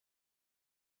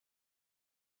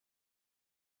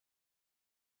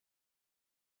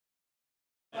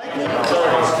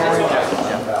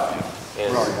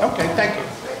Okay, thank you.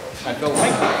 I feel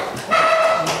like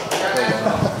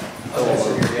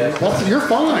You're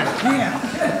fine.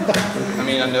 I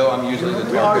mean, I know I'm usually the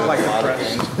target of a lot of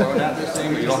things thrown at this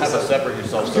thing, but you don't have to separate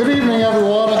yourself. Good evening,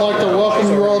 everyone. I'd like to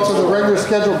welcome you all to the regular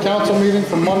scheduled council meeting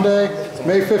for Monday,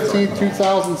 May 15th,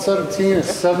 2017 at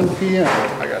 7 p.m.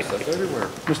 I got stuff everywhere.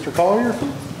 Mr. Collier,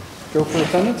 go for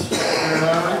attendance.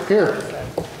 Here.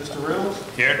 Mr.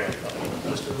 Reynolds? Here.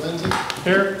 Mr. Lindsay?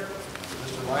 Here.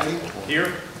 Mr. Whiting?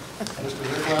 Here. Mr.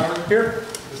 Ricklauer? Here.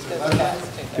 Mr.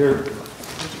 Levin? Here.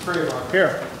 Mr. Craylock?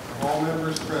 Here. All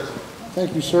members present.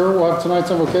 Thank you, sir. We'll have tonight's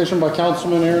invocation by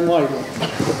Councilman Aaron Light.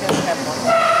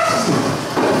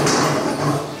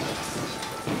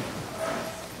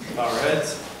 Bow our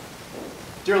heads.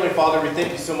 Dear Heavenly Father, we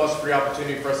thank you so much for the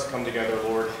opportunity for us to come together,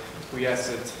 Lord. We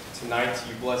ask that tonight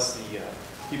you bless the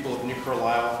people of New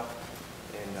Carlisle,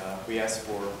 and we ask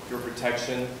for your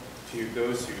protection to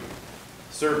those who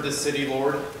serve this city,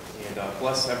 Lord, and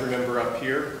bless every member up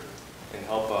here, and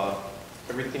help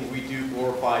everything we do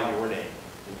glorify your name.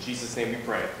 In Jesus' name we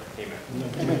pray. Amen.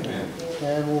 Amen.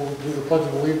 And we'll do the Pledge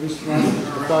of Allegiance tonight.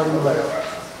 Mr. Friday in the back.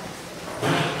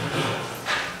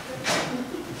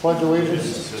 Pledge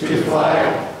allegiance to the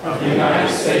flag of the United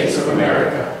States of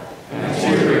America and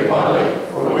to the republic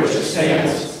for which it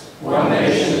stands, one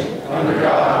nation, under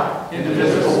God,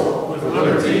 indivisible, with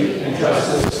liberty and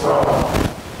justice for all.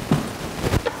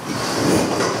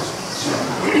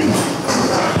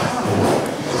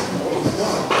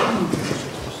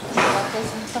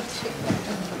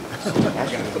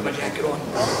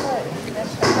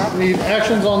 Need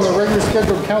actions on the regular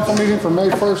scheduled council meeting for May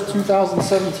 1st,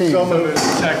 2017. So moved.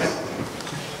 Second.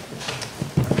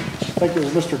 Thank you.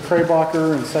 It was Mr.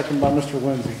 Kraybacher and second by Mr.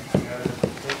 Lindsay.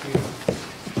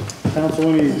 Council,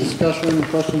 any discussion,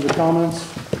 questions, or comments?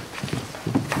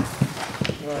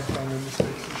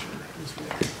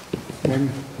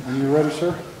 When you're ready,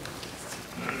 sir.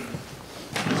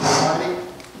 Mr. Whiting?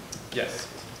 Yes.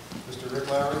 Mr.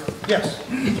 Ricklauer? Yes.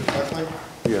 Mr. Lefley?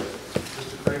 Yes.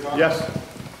 Mr. Craylock? Yes.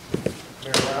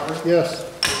 Mayor Lauer? Yes.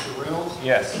 Mr. Reynolds?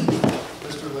 Yes.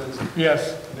 Mr. Lindsay? Yes.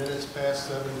 Minutes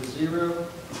past 7-0.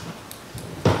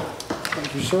 Thank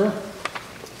you, sir.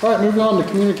 All right, moving on to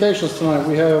communications tonight.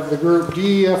 We have the group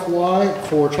DEFY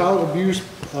for child abuse,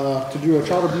 to do a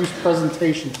child abuse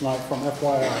presentation tonight from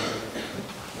FYI.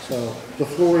 So the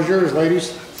floor is yours,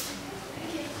 ladies.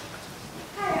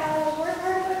 Hi, we're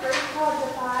part of a group called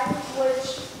DEFY, which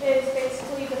is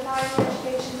basically Defying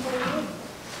Education for Youth.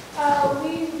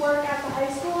 We work at the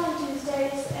high school on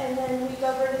Tuesdays, and then we go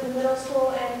over to the middle school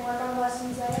and work on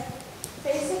lessons there.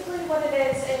 Basically what it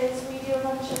is we do a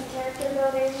bunch of character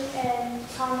building and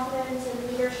confidence and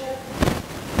leadership.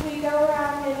 We go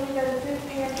around and we go to food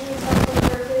pantries, help them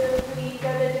for food. We go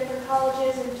to different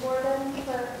colleges and tour them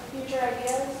for future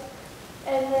ideas.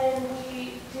 And then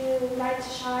we do Night to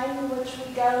Shine, which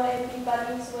we go and be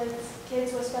buddies with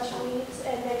kids with special needs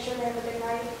and make sure they have a good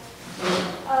night.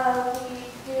 We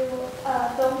do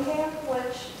film camp,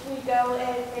 which we go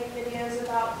and make videos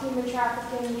about human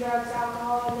trafficking, drugs,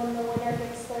 alcohol, and then the winner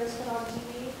gets theirs put on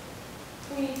TV.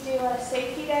 We do a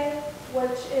safety day,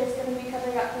 which is going to be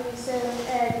coming up pretty soon,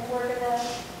 and we're going to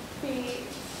be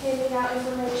handing out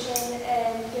information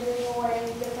and giving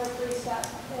away different free stuff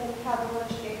and have a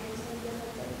bunch of games and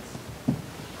different things.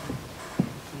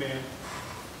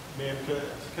 Ma'am,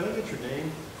 can I get your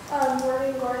name?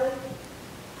 Morgan Gorley,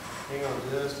 Hang on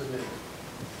just a minute.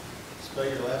 Spell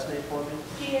your last name for me.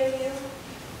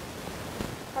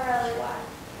 Gourley.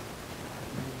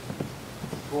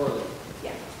 Gorley.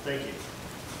 Yeah. Thank you.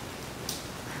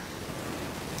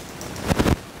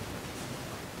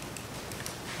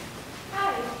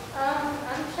 Hi,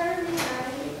 I'm Charlie.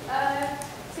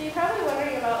 So you're probably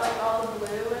wondering about like all the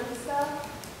blue and stuff.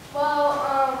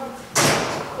 Well,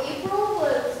 April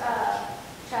was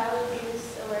Child Abuse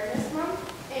Awareness Month,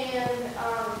 and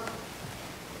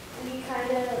we kind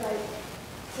of like,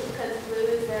 because blue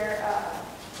is their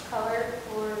color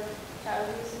for child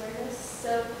abuse awareness,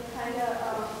 so we kind of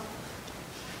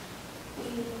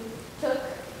we took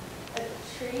a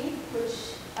tree, which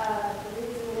the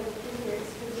reason we did here is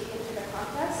because we entered a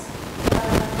contest.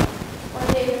 One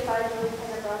day the fire really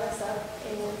kind of brought us up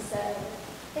and said,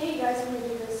 hey, you guys want to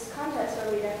do this contest where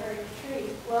we decorate a tree?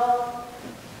 Well,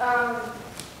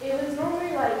 it was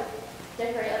normally like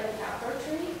decorate like an outdoor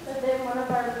tree, but then one of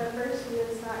our members who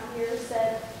is not here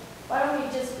said, why don't we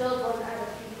just build one out of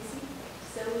PVC?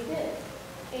 So we did.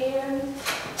 And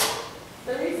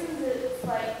the reasons it's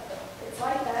like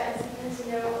that is because,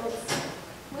 you know,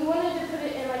 we wanted to put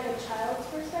it in like a child's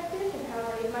perspective and how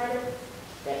they might have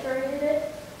decorated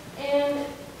it. And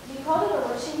we called it a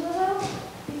wishing willow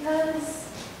because,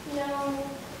 you know,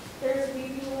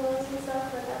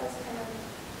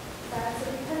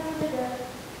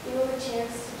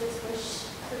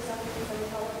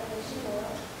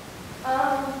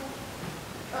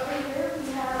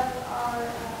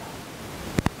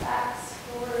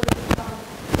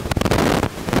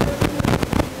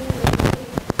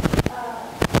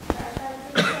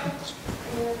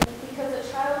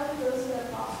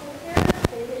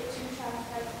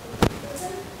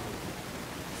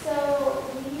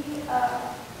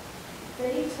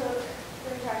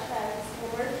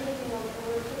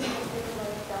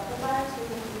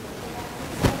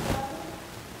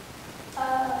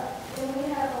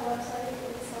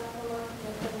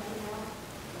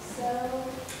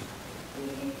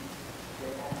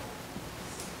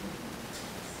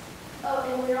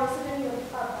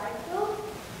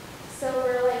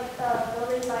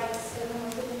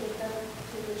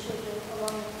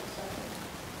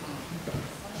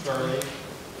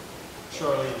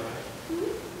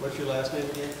 your last name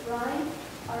again? Ryan,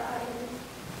 R-I-N.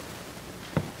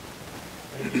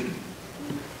 Thank you.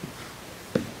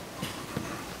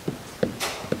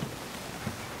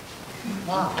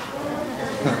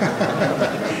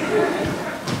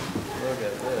 Look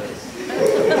at this.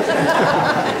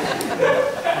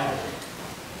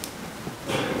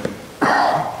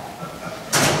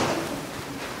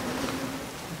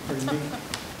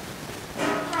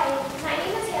 Hi, my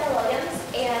name is Hannah Williams,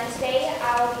 and today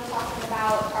I'll be talking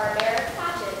about our bear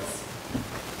patches.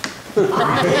 I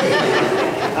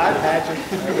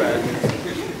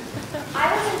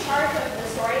was in charge of the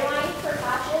storyline for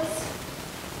patches,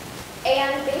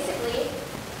 and basically,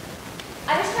 I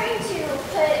was trying to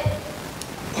put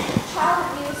child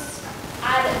abuse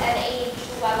at an age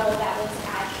level that was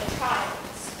at a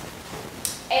child's.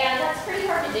 And that's pretty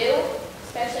hard to do,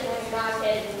 especially when you're not a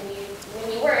kid and when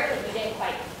you work and you didn't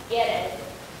quite get it.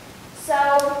 So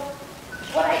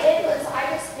what I did was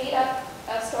I just made up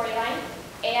a storyline,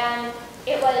 and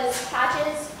it was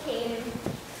Patches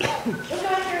was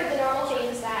going through the normal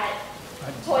things that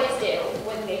toys do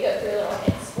when they go through little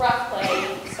hits, rough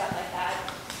play, stuff like that.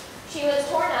 She was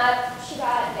torn up, she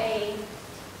got a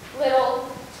little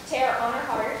tear on her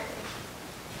heart,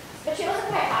 but she wasn't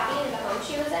quite happy in the home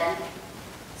she was in.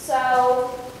 So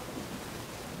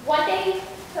one day,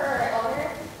 her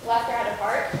owner left her at a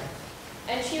park,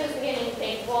 and she was beginning to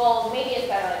think, well, maybe it's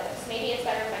better like this. Maybe it's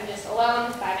better if I'm just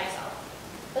alone by myself.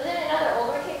 But then another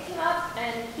older kid came up,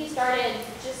 and he started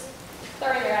just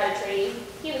throwing her at a tree.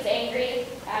 He was angry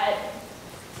at,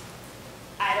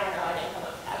 I don't know, I didn't come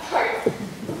up with that part.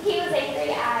 He was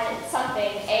angry at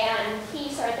something, and he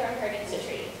started throwing her against a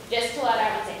tree, just to let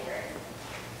out his anger.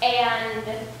 And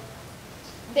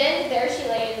then there she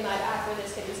lay in the mud after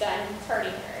this kid was done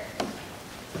hurting her.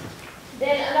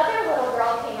 Then another little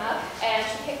girl came up, and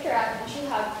she picked her up, and she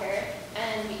hugged her.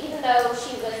 And even though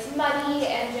she was muddy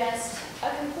and just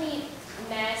a complete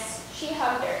mess, she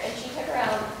hugged her, and she took her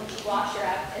out, and she washed her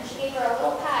up, and she gave her a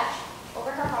little patch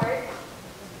over her heart,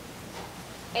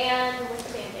 and with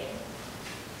the Band-Aid.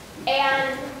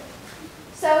 And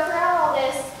so throughout all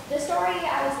this, the story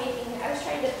I was making, I was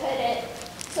trying to put it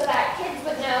so that kids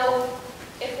would know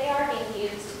if they are being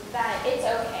used, that it's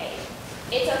okay.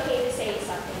 It's okay to say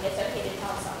something. It's okay to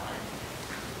tell someone.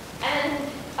 And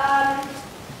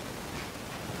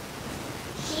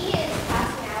she is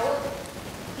passing out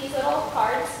these little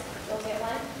cards. You'll get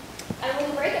one. And when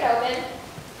you break it open,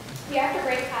 you have to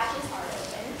break Patch's heart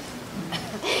open.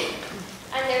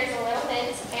 And there's a little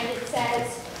hint, and it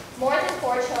says, more than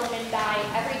 4 children die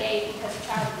every day because of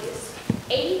child abuse.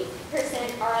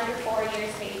 80% are under 4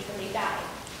 years of age when they die.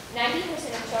 90%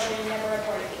 of children never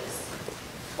report abuse.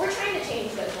 We're trying to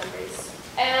change those numbers.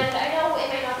 And I know it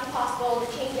might not be possible to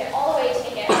change it all the way to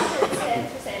make it 100%,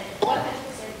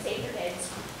 100% safe for kids.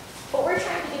 But we're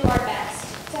trying to do our best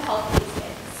to help these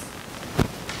kids.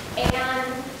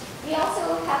 And we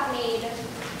also have made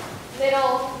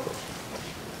little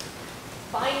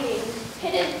finding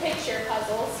hidden picture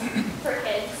puzzles for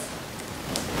kids.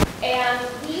 And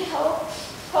we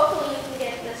hopefully you can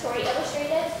get the story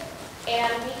illustrated,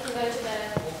 and we can go to the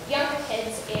younger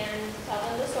kids and tell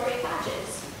them the story of Patches.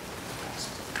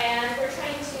 And we're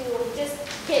trying to just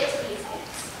get to these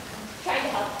kids, trying to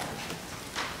help them.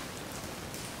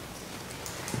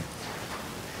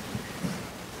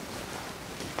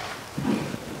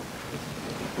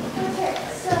 Okay,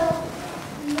 so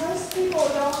most people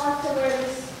don't have to wear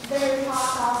this very hot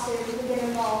costume to get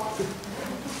involved.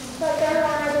 But there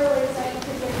are other ways that you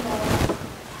can get involved.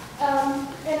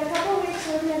 In a couple of weeks,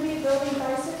 we're going to be building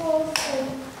bicycles and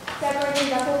decorating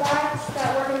duffel bags that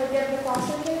we're going to give the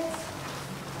foster kids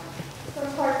from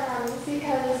Clark County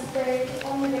because they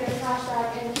only get a trash bag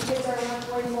and the kids are worth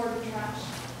way more than trash.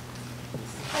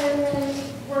 And then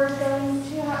we're going to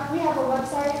we have a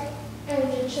website, and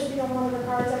it should be on one of the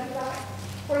cards after that,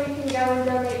 where you can go and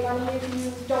donate money if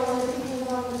you don't want to be hanging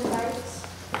on with the bikes.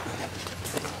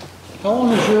 How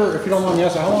long is if you don't mind me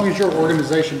asking, how long has your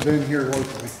organization been here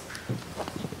locally?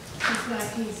 Since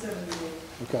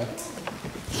 1978. Okay.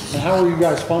 And how are you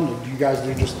guys funded? Do you guys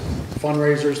do just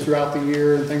fundraisers throughout the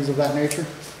year and things of that nature?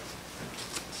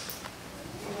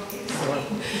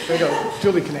 There you go.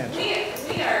 Julie can answer.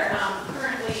 We are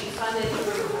currently funded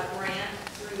through a grant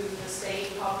through the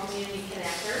state called Community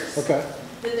Connectors. Okay.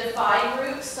 The Defy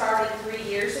group started 3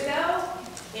 years ago,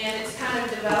 and it's kind of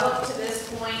developed to this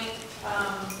point.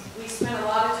 We spent a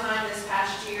lot of time this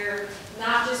past year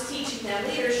not just teaching them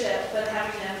leadership, but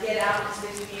having them get out into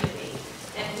the community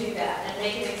and do that and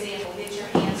make an example, get your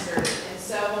hands dirty. And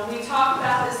so when we talked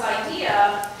about this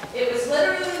idea, it was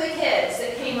literally the kids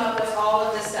that came up with all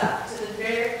of this stuff, to the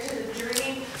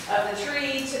dream of the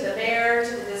tree, to the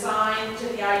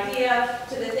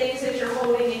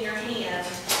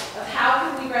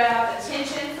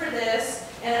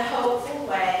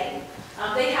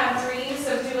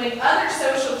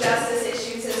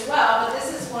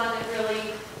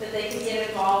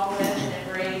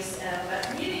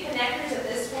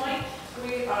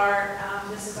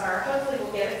this is our, hopefully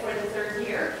we'll get it for the 3rd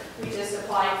year. We just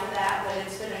applied for that, but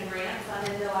it's been a grant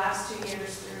funded the last 2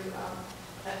 years through a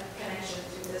connection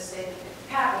through the state.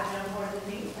 Pat would know more than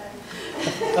me.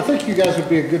 I think you guys would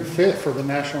be a good fit for the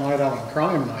National Night Out on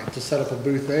Crime Night to set up a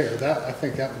booth there. I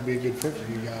think that would be a good fit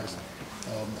for you guys.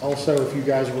 Also, if you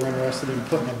guys were interested in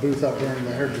putting a booth up during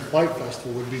the Heritage Flight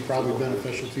Festival, would be probably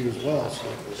beneficial to you as well. So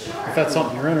if that's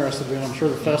something you're interested in, I'm sure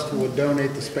the festival would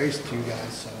donate the space to you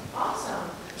guys. So. Awesome.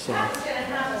 So. Pat's going to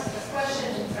have a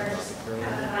question or just kind of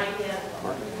an idea.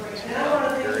 And I want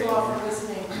to thank you all for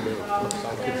listening.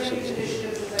 Energy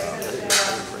initiatives, as I said,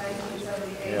 since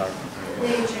 1978.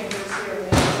 Name changers here,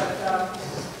 but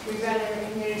we've been in the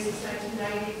community since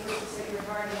 1990, first to Sacred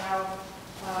Heart and now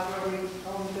where we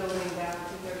own the building down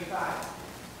to 35.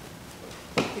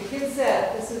 The kids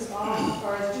said, this is all,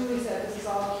 or as Julie said, this is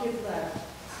all kid-led.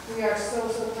 We are so,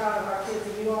 so proud of our kids,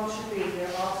 and you all should be.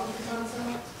 They're all from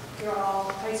Wisconsin. You're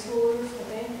all high schoolers, I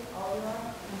think, all of them,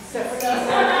 except for us.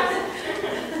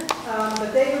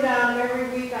 But they go down every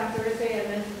week on Thursday and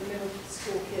then to the middle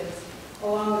school kids,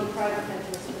 along with the private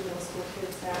mentors that the middle school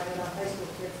kids have and our high school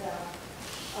kids have.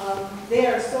 They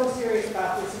are so serious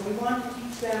about this, and we want to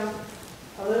teach them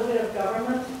a little bit of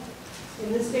government.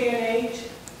 In this day and age,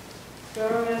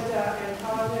 government and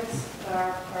politics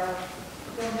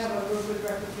don't have a real good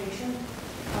reputation.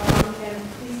 And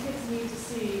these kids need to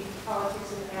see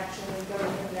politics in action and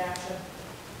government in action.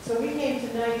 So we came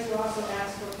tonight to also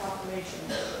ask for proclamation.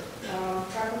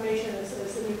 Proclamation, as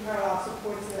Cindy Carlisle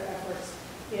supports their efforts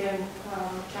in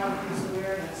child abuse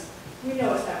awareness. We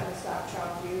know it's not going to stop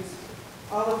child abuse.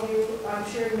 All of you, I'm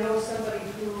sure, know somebody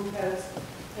who has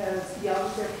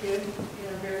yelled at their kid in a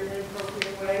very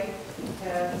inappropriate way,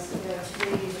 has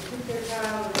maybe hit their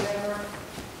child or whatever.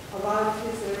 A lot of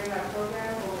kids that are in our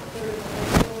program, over 30 of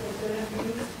them have been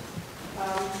abused.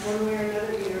 One way or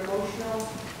another, either emotional,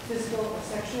 physical, or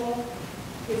sexual.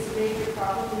 It's a major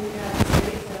problem in the United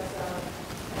States.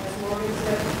 As Morgan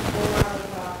said, 4 out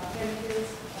of 10 kids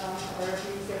are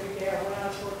abused every day, or 1 out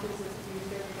of 4 kids is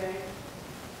abused every day.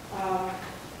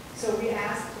 So we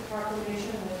asked the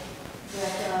proclamation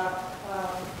that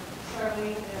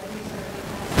Charlene and Lisa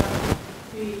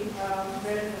be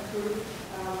read and approved.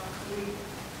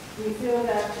 We feel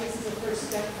that this is a first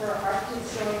step for our kids,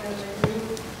 showing them that you,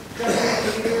 government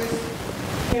leaders,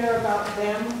 care about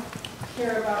them,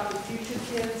 care about the future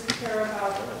kids, care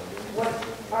about what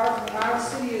our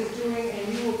city is doing, and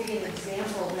you will be an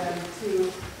example then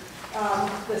to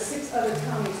the 6 other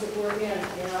counties that we're in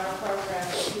our program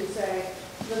to say,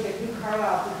 look at New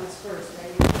Carlisle did this first,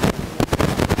 right?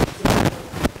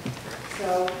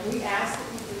 So we asked that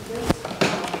you do this,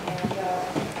 and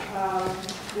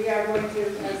we are going to,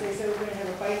 as they said, we're going to have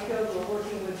a bike build. We're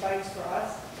working with Bikes for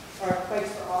Us, or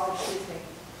Bikes for All, excuse me,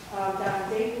 down in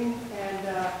Dayton.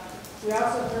 And we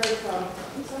also heard from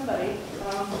somebody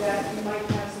that you might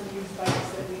have some used bikes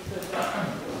that we could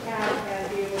have and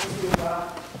be able to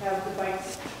have the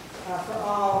bikes for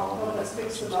all, help us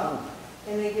fix them up,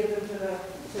 and then give them to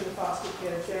the foster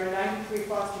kids. There are 93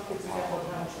 foster kids in Bethel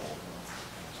Township.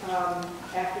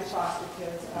 Active foster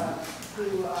kids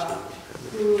who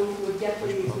would get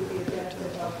these would be the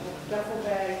benefit of a duffel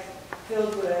bag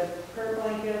filled with fur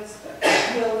blankets,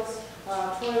 quilts,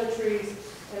 toiletries,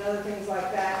 and other things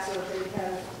like that, so that they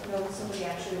can know somebody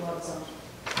actually loves them.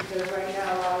 Because right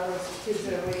now, a lot of those kids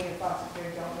that are waiting in foster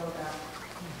care don't know that.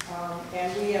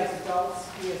 And we as adults,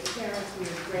 we as parents, we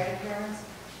as grandparents,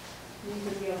 need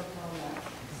to be able to tell them that.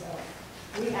 So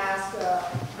we ask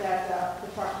that the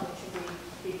proclamation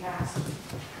be passed.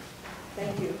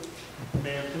 Thank you.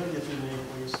 Ma'am, can I get your name,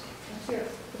 please? Sure.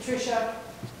 Patricia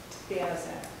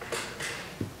Banaszak.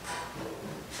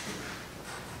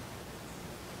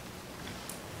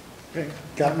 Okay,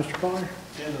 got it, Mr. Connor?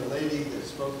 And the lady that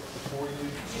spoke before you?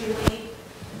 Julie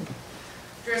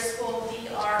Driscoll,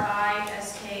 Driskill.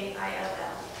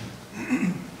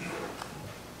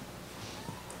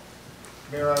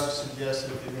 Mayor, I would suggest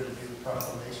that if you're going to do the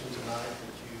proclamation tonight,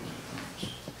 that you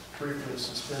briefly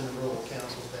suspend the rule of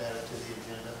council to add it to the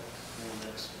agenda.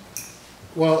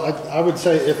 Well, I would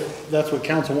say if that's what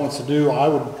council wants to do, I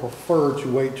would prefer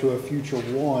to wait to a future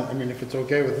one. I mean, if it's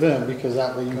okay with them, because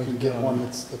that way you can get one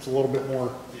that's a little bit more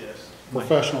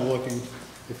professional looking,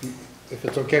 if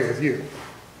it's okay with you.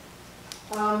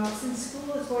 Since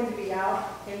school is going to be out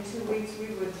in 2 weeks,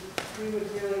 we would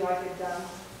really like it done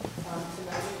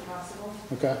tonight if possible.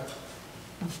 Okay.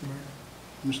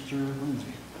 Mr.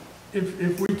 Lindsay.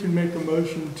 If we can make a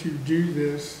motion to do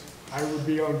this, I would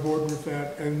be on board with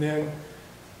that, and then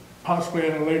possibly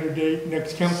at a later date,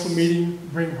 next council meeting,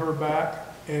 bring her back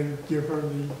and give her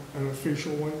an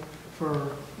official one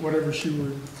for whatever she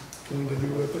would thing to do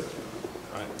with it.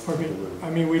 I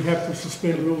mean, we'd have to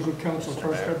suspend rules of council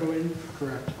first, I believe.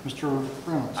 Correct. Mr.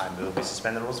 Reynolds? I move we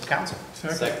suspend the rules of council.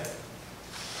 Second.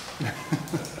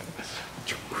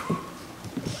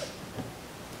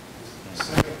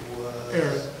 Second was.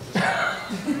 Aaron.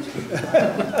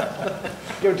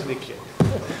 Give it to the kid. All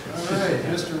right,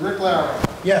 Mr. Rick Lowry,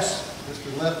 Yes.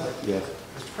 Mr. Leffler. Yes.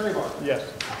 Mr. Praymark. Yes.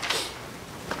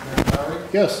 Mayor Lowry.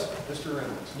 Yes. Mr.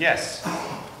 Reynolds. Yes.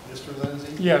 Mr.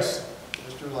 Lindsay. Yes.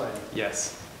 Mr. Lane.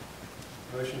 Yes.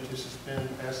 Motion to suspend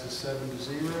passes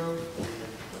 7-0.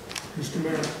 Mr.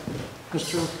 Mayor,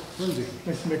 Mr. Lindsay?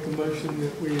 let's make a motion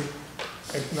that we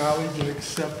acknowledge and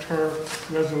accept her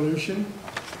resolution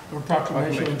or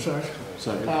proclamation, I'm sorry.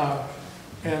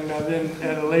 And then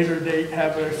at a later date,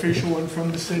 have an official one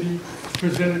from the city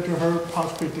presented to her,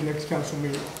 possibly at the next council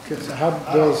meeting. Okay, so how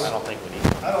does, I don't think we need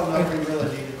it. I don't know if we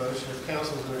really need a motion. If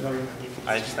council's in agreement, you can.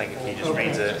 I just think if he just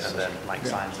reads it and then Mike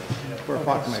signs it. For a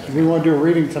proclamation. do we want to do a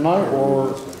reading tonight,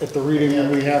 or at the reading when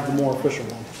we have the more official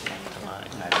one?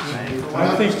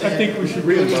 I think we should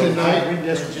read it tonight. We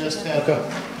just have Okay.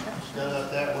 done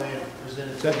it that way and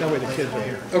presented. That way the kids are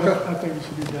here. Okay. I think it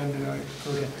should be done tonight.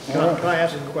 Can I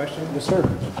ask a question? Yes,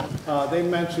 sir. They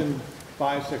mentioned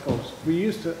bicycles. We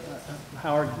used to,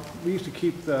 Howard, we used to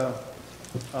keep the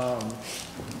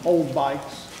old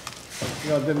bikes.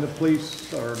 You know, then the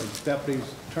police or the deputies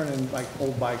turn in like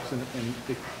old bikes and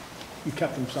you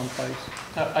kept them someplace.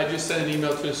 I just sent an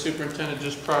email to the superintendent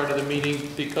just prior to the meeting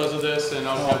because of this, and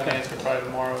I'll have an answer probably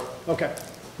tomorrow. Okay.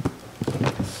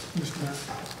 Mr. Mayor.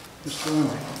 Mr.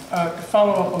 Lindsay? To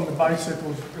follow up on the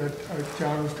bicycles that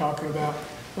John was talking about,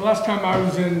 the last time I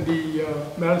was in the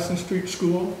Madison Street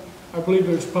School, I believe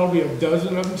there's probably a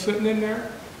dozen of them sitting in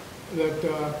there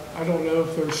that I don't know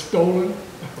if they're stolen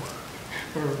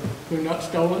or they're not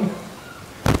stolen.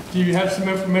 Do you have some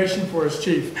information for us,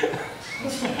 Chief?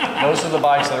 Most of the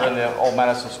bikes that are in the old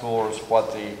Madison School is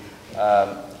what the,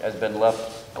 has been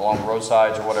left along the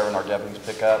roadsides or whatever, and our deputies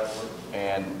pick up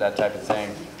and that type of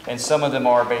thing. And some of them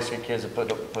are basically kids that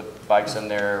put bikes in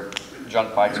there,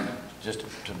 junk bikes, just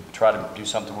to try to do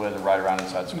something with and ride around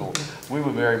inside school. We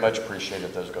would very much appreciate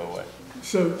if those go away.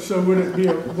 So would it be,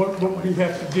 what would we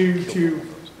have to do to,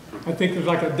 I think there's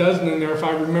like a dozen in there if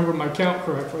I remember my count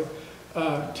correctly,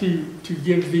 to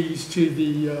give these to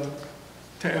the,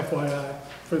 to FYI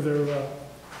for their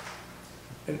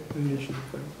initiative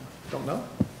thing? Don't know.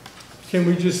 Can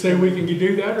we just say we can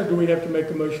do that, or do we have to make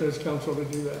a motion as council to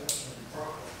do that?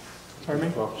 Pardon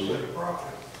me?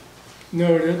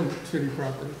 No, it isn't city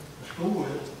property. School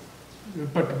is.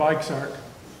 But the bikes aren't.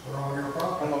 They're on your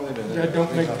property. How long have they been That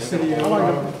don't make the city. I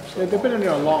like them. They've been in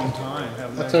there a long time,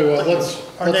 haven't they? I'll tell you what,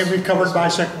 Are they recovered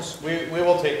bicycles? We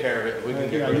will take care of it. If we can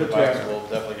get Yeah, rid of the you'll bikes, take- we'll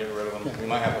definitely get rid of them. We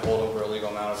might have to hold them for a legal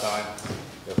amount of time.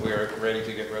 If we are ready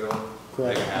to get rid of them,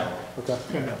 they can have them.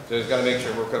 Okay. So we've got to make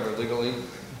sure we're covered legally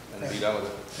and be done with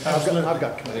it. I've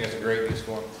got. I think it's a great use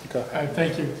for them. Okay.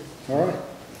 Thank you. All right.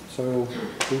 So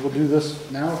we will do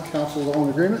this now. Council's all in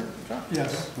agreement?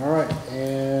 Yes. All right.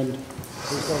 And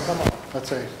who's going to come up? Let's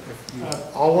say, if you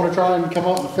all want to try and come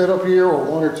up and fit up here, or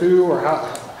one or two, or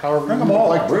however you would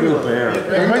like to do it.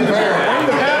 Bring the bear.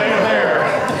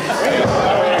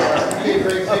 Be a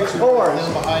great picture. Of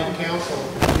them behind council.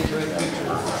 Be a great picture.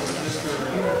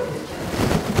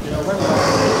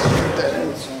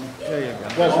 There you go.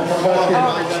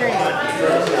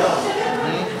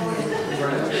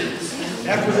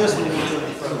 After this one, you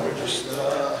can just,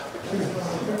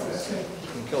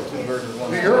 Kill two birds with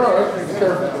one. You're all right. Be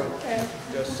careful.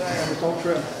 Just saying, this whole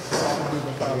trip.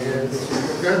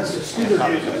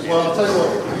 Well, I'll tell you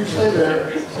what, you stay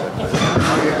there.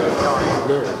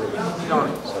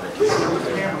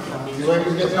 You let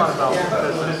me get there?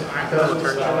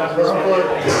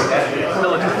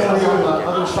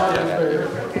 Other side of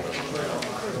the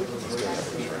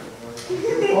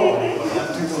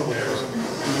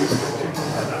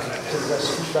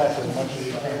back as much as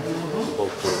you can.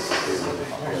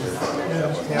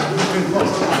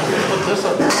 Put this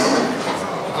up Put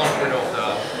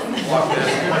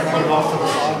it off to the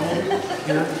side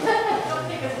here.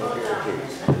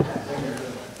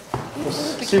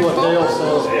 Let's see what Dale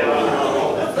says.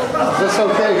 Is this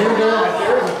okay here, Dale?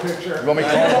 You want me to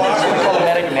call the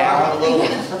medic now?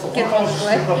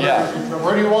 Yeah.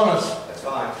 Where do you want us?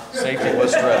 Safety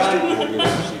was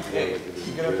stressed.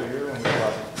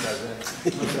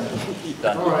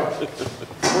 All right.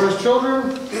 Where's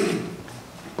children?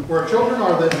 Where children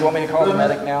are they? You want me to call the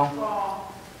medic now?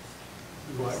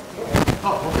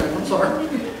 Oh, okay, I'm sorry.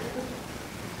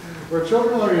 Where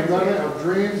children are you done it of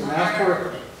dreams and ask for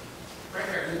it? Right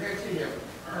there, you can see him.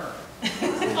 All right,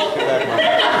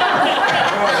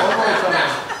 one more time.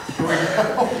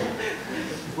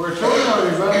 Where children are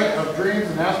the remnant of dreams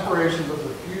and aspirations of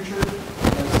the future,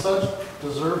 and as such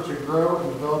deserve to grow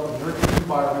and develop in nurturing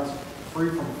environments free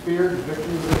from fear and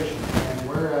victimization. And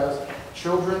whereas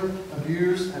children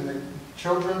abuse and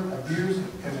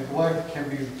neglect can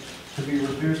be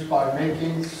reduced by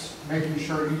making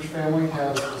sure each family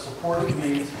has the support it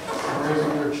needs in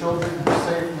raising their children in a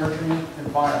safe, nurturing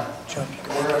environment.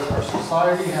 Whereas our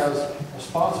society has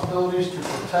responsibilities to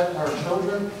protect our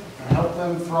children and help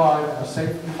them thrive in a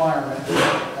safe environment,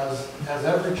 as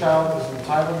every child is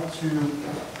entitled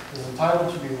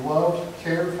to be loved,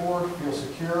 cared for, feel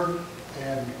secure,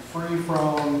 and free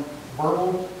from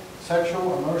verbal,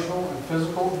 sexual, emotional, and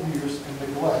physical abuse and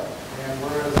neglect. And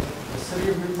whereas the City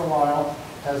of New Carlisle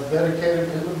has dedicated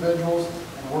individuals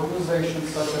and organizations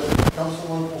such as the Tecumseh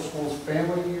Local Schools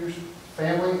Family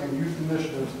and Youth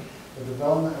Initiatives, the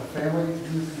development of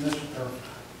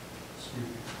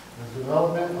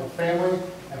family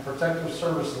and protective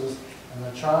services, and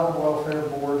the Child Welfare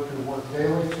Board, who work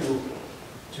daily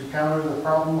to counter the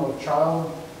problem of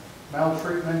child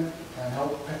maltreatment and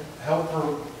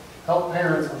help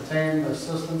parents obtain the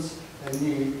assistance they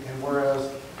need. And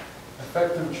whereas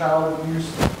effective child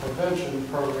abuse prevention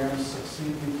programs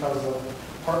succeed because of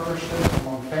partnerships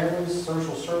among families,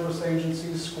 social service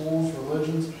agencies, schools,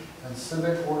 religions, and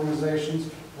civic organizations,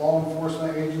 law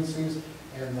enforcement agencies,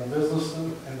 and the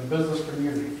business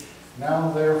community.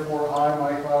 Now, therefore, I,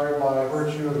 Mike Lowry, by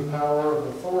virtue of the power of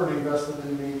authority vested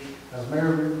in me as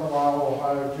Mayor of New Carlisle,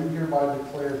 Ohio, do hereby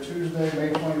declare Tuesday,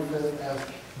 May 25th as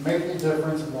Make a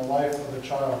Difference in the Life of a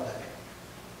Child Day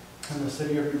in the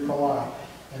City of New Carlisle.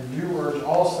 And you urge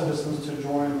all citizens to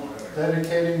join,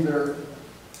 dedicating their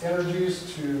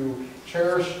energies to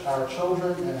cherish our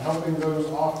children and helping those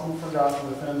often forgotten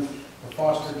within the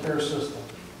foster care system.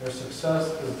 Their success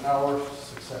is our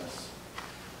success.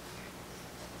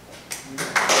 Can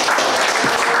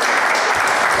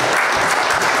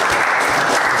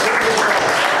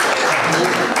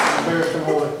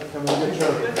we get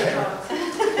your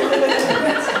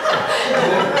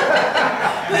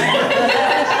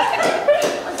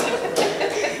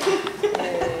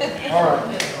all right.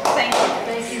 Thank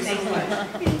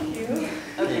you.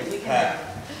 Okay, we can.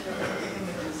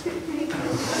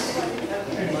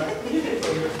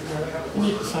 You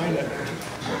need to sign it.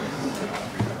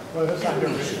 Well, that's not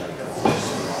your issue.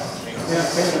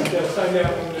 Yeah, sign that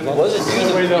one. It wasn't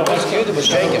you that was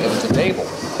shaking, it was the table.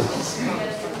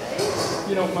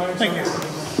 You don't mind? Thank you.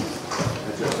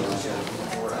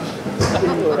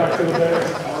 Back to the bear.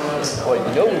 Well,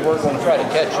 you know we weren't going to try to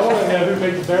catch I want to know who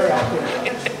made the bear out there.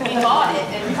 He bought it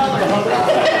and colored it.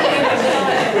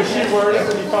 Was she wearing it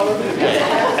when you colored it?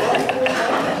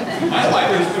 I like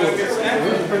it.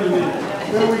 Pretty neat.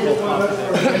 Then we get one of those.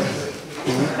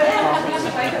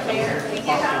 Like a bear. We give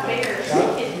out bears.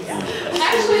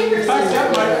 Actually, her That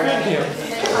might fit him.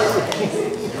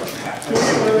 Can we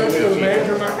get one of those for the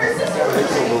manager, Mark?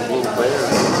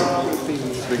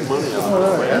 Big money out of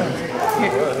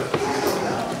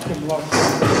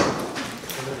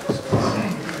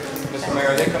Mr. Mayor,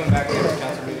 are they coming back to the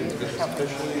council meeting to get this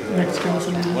officially? Next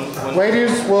council meeting.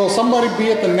 Ladies, will somebody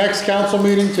be at the next council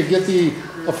meeting to get the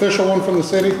official one from the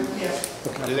city?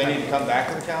 Do they need to come back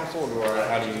to the council, or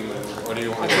how do you, or do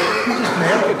you want to?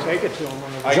 Mayor could take it to him.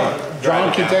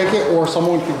 John can take it, or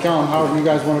someone can come, however you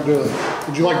guys want to do it.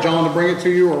 Would you like John to bring it to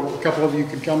you, or a couple of you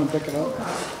could come and pick it up?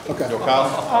 Okay.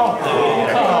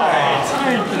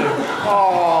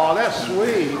 Oh, that's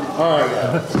sweet. All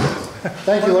right.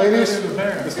 Thank you, ladies.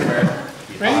 Mr.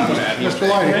 Mayor. Mr.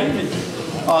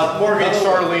 Lighty. Morgan,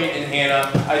 Charlene, and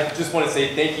Hannah, I just want to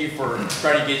say thank you for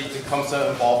trying to get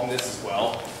Tecumseh involved in this as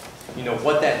well. You know,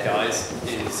 what that does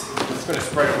is it's going to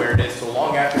spread awareness. So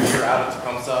long after you're out of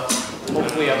Tecumseh,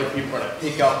 hopefully other people are going to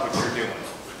pick up what you're doing.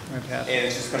 And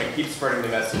it's just going to keep spreading the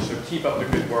message. So keep up the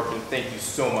good work, and thank you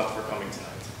so much for coming tonight.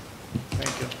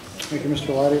 Thank you. Thank you,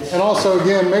 Mr. Lighty. And also,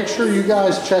 again, make sure you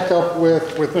guys check up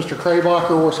with Mr.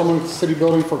 Kraybacher or someone at the city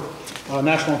building for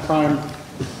National Crime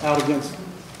Out Against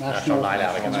National Night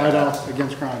Out Against Night Out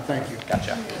Against Crime. Thank you.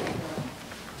 Gotcha.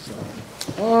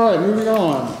 All right, moving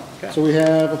on. So we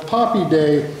have a Poppy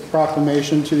Day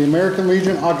proclamation to the American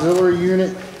Legion Auxiliary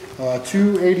Unit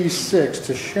 286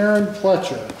 to Sharon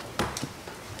Pletcher.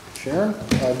 Sharon,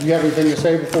 do you have anything to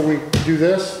say before we do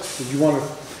this? Did you want to?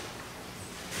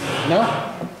 No?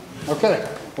 Okay.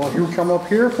 Well, if you would come up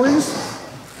here, please.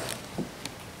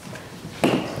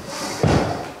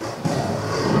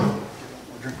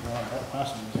 Drink water. That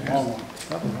last one was a long one.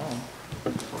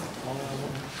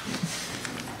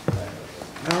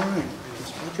 All right.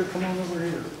 Ms. Pletcher, come on over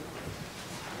here.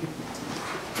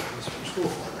 This is for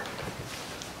school.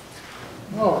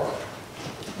 Oh.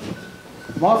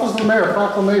 From Office of the Mayor,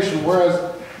 proclamation, whereas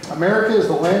America is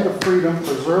the land of freedom,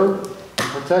 preserved and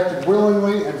protected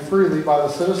willingly and freely by the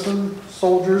citizens,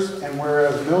 soldiers, and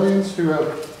whereas millions who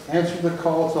have answered the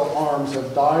call to arms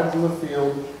have died on the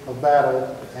field of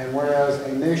battle, and whereas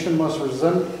a nation must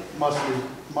remember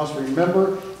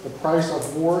the price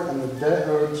of war and the debt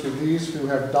owed to these who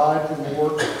have died in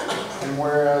war, and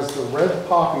whereas the red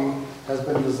poppy has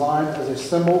been designed as a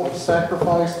symbol of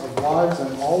sacrifice of lives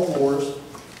in all wars,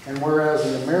 and whereas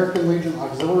the American Legion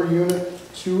Auxiliary Unit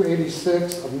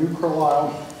 286 of New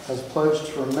Carlisle has pledged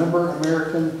to remind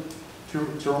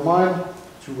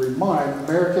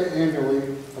America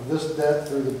annually of this debt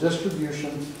through the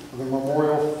distribution of the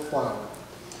memorial flower.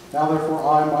 Now therefore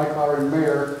I, Mike Lowry,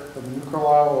 Mayor of New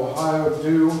Carlisle, Ohio,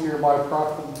 do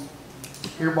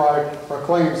hereby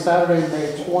proclaim Saturday,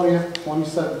 May 20th,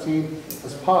 2017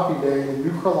 as Poppy Day in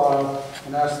New Carlisle,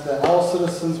 and ask that all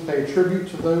citizens pay tribute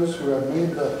to those who have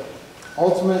made the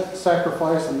ultimate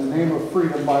sacrifice in the name of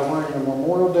freedom by wearing a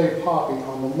Memorial Day poppy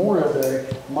on Memorial Day,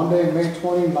 Monday, May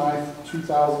 29th,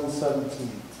 2017.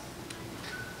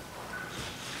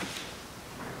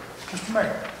 Mr.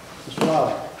 Mayor, Mr.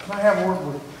 Lowry. can I have a word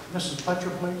with Mrs. Fletcher,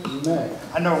 please? You may.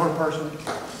 I know her personally.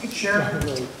 Sheriff,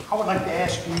 I would like to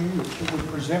ask you if you would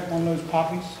present one of those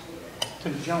poppies to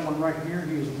the gentleman right here.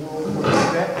 He is a World War II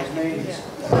vet. His name is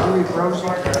Dewey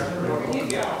Brozak.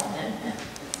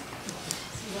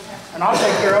 And I'll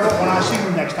take care of it when I see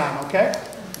you next time, okay?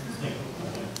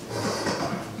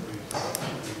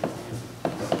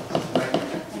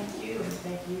 Thank you,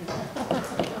 thank you.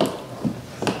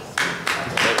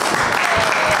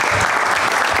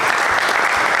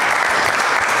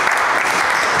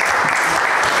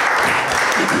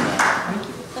 Thank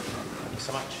you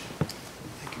so much.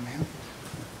 Thank you, ma'am.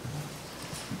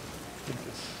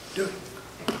 Do it.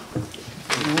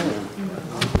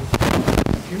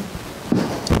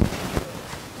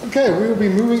 Okay, we will be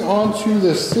moving on to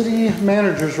the city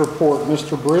manager's report.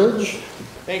 Mr. Bridge.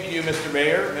 Thank you, Mr.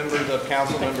 Mayor, members of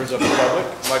council, members of the public.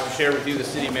 I'd like to share with you the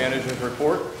city manager's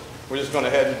report. We're just going to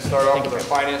head and start off with our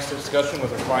finance discussion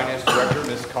with our finance director,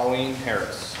 Ms. Colleen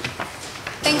Harris.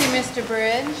 Thank you, Mr.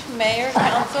 Bridge, Mayor,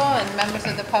 Council, and members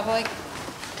of the public.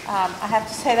 I have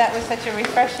to say that was such a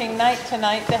refreshing night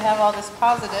tonight to have all this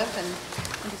positive and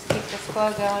just keep this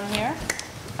flow going here.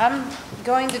 I'm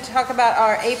going to talk about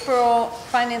our April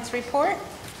finance report,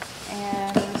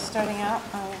 and starting out,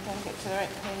 I'm going to get to the right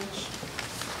page.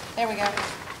 There we go.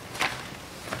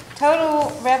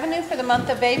 Total revenue for the month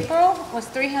of April was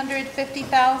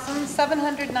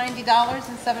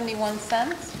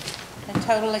 $350,790.71. And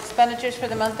total expenditures for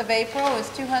the month of April was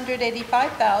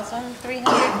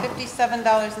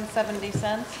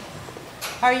 $285,357.70.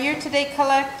 Our year-to-date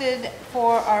collected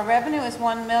for our revenue is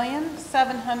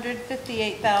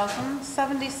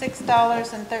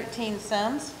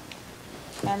 $1,758,076.13.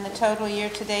 And the total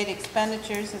year-to-date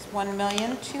expenditures is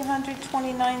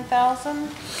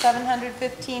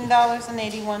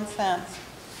 $1,229,715.81.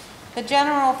 The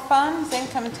general fund's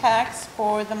income tax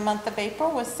for the month of April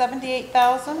was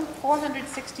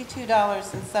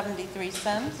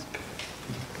 $78,462.73.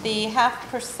 The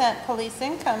 0.5% police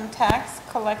income tax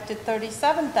collected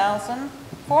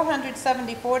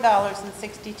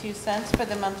 $37,474.62 for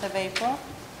the month of April,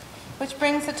 which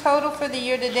brings the total for the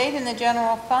year-to-date in the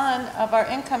general fund of our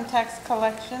income tax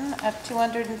collection of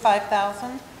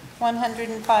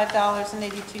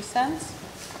 $205,105.82.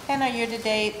 And our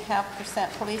year-to-date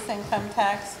 0.5% police income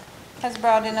tax has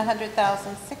brought in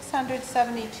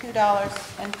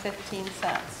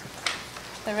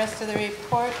 $100,672.15. The rest of the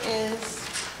report is,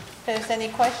 if there's any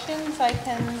questions, I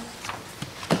can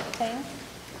entertain.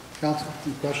 Council,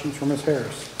 any questions for Ms.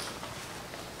 Harris?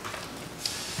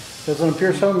 Doesn't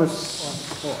appear so,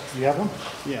 Ms. Do you have one?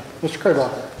 Yeah. Mr.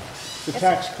 Craybacher. The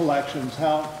tax collections,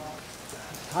 how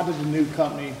did the new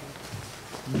company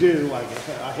do, I guess?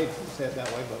 I hate to say it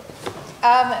that way, but.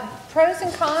 Pros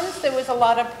and cons, there was a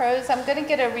lot of pros. I'm going to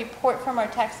get a report from our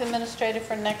tax administrator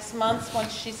for next month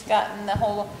once she's gotten the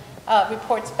whole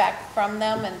reports back from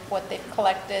them and what they've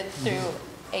collected through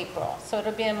April. So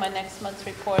it'll be in my next month's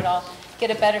report. I'll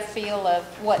get a better feel of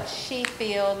what she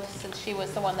feels, since she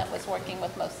was the one that was working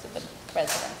with most of the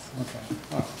residents. Okay.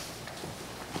 All right.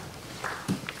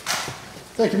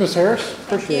 Thank you, Ms. Harris.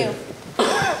 Appreciate it.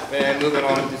 And moving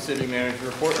on to city manager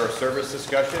report, our service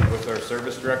discussion with our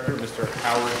service director, Mr.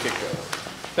 Howard Kicko.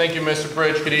 Thank you, Mr.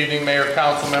 Bridge. Good evening, Mayor,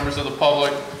 Council, members of the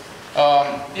public.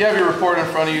 You have your report in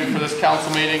front of you for this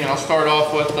council meeting, and I'll start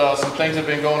off with some things that have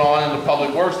been going on in the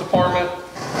Public Works Department.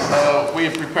 We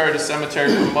have prepared a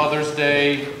cemetery for Mother's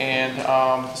Day, and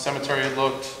the cemetery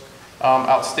looked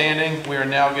outstanding. We are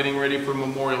now getting ready for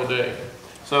Memorial Day.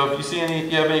 So if you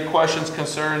have any questions,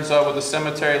 concerns with the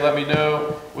cemetery, let me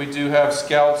know. We do have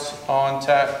scouts on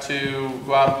tap to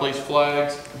go out and place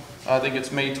flags. I think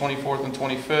it's May 24th and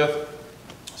 25th.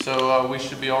 So we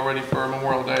should be all ready for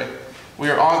Memorial Day. We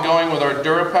are ongoing with our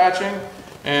Dura patching,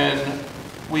 and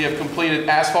we have completed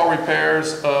asphalt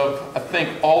repairs of, I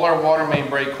think, all our water main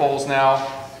break holes now,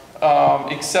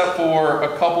 except for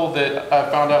a couple that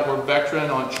I found out were Vectran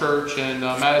on Church and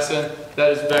Madison.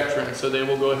 That is Vectran, so they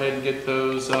will go ahead and get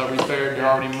those repaired. They're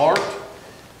already marked.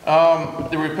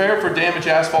 The repair for damaged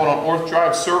asphalt on Orth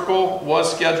Drive Circle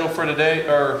was scheduled for today,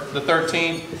 or the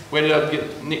 13th. We ended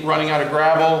up running out of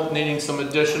gravel, needing some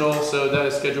additional, so that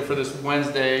is scheduled for this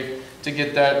Wednesday to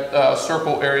get that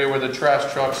circle area where the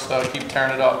trash trucks keep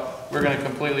tearing it up. We're going to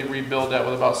completely rebuild that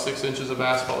with about 6 inches of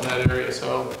asphalt in that area.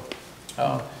 So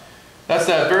that's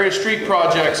that. Various street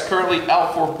projects currently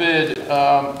out for bid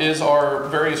is our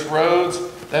various roads.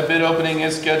 That bid opening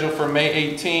is scheduled for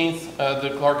May 18th.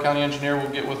 The Clark County engineer will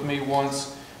get with me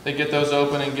once they get those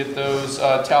open and get those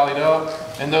tallied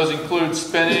up. And those include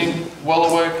Spinning,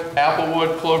 Willowick,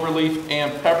 Applewood, Cloverleaf,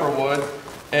 and Pepperwood.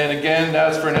 And again,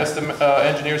 that's for an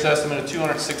engineer's estimate of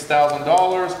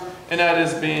 $206,000, and that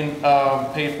is being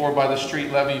paid for by the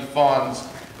street levy funds.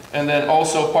 And then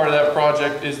also part of that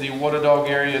project is the Water Dog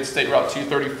area at State Route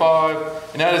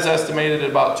 235, and that is estimated at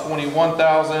about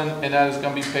 $21,000, and that is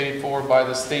going to be paid for by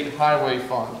the State Highway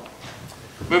Fund.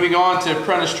 Moving on to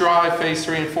Prentice Drive, Phase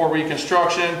 3 and 4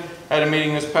 reconstruction. I had a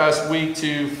meeting this past week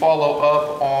to follow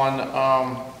up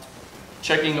on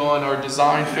checking on our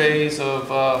design phase of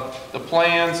the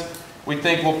plans. We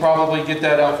think we'll probably get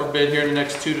that out for bid here in the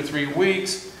next 2 to 3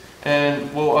 weeks,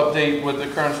 and we'll update with the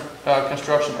current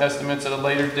construction estimates at a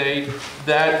later date.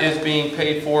 That is being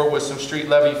paid for with some street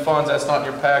levy funds. That's not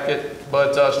in your packet,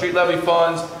 but street levy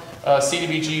funds,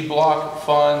 CDBG block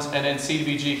funds, and then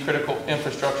CDBG critical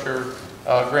infrastructure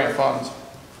grant funds.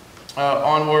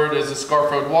 Onward is the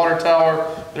Scarf Road Water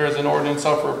Tower. There is an ordinance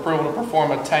up for approval to perform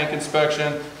a tank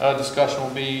inspection. Discussion will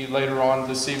be later on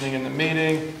this evening in the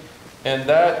meeting. And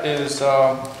that is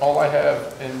all I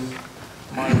have in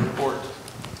my report.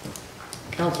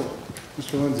 Council,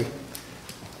 Mr. Lindsay.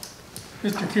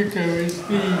 Mr.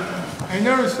 Kiko, I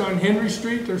noticed on Henry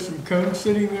Street, there's some cones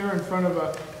sitting there in front of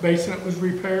a basin that was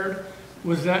repaired.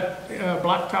 Was that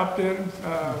blacktopped in?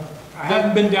 I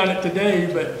haven't been down it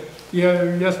today, but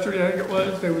yesterday I think it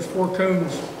was, there was 4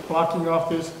 cones blocking off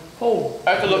this hole.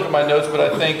 I have to look at my notes, but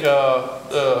I think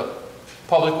the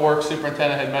Public Works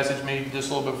Superintendent had messaged me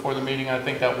just a little bit before the meeting, and I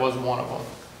think that was one of them.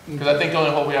 Because I think the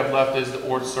only hole we have left is the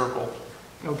Ord Circle.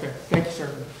 Okay, thank you, sir.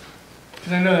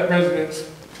 Because I know that resident's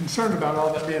concerned about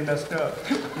all that being messed up.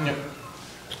 Yep.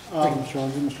 Thank you, Mr.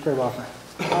 Lindsay. Mr. Craybacher.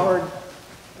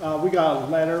 Howard, we got a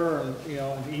letter and,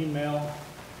 an email,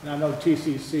 and I know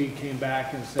TCC came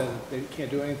back and said that they can't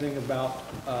do anything about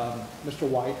Mr.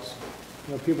 White's,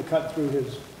 people cutting through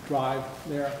his drive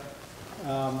there.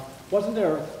 Wasn't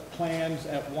there plans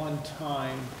at one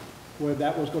time where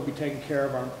that was going to be taken care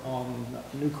of on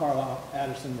New Carlisle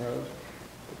Addison Road?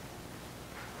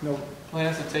 No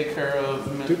plans to take care of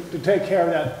to take care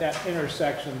of that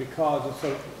intersection because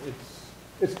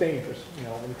it's dangerous,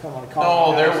 when you come on a car.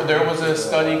 No, there was a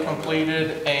study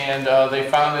completed, and they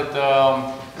found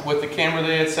that with the camera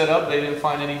they had set up, they didn't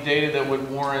find any data that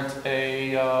would warrant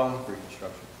a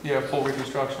Reconstruction. Yeah, full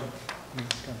reconstruction.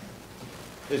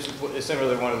 It's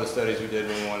similar to one of the studies we did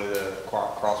when we wanted the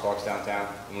crosswalks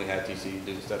downtown, and we had TC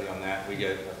do the study on that. We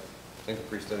get, I think, a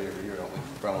free study every year, don't we,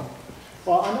 from them?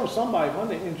 Well, I know one of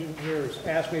the engineers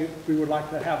asked me if we would like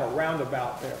to have a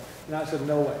roundabout there, and I said,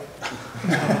 no way.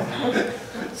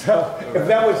 So, if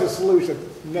that was the solution,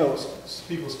 no.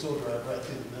 People still drive right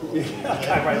through the middle.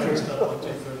 Yeah, right through. Stuff on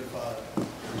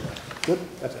 235. Good.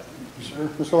 That's it. Sir,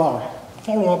 Mr. Lowry.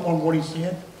 Follow up on what he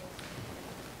said.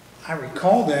 I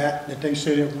recall that they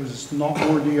said it was not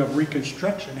worthy of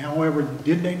reconstruction. However,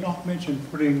 did they not mention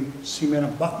putting cement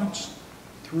abutments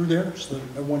through there so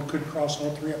that no one could cross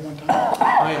all 3 at one time?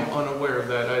 I am unaware of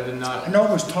that. I did not. I know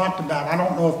it was talked about. I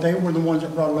don't know if they were the ones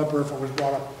that brought it up or if it was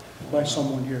brought up by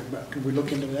someone here, but could we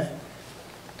look into that?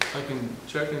 I can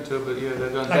check into it, but yeah,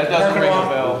 that Like doesn't ring a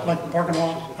bell. Like the parking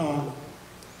lot,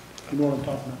 you know what I'm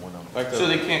talking about? So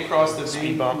they can't cross the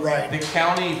V? Right. The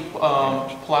county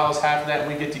plows half of that,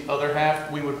 we get the other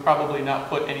half. We would probably not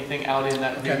put anything out in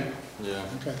that V. Okay. Yeah.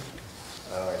 Okay.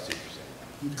 I see what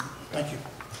you're saying. Thank you.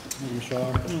 Mr.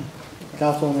 Lowry.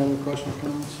 Council, any other questions,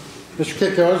 comments? Mr.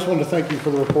 Kitco, I just wanted to thank you for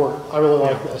the report. I really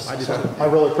like this. I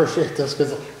really appreciate this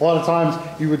because a lot of times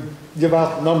you would give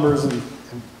out numbers and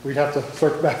we'd have to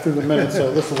search back through the minutes.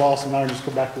 So this is awesome. Now I just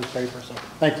go back to the paper. So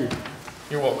thank you.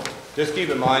 You're welcome. Just keep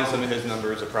in mind, some of his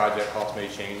numbers, the project cost may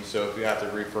change, so if you have to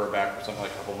refer back for something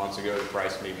like a couple months ago, the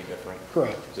price may be different.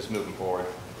 Correct. Just moving forward.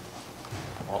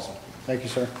 Awesome. Thank you,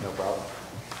 sir. No problem.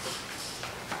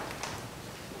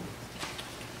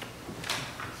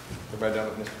 Everybody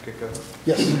done with Mr. Kiko?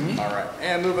 Yes. All right,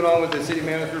 and moving on with the city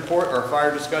manager report, our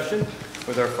fire discussion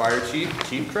with our fire chief,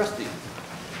 Chief Trusty.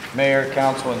 Mayor,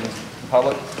 council, and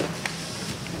public.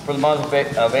 For the month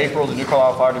of April, the New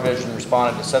Carlisle Fire Division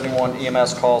responded to 71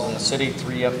 EMS calls in the city,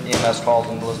 3 EMS calls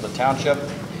in Elizabeth Township.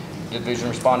 The division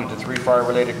responded to 3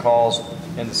 fire-related calls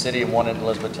in the city and 1 in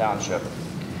Elizabeth Township.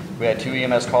 We had 2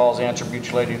 EMS calls answered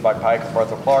mutual aid by Pike and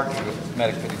Bertha Clark, with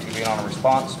Medic 52 being on a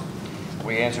response.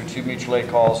 We answered 2 mutual aid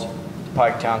calls to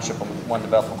Pike Township and 1 to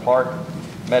Bethel Clark.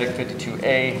 Medic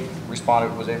 52A was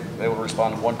able to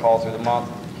respond to 1 call through the month.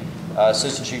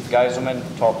 Assistant Chief Geiselman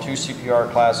taught 2 CPR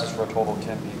classes for a total of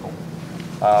 10 people.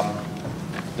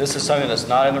 This is something that's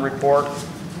not in the report.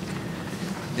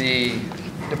 The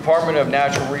Department of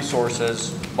Natural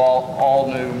Resources bought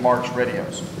all new Marks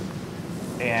radios,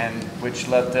 and which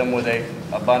left them with an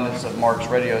abundance of Marks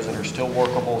radios that are still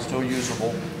workable, still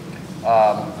usable,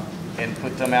 and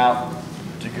put them out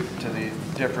to the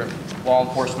different law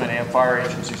enforcement and fire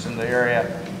agencies in the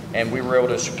area. And we were able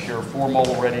to secure 4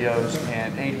 mobile radios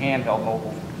and 8 handheld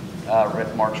mobile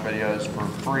Marks radios for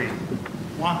free.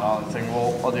 Wow.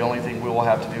 The only thing we will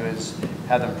have to do is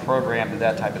have them programmed to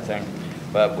that type of thing.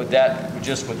 But with that,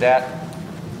 just with that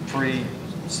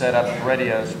pre-set up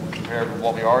radios compared to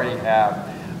what we already have,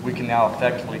 we can now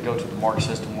effectively go to the Mark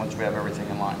system once we have everything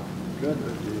in line. Good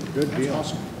deal.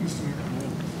 Awesome.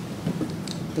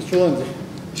 Mr. Lindsay.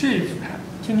 Chief,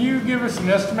 can you give us an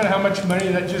estimate how much money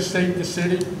that just saved the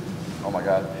city? Oh my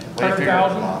God.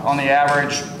 100,000? On the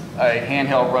average, a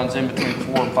handheld runs in between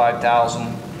 4,000 and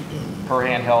 5,000 per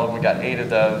handheld, and we got 8 of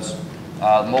those.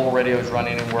 Mobile radios run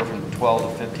anywhere from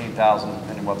 12 to 15,000,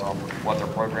 depending what they're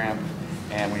programmed,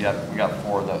 and we got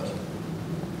 4 of those.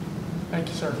 Thank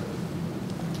you, sir.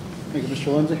 Thank you,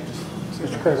 Mr. Lindsay.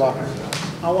 Mr. Craybacher.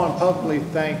 I want to publicly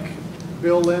thank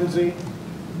Bill Lindsay,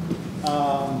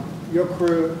 your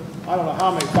crew. I don't know how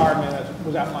many firemen that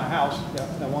was at my house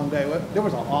that one day. There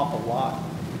was an awful lot.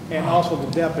 And also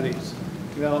the deputies.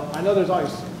 You know, I know there's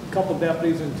always a couple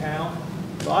deputies in town,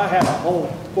 but I had a whole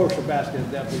bushel basket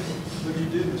of deputies. What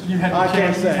did you do? You had I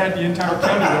can't say. You had the entire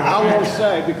county there. I won't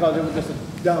say because it was just a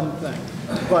dumb thing.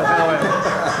 But however.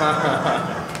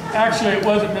 Actually, it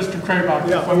wasn't Mr. Craybacher.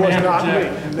 Yeah, it was not me.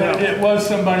 No. It was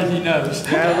somebody he knows.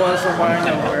 Yeah, it was somebody I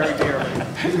know very dearly.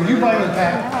 You blame the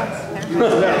Pat.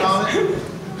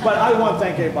 But I want to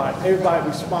thank everybody. Everybody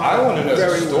responded. I want to know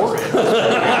the story.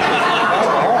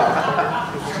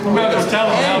 You might as well tell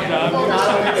them now, John.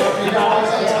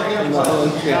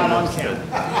 Not on camera.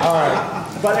 All right.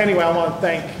 But anyway, I want to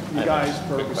thank you guys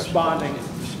for responding.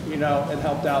 You know, it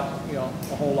helped out, you know,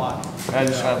 a whole lot. I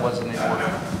just wasn't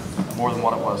more than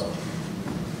what it was.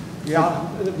 Yeah,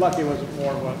 lucky it wasn't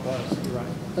more than what it was. You're right.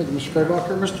 Thank you, Mr.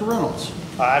 Craybacher. Mr. Reynolds.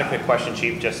 I had a quick question,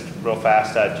 Chief, just real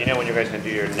fast. Do you know when you guys going to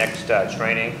do your next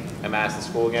training at Madison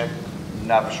School again?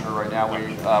 Not for sure right now.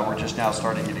 We're just now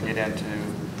starting to get into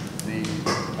the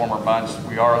warmer months.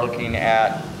 We are looking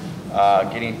at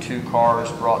getting 2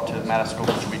 cars brought to Madison School,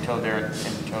 which will be towed there and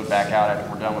towed back out after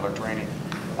we're done with our training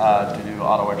to do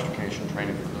auto extrication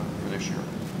training for this year.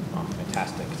 Oh,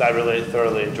 fantastic. Because I really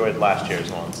thoroughly enjoyed last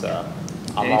year's one. So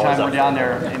anytime we're down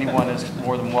there, anyone is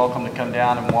more than welcome to come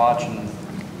down and watch. And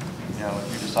you know,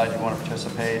 if you decide you want to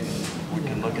participate, we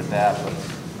can look at that. But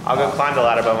I'll go climb the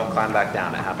ladder, but I won't climb back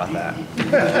down it. How about that?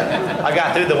 I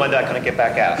got through the window, I couldn't get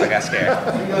back out. I got scared.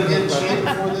 Are you going to get in shape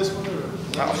before this one?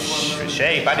 Oh,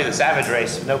 shape. I do the Savage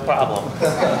Race, no problem.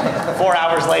 4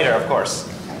 hours later, of course.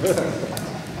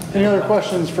 Any other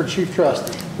questions for Chief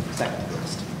Trusty?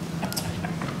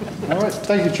 All right,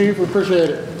 thank you, Chief. We appreciate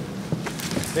it.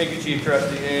 Thank you, Chief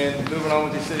Trusty. And moving on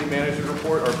with the city manager's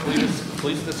report, our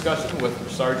police discussion with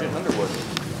Sergeant Underwood.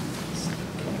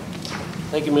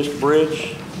 Thank you, Mr.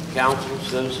 Bridge, council,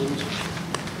 citizens.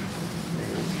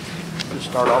 Let's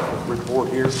start off with a report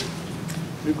here.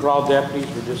 New Carlisle deputies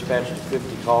were dispatched to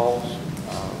 50 calls,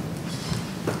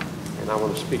 and I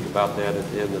want to speak about that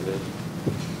at the end of it.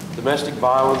 Domestic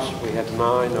violence, we had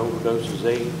 9, overdoses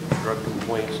 8, drug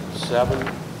complaints 7,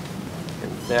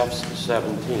 and thefts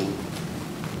 17.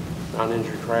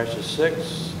 Non-injury crashes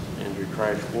 6, injury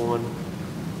crash 1,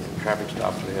 and traffic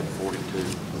stops we had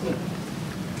 42.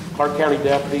 Clark County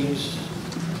deputies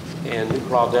and New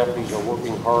Carlisle deputies are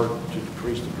working hard to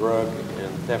decrease the drug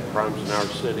and theft crimes in our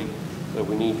city, but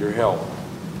we need your help.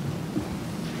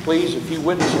 Please, if you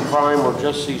witness a crime or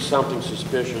just see something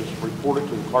suspicious, report it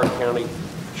to the Clark County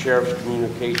Sheriff's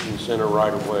Communications Center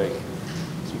right away.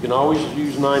 can always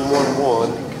use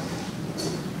 911.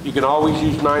 You can always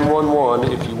use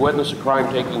 911 if you witness a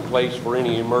crime taking place for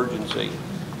any emergency.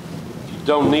 If you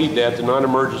don't need that, the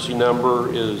non-emergency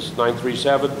number is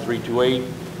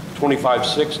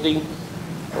 937-328-2560,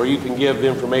 or you can give the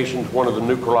information to one of the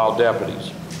New Carlisle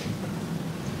deputies.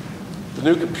 The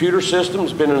new computer system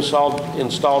has been installed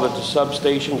at the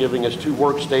substation, giving us 2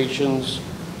 workstations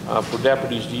for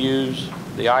deputies to use.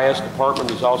 The IS department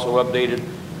has also updated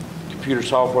computer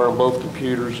software on both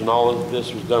computers, and all of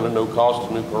this was done at no cost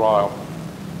to New Carlisle.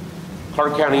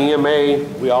 Clark County EMA,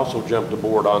 we also jumped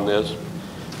aboard on this,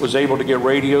 was able to get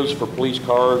radios for police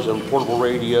cars and portable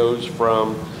radios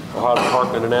from the Ohio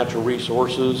Department of Natural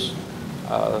Resources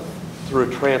through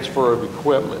a transfer of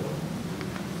equipment.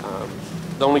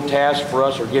 The only task for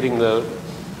us are getting the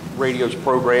radios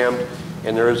programmed,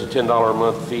 and there is a $10 a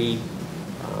month fee.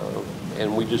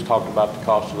 And we just talked about the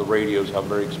cost of the radios, how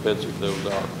very expensive those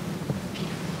are.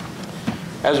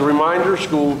 As a reminder,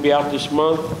 school will be out this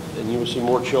month, and you will see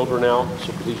more children out,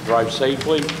 so please drive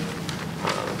safely.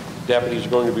 Deputies are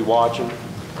going to be watching.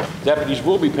 Deputies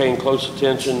will be paying close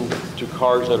attention to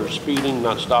cars that are speeding,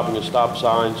 not stopping at stop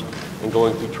signs, and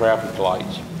going through traffic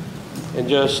lights. And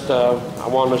just, I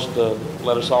want us to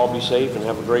let us all be safe and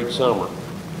have a great summer.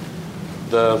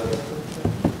 The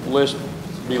list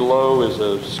below is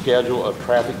a schedule of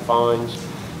traffic fines,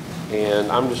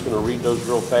 and I'm just going to read those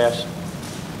real fast.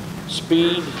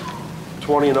 Speed,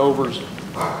 20 and over is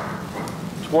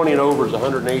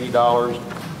 $180.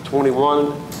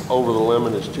 21 over the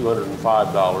limit is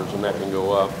 $205, and that can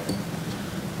go up.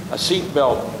 A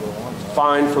seatbelt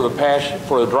fine for the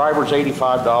driver is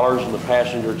 $85 and the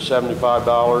passenger is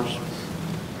 $75.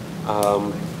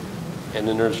 And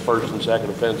then there's first and second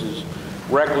offenses.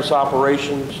 Reckless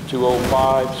operations,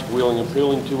 205. Squealing and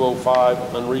peeling,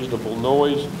 205. Unreasonable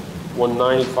noise,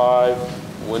 195.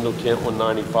 Window tint,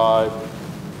 195.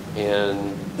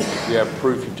 And if you have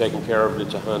proof you've taken care of it,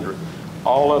 it's 100.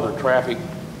 All other traffic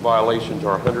violations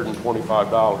are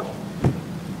 $125.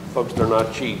 Folks, they're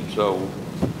not cheap, so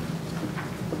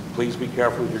please be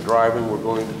careful as you're driving. We're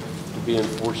going to be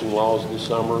enforcing laws this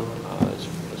summer as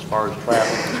far as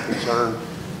traffic is concerned.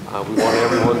 We want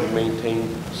everyone to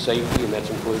maintain safety, and that's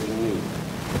including you.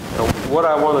 Now, what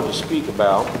I wanted to speak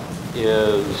about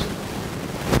is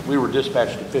we were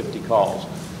dispatched to 50 calls.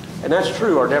 And that's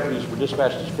true, our deputies were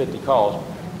dispatched to 50 calls.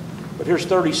 But here's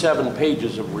 37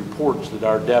 pages of reports that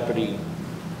our deputy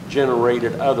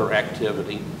generated other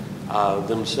activity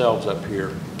themselves up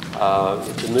here.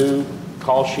 It's a new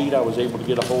call sheet I was able to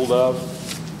get a hold of,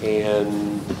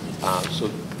 and so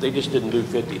they just didn't do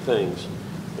 50 things.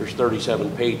 There's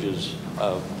 37 pages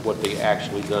of what they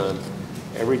actually done.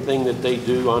 Everything that they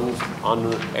do on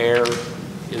the air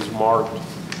is marked,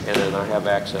 and then I have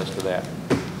access to that.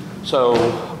 So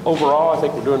overall, I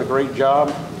think we're doing a great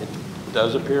job. It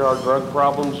does appear our drug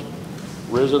problem's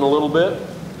risen a little bit,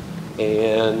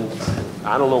 and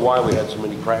I don't know why we had so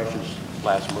many crashes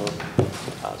last month.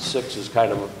 6 is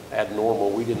kind of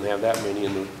abnormal. We didn't have that many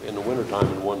in the wintertime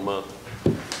in 1 month.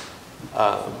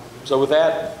 So with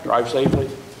that, drive safely,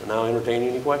 and I'll entertain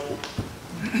any questions.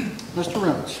 Mr.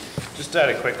 Reynolds. Just had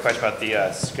a quick question about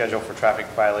the schedule for traffic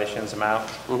violations amount.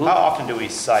 How often do we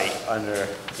cite under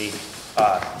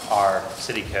our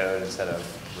city code instead of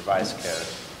revised code?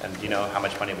 And do you know how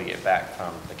much money we get back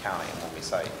from the county when we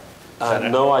cite?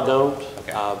 No, I don't.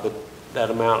 Okay. But that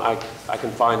amount I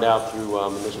can find out through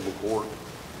municipal court.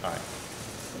 All right.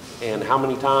 And how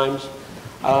many times?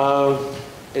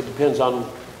 It depends on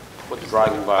what the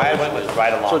driving violation is. I went with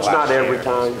right along. So it's not every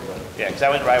time. Yeah, because I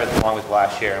went along with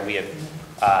last year, and we had,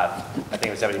 I think it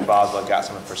was Deputy Boswell got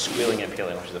someone for squealing and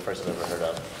peeling, which is the first I've ever heard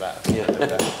of. That. Yeah.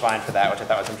 Fine for that, which I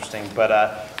thought was interesting. But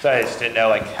so I just didn't know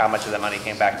like how much of that money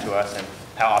came back to us, and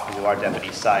how often do our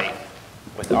deputies cite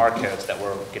with our codes that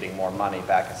we're getting more money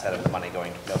back instead of the money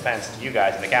going, no offense to you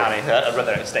guys in the county, I'd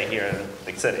rather stay here in the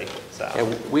big city. So.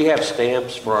 And we have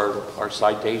stamps for our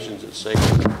citations that say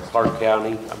Clark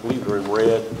County. I believe they're in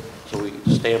red. So we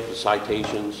stamp the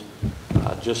citations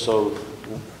just so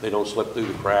they don't slip through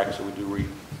the cracks, and we do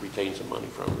retain some money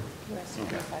from them. We're assuming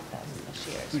 5,000 this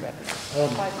year is revenue.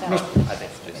 5,000 I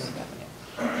think just is revenue.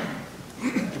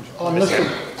 Oh,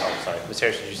 sorry. Ms.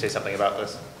 Harris, did you say something about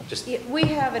this? Just Yeah, we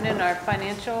have it in our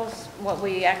financials, what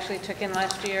we actually took in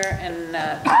last year, and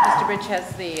Mr. Bridge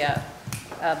has the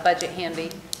budget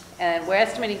handy. And we're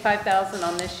estimating 5,000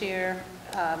 on this year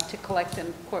to collect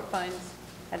in court fines.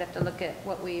 I'd have to look at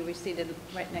what we received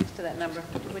right next to that number.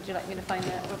 Would you like me to find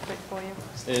that real quick for you?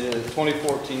 In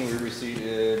 2014, we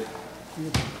received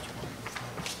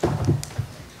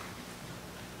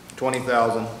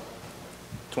 20,000.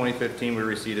 2015, we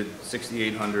received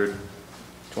 6,800.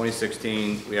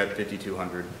 2016, we had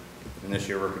 5,200, and this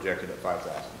year we're projected at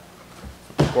 5,000.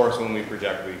 Of course, when we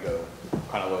project, we go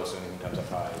kind of low, so anything comes up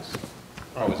high is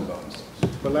always a bonus.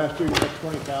 But last year you had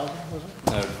 20,000, was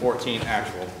it? 14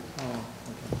 actual. Oh,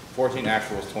 okay. 14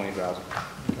 actual is 20,000.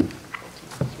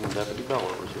 Deputy Bell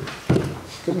was here.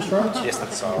 Good, Mr. Owens? Yes,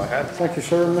 that's all I had. Thank you,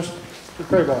 sir. Mr.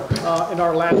 Craybaugh? In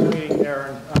our last meeting,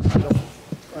 Aaron,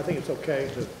 I think it's okay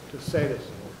to say this,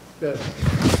 that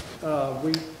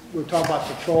we were talking about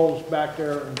patrols back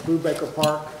there in Brubaker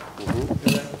Park.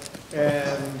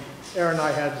 And Aaron and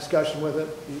I had a discussion with it.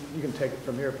 You can take it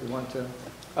from here if you want to.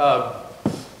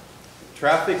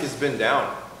 Traffic has been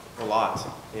down a lot,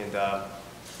 and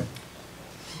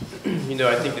you know,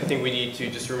 I think the thing we need to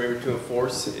just remember to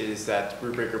enforce is that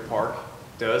Brubaker Park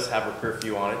does have a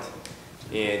curfew on it,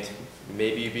 and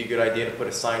maybe it'd be a good idea to put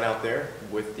a sign out there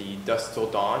with the dusk till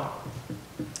dawn,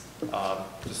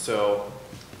 just so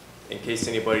in case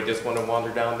anybody does want to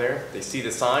wander down there, they see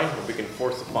the sign, and we can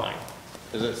force a fine.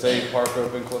 Does it say park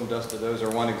open, closed, dusk to those, or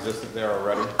one existed there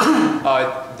already?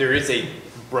 There is a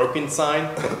broken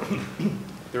sign.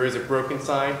 There is a broken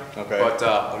sign, okay. But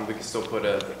we can still put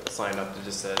a sign up that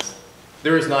just says,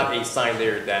 there is not a sign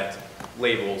there that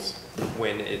labels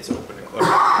when it's open and closed.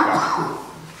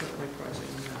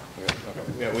 Okay.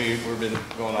 Yeah, we've been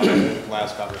going on in the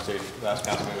last conversation, last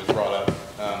council meeting was brought up,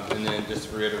 and then just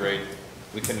to reiterate,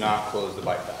 we cannot close the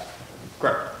bike path.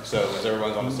 Correct. So as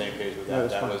everyone's on the same page with that,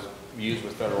 that was used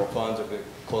with federal funds if it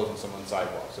closing someone's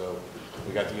sidewalk. So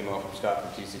we got the email from Scott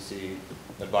from TCC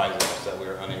advising us that we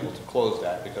were unable to close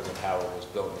that because of how it was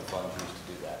built and the funds used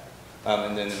to do that.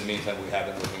 And then in the meantime, we have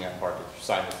been looking at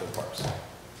signage for the parks.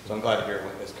 So I'm glad to hear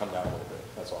it's come down a little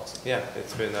bit. That's awesome. Yeah,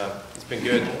 it's been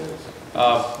good.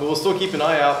 But we'll still keep an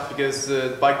eye out because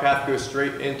the bike path goes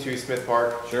straight into Smith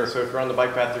Park. Sure. So if you're on the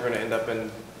bike path, you're going to end up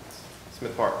in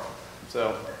Smith Park.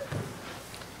 So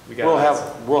we got.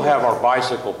 We'll have our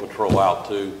bicycle patrol out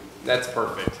too. That's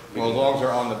perfect. Well, as long as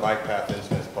they're on the bike path in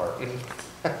Smith Park.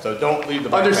 So don't leave the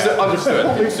bike Understood. path. Understood.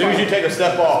 As soon as you take a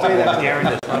step off.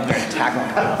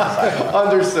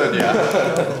 Understood. Yeah.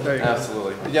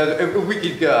 Absolutely. Yeah. If we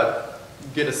could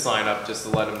get a sign up just to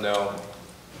let them know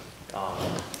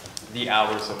the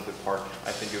hours of the park,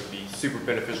 I think it would be super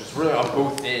beneficial. It's really on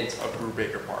both ends of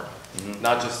Brubaker Park,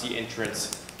 not just the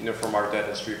entrance, you know, from our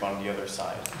Devon Street on the other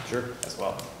side. Sure. As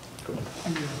well. Cool.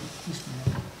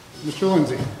 Mr.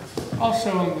 Lindsay?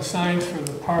 Also on the signs for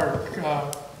the park,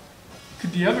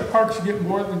 could the other parks get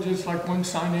more than just like one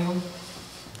sign in them?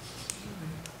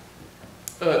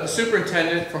 The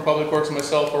superintendent from Public Works and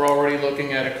myself are already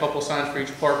looking at a couple signs for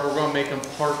each park. We're going to make them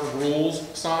park rules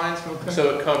signs,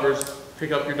 so it covers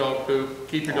pick up your dog poop,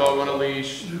 keep your dog on a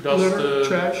leash, dust the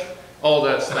trash, all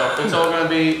that stuff. It's all going to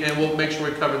be, and we'll make sure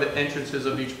we cover the entrances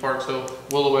of each park. So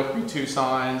Willowwick be 2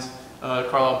 signs,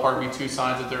 Carlisle Park be 2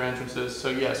 signs at their entrances. So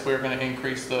yes, we're going to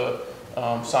increase the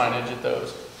signage at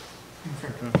those.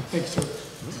 Thanks, sir.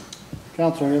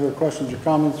 Council, any other questions or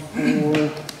comments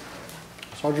for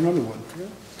Sergeant Underwood?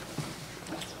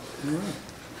 All right.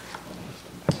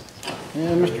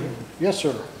 And Mr. Yes,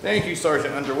 sir. Thank you,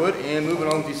 Sergeant Underwood. And moving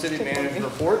on to the city manager's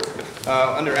report.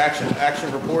 Under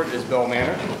action report is Bell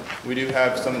Manor. We do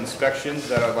have some inspections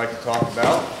that I'd like to talk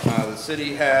about. The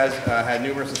city has had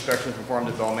numerous inspections performed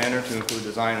at Bell Manor to include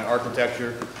design and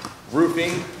architecture,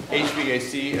 roofing,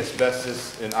 HVAC,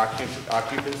 asbestos, and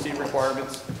occupancy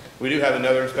requirements. We do have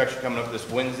another inspection coming up this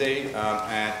Wednesday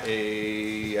at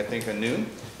I think a noon.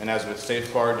 And as with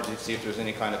safeguard, to see if there's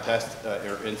any kind of pest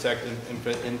or insect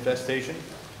infestation.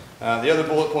 The other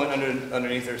bullet point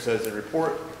underneath there says the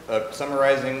report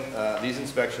summarizing these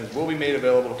inspections will be made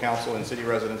available to council and city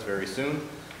residents very soon.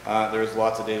 There's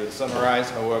lots of data to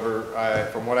summarize. However,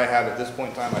 from what I have at this point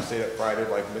in time, I stayed up Friday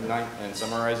like midnight and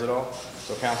summarized it all.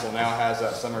 So council now has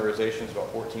that summarization. It's about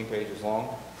 14 pages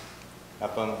long.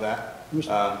 Have fun with that. Yes.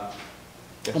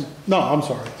 No, I'm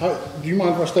sorry. Do you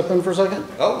mind if I step in for a second?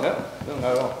 Oh, no, not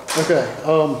at all. Okay.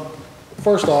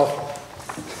 First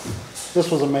off,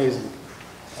 this was amazing.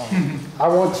 I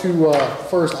want to,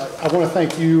 first, I want to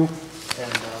thank you,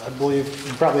 and I believe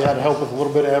you probably had to help with a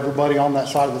little bit of everybody on that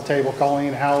side of the table,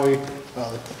 Colleen, Howie,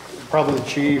 probably the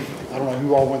chief. I don't know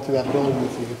who all went through that building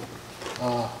with you.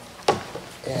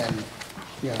 And,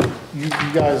 you know, you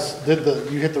guys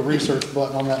you hit the research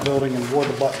button on that building and wore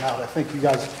the button out. I think you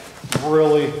guys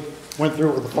really went through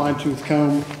it with a fine-tooth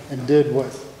comb and did what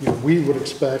we would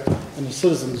expect and the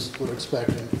citizens would expect.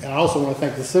 And I also want to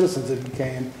thank the citizens that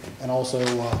came and also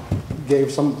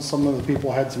gave some of the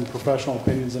people had some professional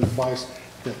opinions and advice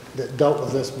that dealt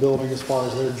with this building as far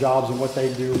as their jobs and what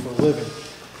they do for a living.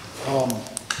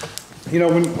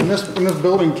 When this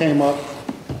building came up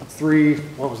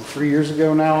 3 years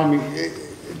ago now? I mean,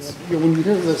 when you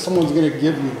hear that someone's going to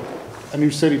give you a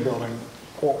new city building,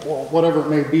 or whatever it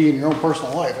may be in your own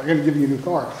personal life, they're going to give you a new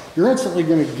car, you're instantly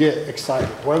going to get excited.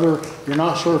 Whether you're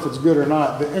not sure if it's good or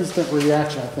not, the instant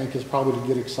reaction, I think, is probably to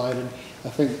get excited. I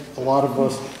think a lot of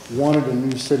us wanted a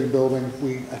new city building.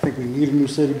 I think we need a new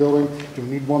city building. Do we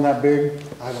need one that big?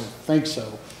 I don't think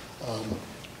so.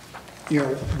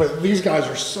 But these guys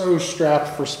are so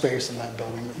strapped for space in that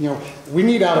building. We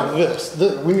need out of this.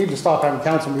 We need to stop having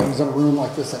council meetings in a room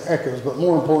like this that echoes, but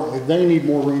more importantly, they need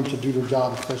more room to do their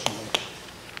job efficiently.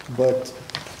 But,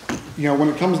 when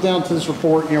it comes down to this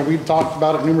report, we've talked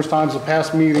about it numerous times in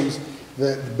past meetings,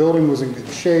 that the building was in good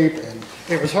shape, and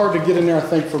it was hard to get in there, I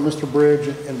think, for Mr. Bridge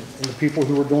and the people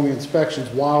who were doing the inspections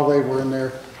while they were in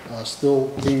there, still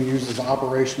being used as an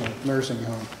operational nursing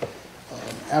home.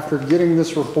 After getting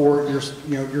this report,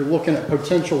 you're looking at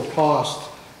potential cost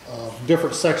of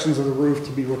different sections of the roof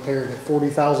to be repaired at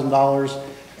 $40,000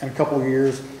 in a couple of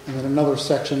years, and then another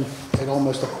section at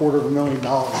almost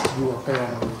 $250,000 to do a repair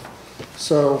on the roof.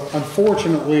 So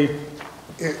unfortunately,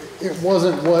 it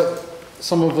wasn't what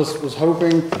some of us was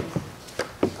hoping.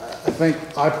 I think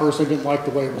I personally didn't like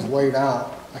the way it was laid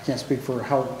out. I can't speak for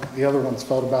how the other ones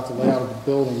felt about the layout of the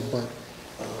building, but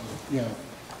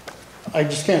I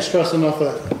just can't stress enough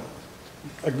that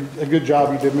a good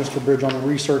job you did, Mr. Bridge, on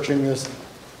researching this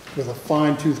with a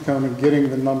fine-tooth comb and getting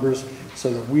the numbers so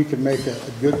that we could make a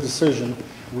good decision.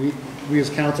 We as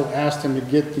council asked him to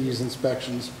get these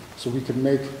inspections so we could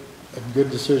make a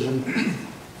good decision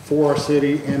for our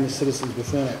city and the citizens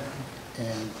within it.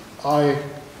 And I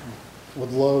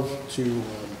would love to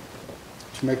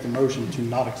make the motion to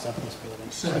not accept this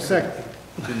building. Second.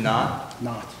 To not?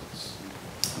 Not.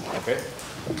 Okay.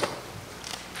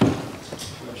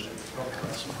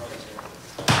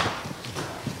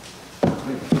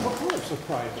 What kind of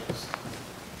surprise is this?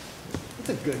 It's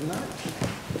a good night.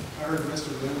 I heard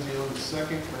Mr. Lindsay on the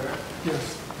second, correct?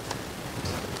 Yes.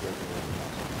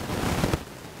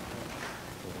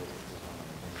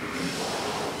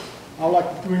 I'd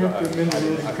like Do we have to amend the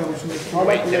rules of council? I'd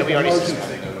like to Didn't we make a already motion.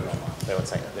 Wait one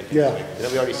second. Yeah.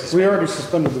 Didn't we already We already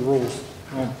suspended the rules.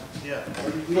 Yeah. For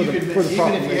You the could, even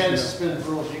proclamation, if you had yeah. suspended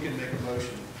rules, you could make a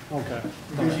motion. Okay.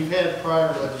 Because you've had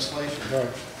prior legislation Right.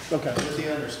 Okay. with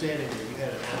the understanding that you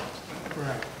had it out.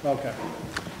 Correct. Okay.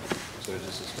 So it's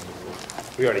just suspended rules.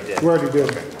 We already did. We already did.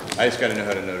 I just gotta know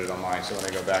how to note it on mine, so when I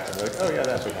go back, I'm like, oh yeah,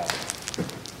 that's what happened.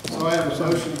 So I have a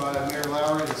motion by Mayor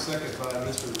Lowry and a second by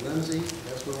Mr. Lindsay.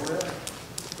 That's where we're at.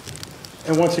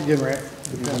 And once again,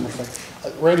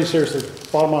 Randy, seriously,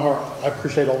 bottom of my heart, I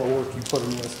appreciate all the work you put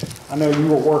in this. I know you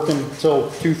were working till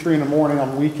 2, 3 in the morning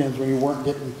on weekends when you weren't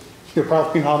getting, you're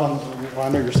probably not on, well, I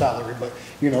know your salary, but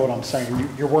you know what I'm saying.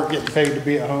 You weren't getting paid to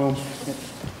be at home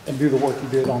and do the work you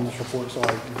did on this report, so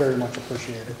I very much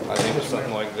appreciate it. I think with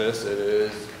something like this, it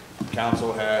is,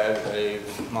 council had a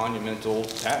monumental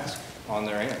task on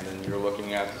their hand, and you're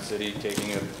looking at the city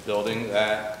taking a building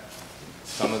that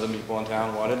some of the people in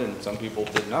town wanted and some people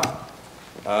did not.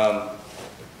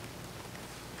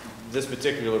 This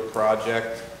particular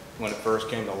project, when it first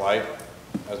came to light,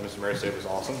 as Mr. Mayor said, was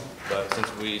awesome, but since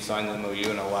we signed the MOU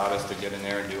and allowed us to get in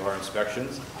there and do our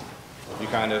inspections, we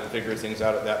kind of figured things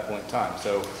out at that point in time.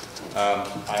 So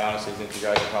I honestly think you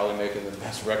guys are probably making the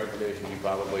best recommendation you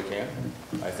probably can.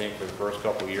 I think for the first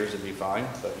couple of years it'd be fine,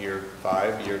 but year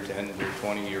 5, year 10, year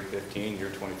 20, year 15, year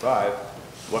 25,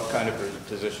 what kind of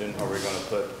position are we going to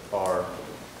put our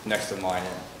next in line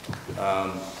in?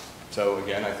 So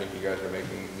again, I think you guys are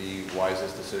making the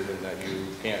wisest decision that you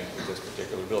can with this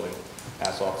particular building.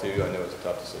 Hats off to you. I know it's a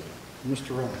tough decision.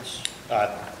 Mr. Reynolds.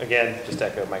 Again, just to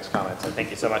echo Mike's comments, and thank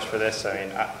you so much for this. I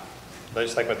mean,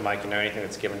 just like with Mike, anything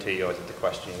that's given to you, you always have to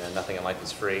question, and nothing in life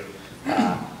is free.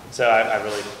 So I'm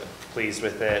really pleased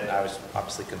with it. I was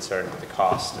obviously concerned with the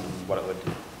cost and what it would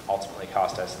ultimately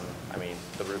cost us. And I mean,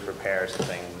 the roof repairs and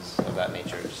things of that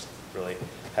nature just really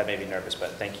had made me nervous,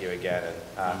 but thank you again.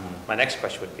 And my next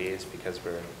question would be, is because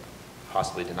we're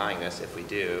possibly denying this, if we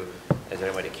do, is there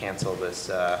any way to cancel this?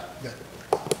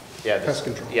 Pest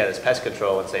control. Yeah, this pest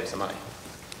control and save some money.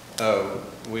 Oh,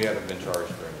 we haven't been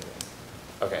charged for anything.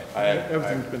 Okay.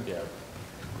 Everything's been. Yeah.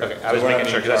 Okay, I was making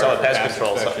sure, because I saw the pest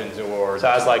control. So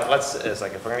I was like, it's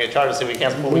like, if we're gonna get charged, let's see if we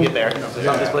cancel before we get there. So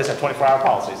some of these places have 24-hour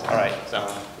policies. All right, so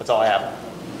that's all I have.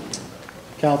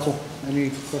 Council, any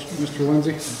questions? Mr.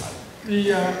 Lindsay?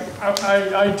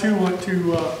 I too want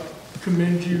to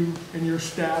commend you and your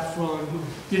staff on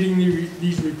getting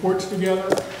these reports together.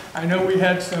 I know we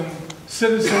had some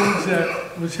citizens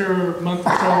that was here a month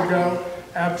or so ago,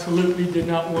 absolutely did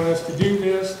not want us to do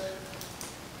this.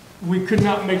 we could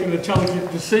not make an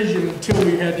intelligent decision until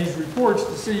we had these reports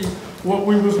to see what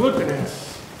we was looking at.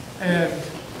 And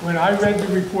when I read the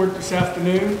report this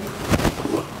afternoon,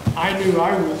 I knew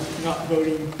I was not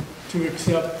voting to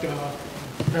accept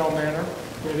Bell Manor,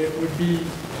 that it would be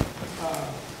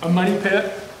a money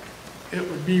pit. It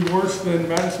would be worse than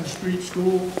Madison Street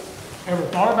School ever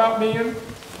thought about being.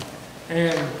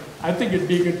 And I think it'd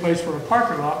be a good place for a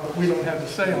parking lot, but we don't have a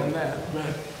say on that.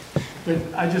 But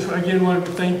I just, again, wanted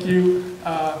to thank you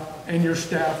and your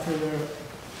staff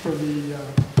for the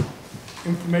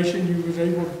information you was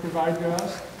able to provide to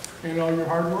us and all your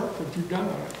hard work that you've done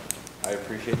on it. I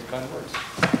appreciate the kind words.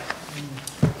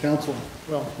 Council.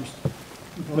 Well,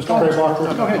 Mr.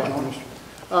 Craybacher. Go ahead,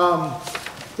 John.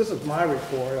 This is my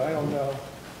report. I don't know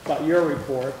about your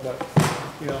report, but,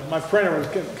 you know, my printer was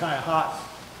getting kind of hot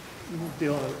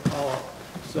dealing with it all.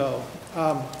 So,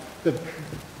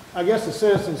 I guess the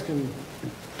citizens can,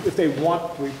 if they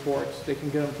want reports, they can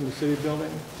get them from the city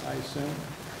building, I assume.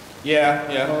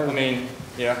 Yeah, I mean,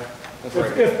 yeah, that's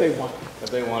right. If they want. If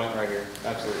they want it, right here,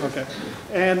 absolutely. Okay.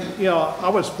 And, you know, I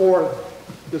was for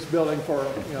this building for,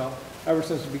 you know, ever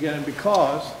since the beginning,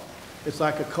 because it's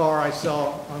like a car I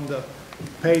saw on the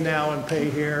pay now and pay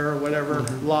here or whatever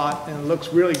lot, and it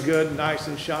looks really good, nice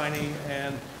and shiny,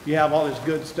 and you have all this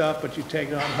good stuff, but you take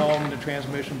it on home and the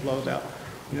transmission blows out.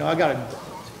 You know, I got a,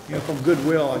 you know, from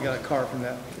Goodwill, I got a car from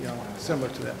that, you know, similar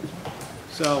to that.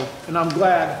 So, and I'm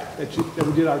glad that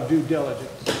we did our due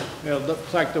diligence. You know, it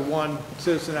looks like the one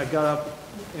citizen I got up,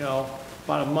 you know,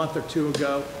 about a month or two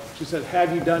ago, she said,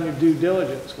 have you done your due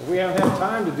diligence? Well, we haven't had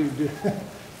time to do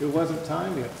it wasn't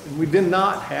time yet. And we did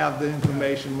not have the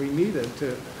information we needed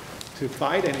to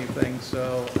fight anything.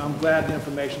 So I'm glad the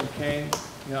information came.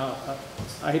 You know,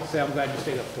 I hate to say I'm glad you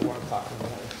stayed up till 1 o'clock in the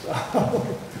morning. So.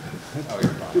 Oh,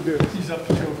 you're fine. He's up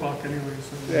to 2 o'clock anyway.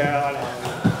 So. Yeah, I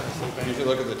know. You should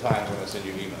look at the times when I send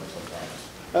you emails sometimes.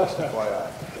 That's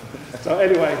FYI. So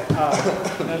anyway.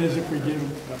 That is if we give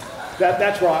him.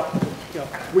 That's right. You know,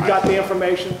 we got the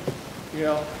information, you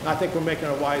know, I think we're making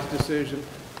a wise decision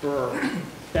for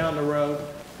down the road,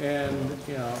 and,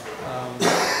 you know,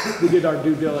 we did our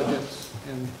due diligence,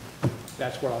 and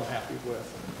that's what I'm happy with.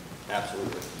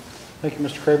 Absolutely. Thank you,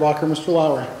 Mr. Craybacher. Mr.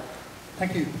 Lowry.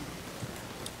 Thank you.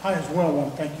 I as well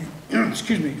want to thank you,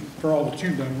 excuse me, for all that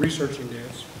you've done researching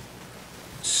this.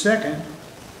 Second,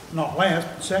 not last,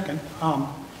 but second,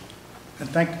 and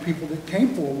thank the people that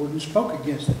came forward and spoke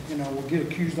against it. You know, we get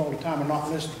accused all the time of not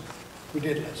listening. We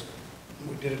did listen.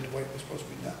 We did it the way it was supposed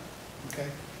to be done. Okay?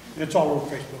 And it's all over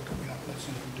Facebook that we're not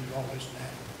listening and do all this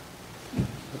and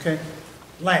that. Okay?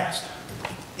 Last.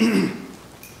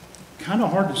 Kind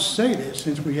of hard to say this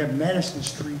since we have Madison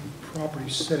Street property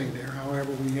sitting there.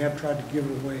 However, we have tried to give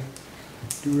it away,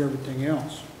 do everything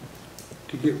else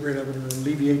to get rid of it or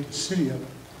alleviate the city of it.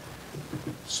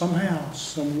 Somehow,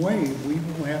 some way, we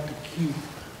will have to keep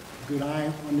a good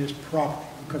eye on this property,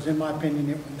 because in my opinion,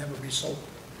 it will never be sold.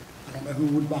 I don't know who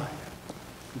would buy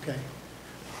it, okay?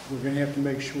 We're gonna have to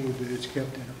make sure that it's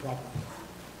kept in a proper way.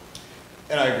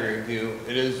 And I agree with you.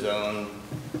 It is zoned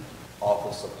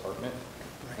office apartment,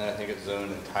 and I think it's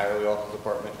zoned entirely office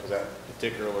apartment, because that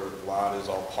particular lot is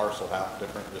all parcel half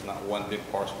different. There's not one big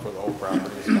parcel for the whole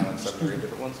property. It's kind of 7 or 8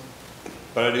 different ones.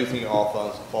 But I do think it all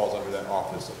falls under that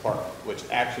office apartment, which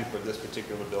actually for this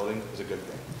particular building is a good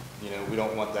thing. You know, we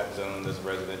don't want that zoned as a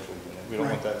residential unit. We don't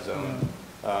want that zoned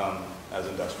as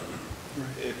industrial.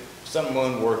 If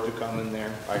someone were to come in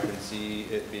there, I can see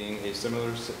it being a similar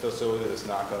facility that's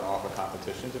not going to offer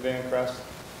competition to Van Crest,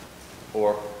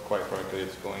 or quite frankly,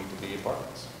 it's going to be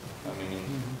apartments. I mean,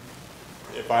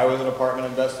 if I was an apartment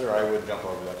investor, I would jump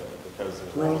over that because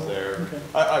there's rooms there. Okay.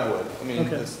 I would. I mean,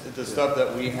 Okay. the stuff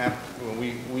that we have,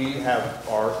 we have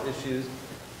our issues,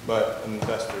 but an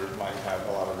investor might have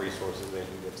a lot of resources. They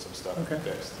can get some stuff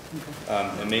fixed.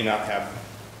 And may not have,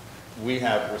 we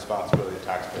have responsibility to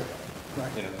taxpayer. Right.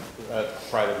 You know,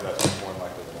 private investors more than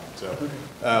likely than not.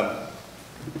 So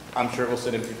I'm sure it will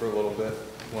sit empty for a little bit.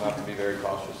 We'll have to be very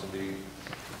cautious and be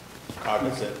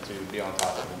cognizant to be on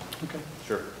top of it. Okay.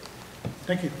 Sure.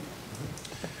 Thank you.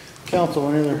 Council,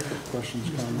 any other questions,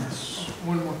 comments?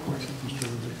 One more question.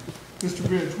 Mr.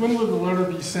 Bridge, when will the letter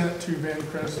be sent to Van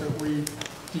Crest that we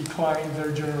declined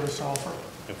their generous offer?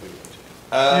 If we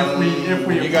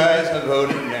you guys have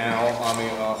voted now. I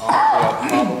mean, I'll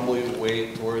probably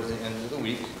wait towards the end of the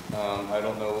week. I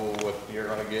don't know if you're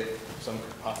going to get some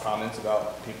comments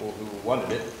about people who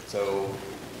wanted it, so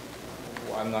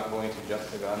I'm not going to jump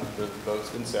the gun. The vote's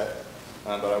been set,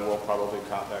 but I will probably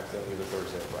contact them either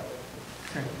Thursday or Friday.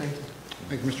 Okay, thank you.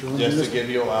 Thank you, Mr. Lindsay. Just to give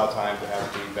you a lot of time to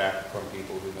have feedback from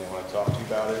people who may want to talk to you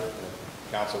about it.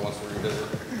 council wants to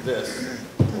revisit this,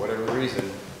 for whatever reason,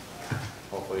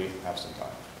 hopefully have some time.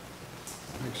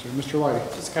 Thanks, sir. Mr. Whiting.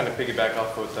 Just kind of piggyback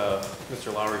off what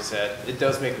Mr. Lowry said, it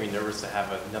does make me nervous to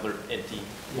have another empty,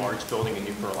 large building in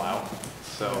New Carlisle.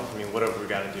 So, I mean, whatever we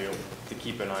got to do to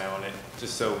keep an eye on it,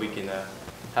 just so we can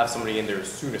have somebody in there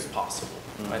as soon as possible.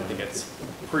 I think it's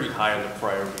pretty high on the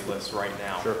priority list right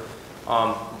now. Sure.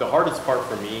 The hardest part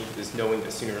for me is knowing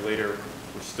that sooner or later,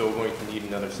 we're still going to need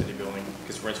another city building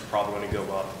because rents are probably going to go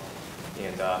up.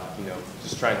 And, you know,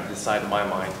 just trying to decide in my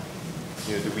mind,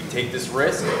 you know, do we take this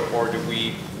risk or do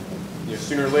we, you know,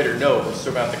 sooner or later, no, we're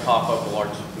still going to have to cough up a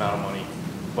large amount of money.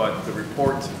 But the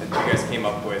report that you guys came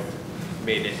up with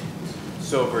made it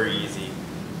so very easy.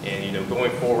 And, you know,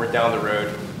 going forward down the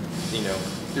road, you know,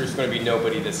 there's going to be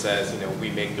nobody that says, you know, we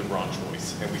make the wrong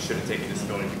choice and we should have taken this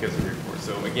building because of the report.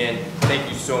 So again, thank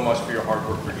you so much for your hard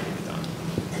work for getting it done.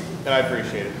 And I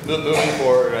appreciate it. Moving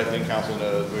forward, I think council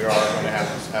knows we are going to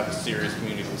have a serious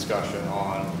community discussion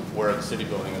on where the city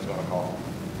building is going to call.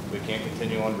 We can't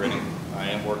continue on renting. I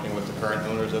am working with the current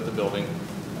owners of the building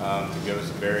to give us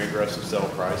a very aggressive sell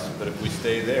price. But if we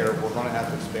stay there, we're going to have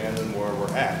to expand on where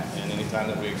we're at. And anytime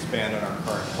that we expand on our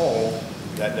current home,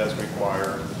 that does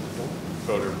require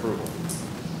voter approval.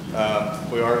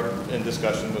 We are in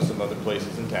discussion with some other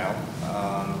places in town,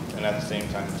 and at the same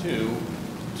time too,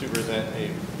 to present a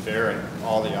fair and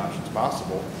all the options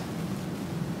possible,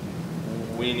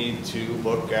 we need to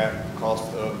look at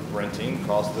cost of renting,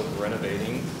 cost of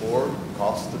renovating, or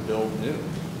cost to build new.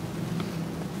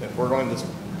 If we're going to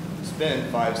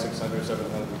spend $500,000, $600,000,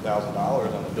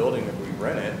 $700,000 on the building that we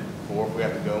rent it, or if we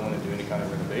have to go in and do any kind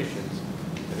of renovations,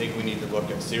 I think we need to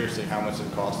look at seriously how much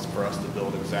it costs for us to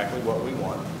build exactly what we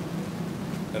want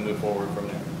and move forward from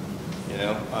there. You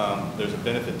know, there's a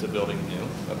benefit to building new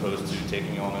opposed to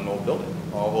taking on an old building.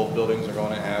 All old buildings are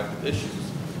going to have issues.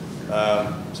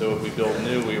 So if we build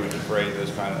new, we would defray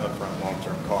those kind of upfront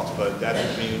long-term costs. But that's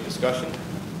a community discussion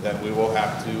that we will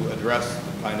have to address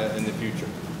kind of in the future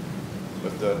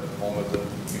with the home of the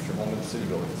future home of the city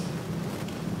buildings.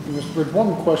 Mr. Bridge,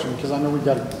 one question, because I know we've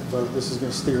got to vote, this is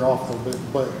going to steer off a little bit,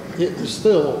 but it is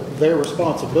still their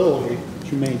responsibility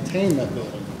to maintain that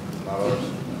building. Not ours.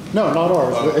 No, not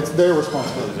ours. It's their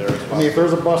responsibility. It's their responsibility. I mean, if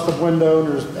there's a busted window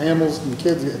and there's animals and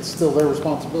kids, it's still their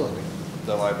responsibility.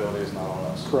 The liability is not on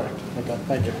us. Correct. Okay,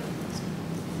 thank you.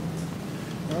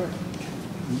 All right.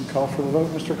 You call for the vote,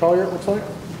 Mr. Collier, it looks like?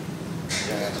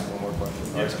 Can I ask one more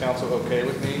question? Is council okay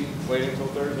with me waiting until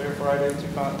Thursday or Friday to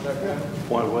contact them?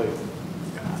 Why wait?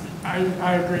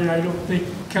 I agree. I don't think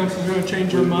council's going to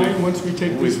change their mind once we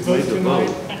take this vote tonight.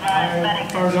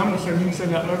 As far as I'm concerned, you can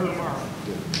send that letter tomorrow.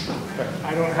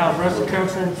 I don't know how the rest of the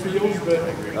council feels, but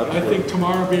I think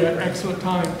tomorrow would be an excellent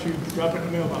time to drop it in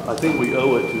the mailbox. I think we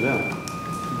owe it to them.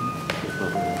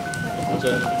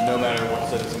 So no matter what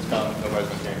citizens come, nobody's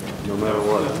going to change. No matter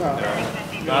what.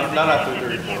 Not after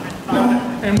the report.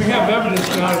 And we have evidence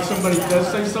now, if somebody does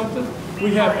say something,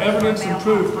 we have evidence and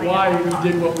proof why we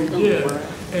did what we did.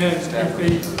 And if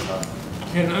they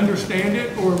can understand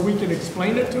it, or we can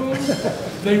explain it to them,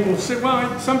 they will sit,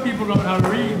 well, some people don't know how to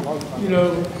read,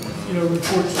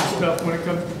 reports and stuff when it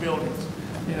comes to buildings,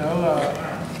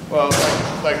 Well,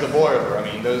 like the boiler, I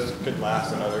mean, those could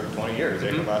last another 20 years.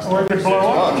 They could last Or it another could 6 blow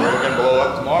up. months, or it can blow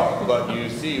up tomorrow. But you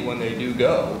see when they do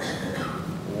go,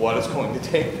 what it's going to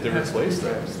take to replace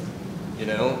those. You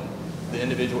know, the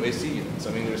individual AC units.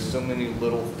 I mean, there's so many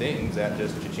little things that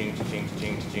just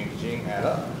cha-ching add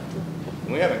up.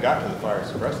 And we haven't got to the fire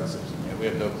suppression system yet. We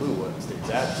have no clue what the state's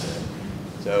at today.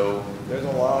 So there's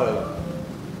a lot of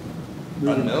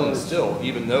unknowns still,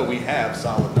 even though we have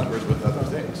solid numbers with other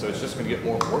things. So it's just going to get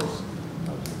more worse,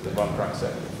 is what I'm trying to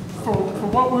say. For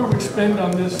what we would spend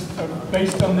on this,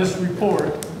 based on this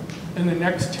report, in the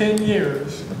next 10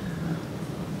 years,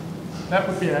 that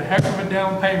would be a heck of a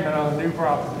down payment on a new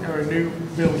property, or a new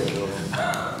building.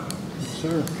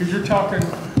 Sure. Because you're talking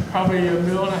probably $1.5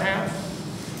 million.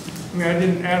 I mean, I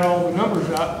didn't add all the numbers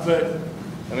up, but.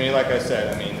 I mean, like I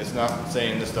said, I mean, it's not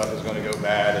saying this stuff is going to go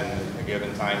bad in a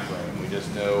given time frame. We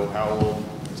just know how old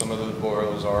some of the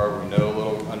boilers are. We know a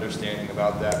little understanding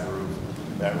about that roof.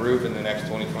 That roof in the next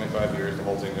 20, 25 years, the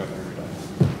whole thing's going to be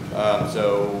redone.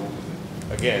 So,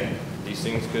 again, these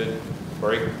things could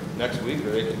break next week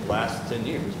or they could last 10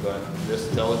 years. But this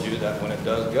tells you that when it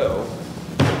does go,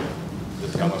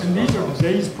 this is how much. And these are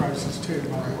today's prices too,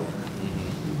 by the way.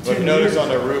 But notice on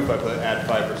the roof, I put add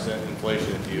 5%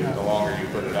 inflation if you, the longer you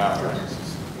put it out. All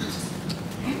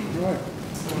right.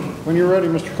 When you're ready,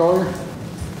 Mr. Collier.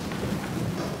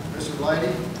 Mr.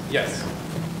 Leidy? Yes.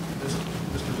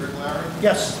 Mr. Rick Lowry?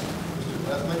 Yes. Mr.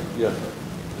 Leslie? Yes.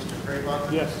 Mr.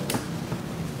 Craybuck? Yes.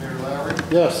 Mayor Lowry?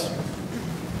 Yes.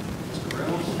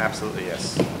 Reynolds? Absolutely,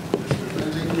 yes. Mr.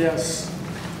 Lindsey? Yes.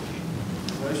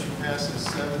 Motion passes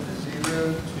 7-0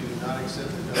 to not accept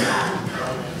the donation of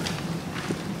Bell Manor.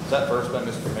 Is that first by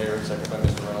Mr. Mayor and second by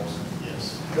Mr. Reynolds?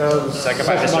 Yes. Second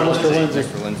by Mr. Lindsey.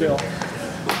 Mr. Lindsay.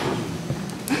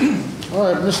 All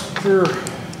right, Mr.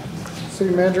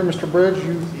 City Manager, Mr. Bridge,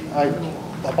 I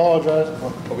apologize.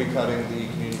 Are we cutting the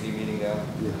community meeting down?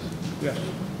 Yes.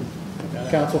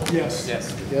 Council? Yes.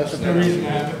 Yes. Yes? No reason to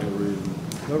have it.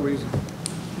 No reason.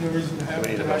 No reason to have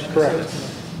We it. need a motion. Correct.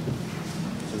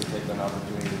 So we take an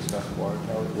opportunity to discuss water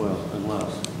tower? Well,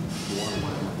 unless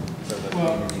So the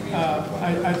Well, community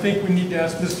meeting. I think we need to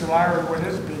ask Mr. Lyra what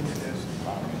his opinion is.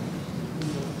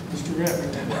 Mr.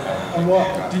 Redmond. On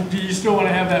what? Do you still want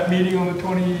to have that meeting on the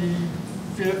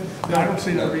 25th? I don't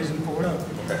see no reason for it.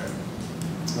 Okay.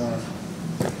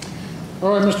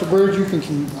 All right, Mr. Bridge, you can,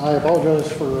 I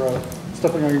apologize for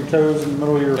stepping on your toes in the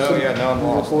middle of your. No, yeah, now I'm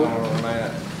lost. Now report. where am I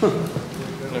at?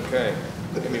 Okay,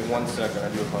 give me 1 second, I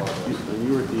do apologize.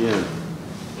 you were at the end.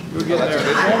 We're getting there.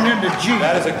 Going into G.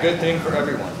 That is a good thing for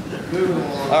everyone.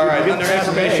 All right, under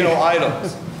informational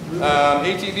items.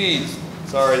 ATVs,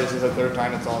 sorry, this is the third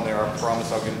time it's on there. I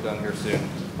promise I'll get it done here soon.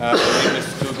 I think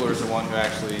Mrs. Kugler is the one who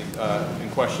actually in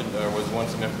question was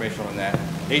wanting some information on that.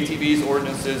 ATVs,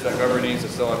 ordinances that govern these, I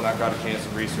still have not got a chance to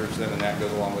research them, and that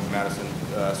goes along with Madison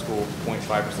School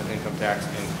 0.5% income tax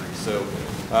increase. So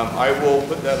I will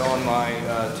put that on my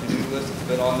to-do list. It's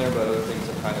been on there, but other things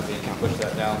have kind of been pushed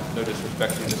that down. No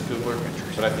disrespect to Ms. Kugler,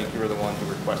 but I think you were the one who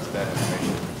requested that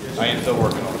information. I am still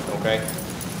working on it, okay?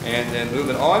 And then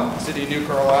moving on, City of New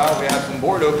Carlisle, we have some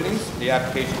board openings. The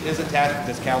application is attached to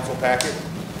this council packet.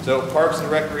 So Parks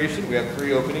and Recreation, we have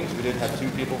 3 openings. We did have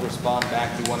 2 people respond back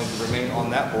who wanted to remain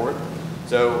on that board.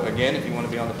 So again, if you want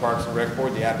to be on the Parks and Rec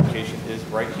board, the application is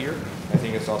right here. I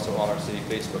think it's also on our city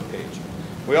Facebook page.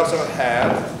 We also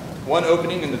have 1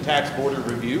 opening in the Tax Board of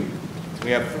Review. We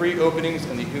have 3 openings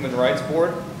in the Human Rights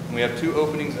Board. And we have 2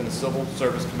 openings in the Civil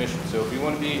Service Commission. So if you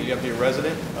want to be, you have to be a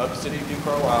resident of the City of New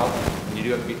Carlisle, and you do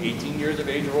have to be 18 years of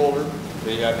age or older. If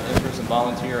you have an interest in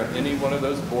volunteer on any one of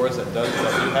those boards that do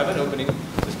have an opening,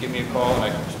 just give me a call and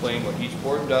I can explain what each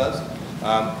board does.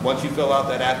 Once you fill out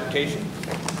that application,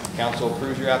 council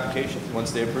approves your application.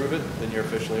 Once they approve it, then you're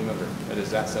officially a member. It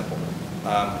is that simple.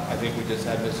 I think we just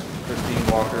had Ms.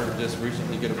 Christine Walker just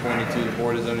recently get appointed to the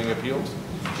Board of Zoning Appeals.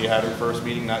 She had her first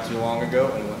meeting not too long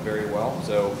ago and it went very well.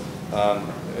 So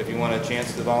if you want a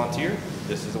chance to volunteer,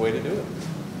 this is the way to do it.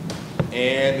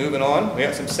 And moving on, we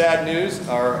have some sad news.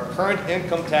 Our current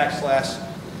income tax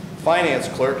 / finance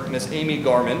clerk, Miss Amy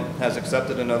Garman, has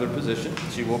accepted another position.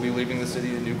 She will be leaving the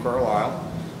City of New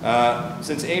Carlisle.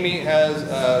 Since Amy has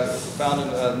found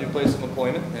a new place of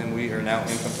employment and we are now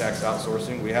income tax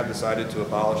outsourcing, we have decided to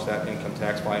abolish that income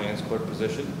tax finance clerk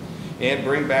position and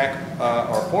bring back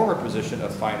our former position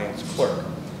of finance clerk.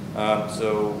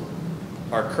 So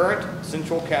our current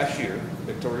central cashier,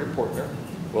 Victoria Portner,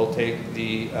 will take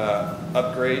the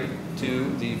upgrade to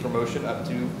the promotion up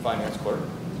to finance clerk.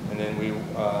 And then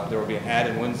there will be an ad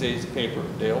in Wednesday's paper,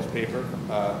 Dale's paper,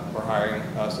 for hiring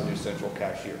us a new central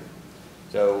cashier.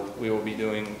 So we will be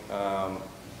doing,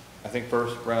 I think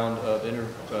first round of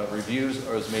reviews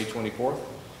is May 24th.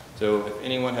 So if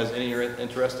anyone has any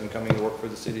interest in coming to work for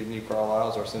the City of New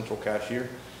Carlisle as our central cashier,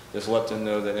 just let them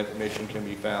know that information can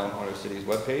be found on our city's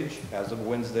webpage as of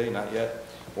Wednesday, not yet,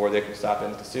 or they can stop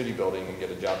in at the city building and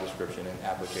get a job description and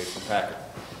application packet.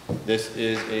 This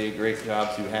is a great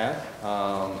job to have.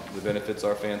 The benefits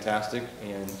are fantastic,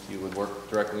 and you would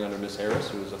work directly under Ms. Harris,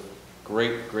 who is a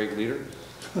great, great leader.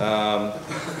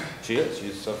 She is.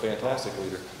 She's a fantastic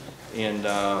leader. And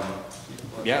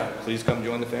yeah, please come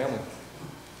join the family.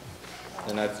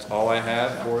 And that's all I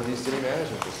have for the city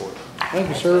manager's report. Thank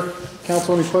you, sir.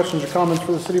 Council, any questions or comments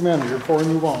for the city manager before we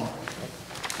move on? All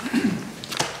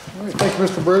right, thank you,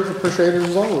 Mr. Bridge. Appreciate it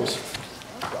as always.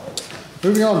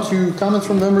 Moving on to comments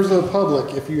from members of the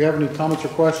public. If you have any comments or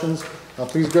questions,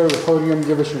 please go to the podium,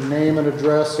 give us your name and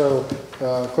address so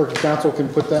clerk and council can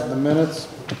put that in the minutes,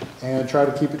 and try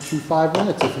to keep it to 5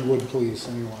 minutes if you would, please,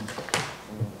 anyone.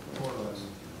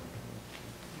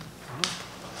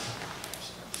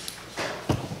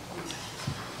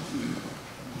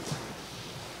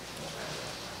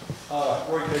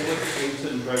 Roy Caglick,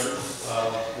 Abeson Treasure,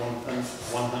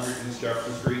 100 East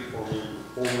Jefferson Street,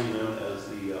 formerly known as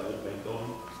the Old Bank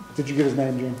Building. Did you get his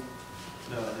name, Jim?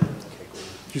 No, I didn't.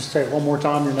 Could you say it one more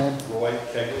time, your name? Roy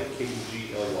Kegley,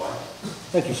 K-E-G-L-E-Y.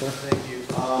 Thank you, sir. Thank you.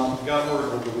 Got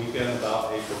word over the weekend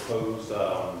about a proposed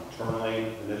turn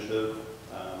lane initiative,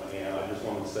 and I just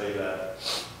wanted to say that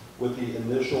with the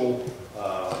initial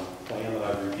plan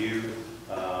that I reviewed,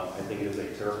 I think it is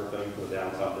a terrible thing for the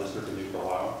downtown district of New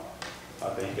Carlisle. I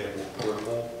think it will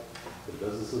cripple the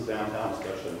businesses downtown,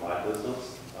 especially my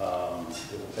business.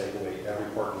 It will take away every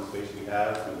parking space we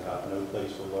have. We will have no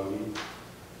place for loading,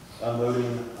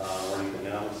 unloading, or anything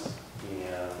else.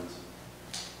 And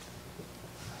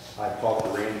I talked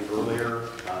to Randy earlier.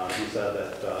 He said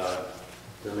that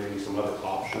there may be some other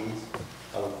options.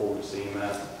 I look forward to seeing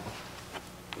that.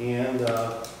 And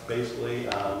basically,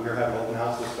 we're having an open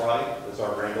house this Friday. It's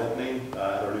our grand opening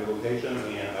at our new location,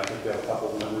 and I think we have a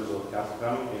couple of members of the council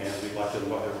coming, and we'd like to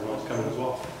invite everyone else coming as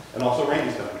well. And also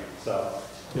Randy's coming. So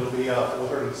it'll be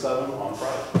 4:30 to 7 on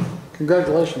Friday.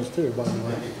 Congratulations too, by the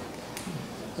way.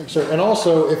 Thanks, sir. And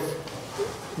also, if,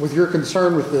 with your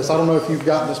concern with this, I don't know if you've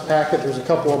gotten this packet, there's a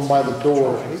couple of them by the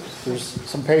door. There's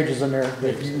some pages in there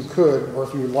that you could, or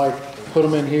if you would like, put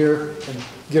them in here and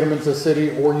get them into the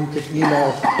city, or you could email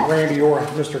Randy or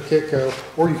Mr. Kitco,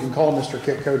 or you can call Mr.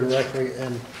 Kitco directly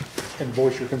and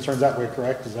voice your concerns that way,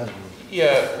 correct? Is that?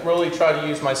 Yeah, really try to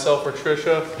use myself or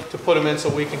Tricia to put them in so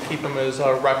we can keep them as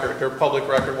a record. They're public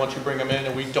record once you bring them in,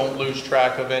 and we don't lose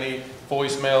track of any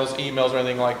voicemails, emails, or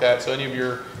anything like that. So any of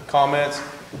your comments,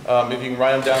 if you can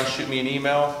write them down, shoot me an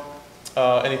email,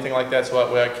 anything like that, so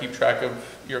that way I keep track of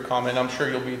your comment. I'm sure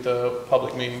you'll be at the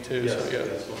public meeting too. Yes, so, yeah.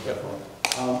 yes, most definitely.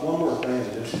 One more thing in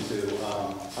addition to,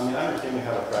 I mean, I understand we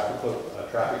have a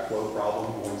traffic flow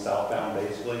problem going southbound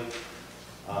basically.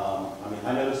 I mean,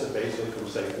 I noticed it basically from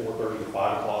say 4:30 to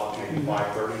 5 o'clock, maybe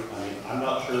 5:30. I mean, I'm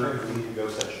not sure if we need to go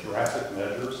such drastic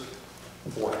measures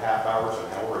for half hours,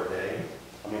 an hour a day.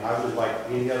 I mean, I would like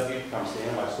any of you to come stand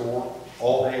in my store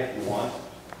all day if you want.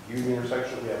 Use the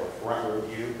intersection, we have a front row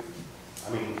view. I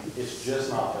mean, it's just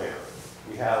not fair.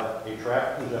 We have a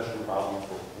traffic congestion problem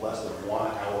for less than 1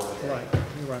 hour a day. Right,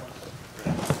 you're right.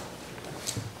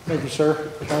 Thank you,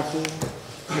 sir. Council,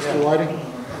 Mr. Whiting?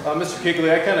 Mr.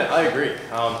 Kigley, I agree.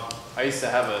 I used to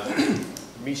have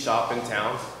a meat shop in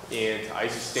town, and I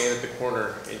used to stand at the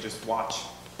corner and just watch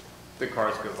the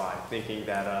cars go by, thinking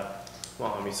that,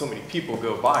 well, I mean, so many people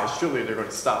go by, surely they're going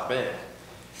to stop in.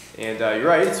 And you're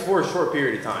right, it's for a short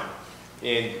period of time.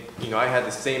 And, you know, I had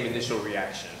the same initial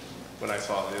reaction when I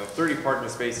saw, 30 parking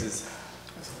spaces.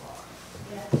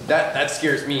 That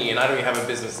scares me, and I don't even have a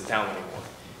business in town anymore.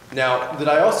 Now, did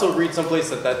I also read someplace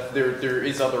that there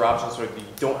is other options where you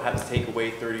don't have to take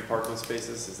away 30 parking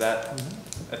spaces? Is that?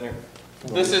 I think.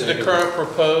 This is the current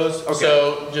proposed, okay.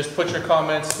 So just put your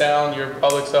comments down, your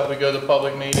public stuff, we go to the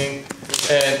public meeting.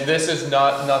 And this is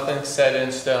nothing set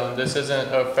in stone. This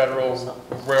isn't a federal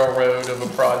railroad of a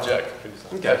project,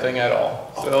 nothing at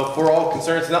all. So if we're all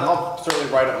concerned, and I'll certainly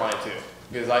write up mine too,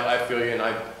 because I feel you,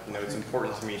 and you know, it's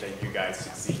important to me that you guys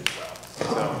succeed as well.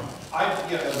 So,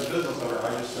 as a business owner, I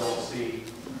just don't see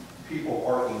people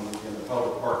parking in the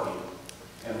public parking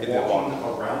and walking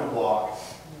around the block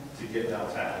to get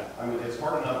downtown. I mean, it's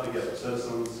hard enough to get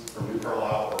citizens from New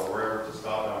Carlisle or wherever to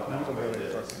stop downtown the way it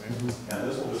is. And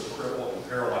this will just cripple and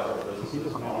paralyze our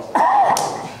businesses.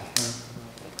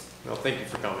 well, thank you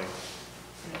for coming.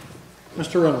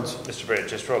 Mr. Reynolds. Mr. Bridge,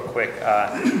 just real quick,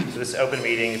 so this open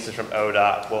meeting, this is from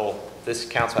ODOT. Will this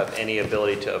council have any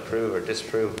ability to approve or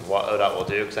disapprove what ODOT will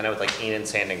do? Because I know with like Enon,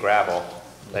 sand, and gravel,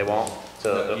 they won't.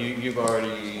 So You've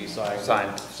already signed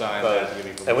but,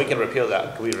 that. and we can repeal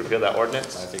that. Can we repeal that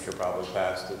ordinance? I think you're probably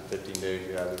past the 15 days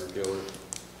you have to repeal it.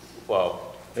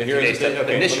 Well, Here's the thing,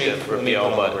 okay, initiative let me repeal,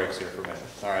 put on but the brakes here for a minute.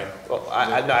 All right. well,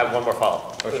 I have one more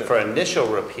follow-up. Oh, sure. For initial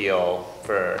repeal,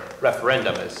 for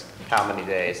referendum is how many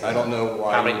days? I don't know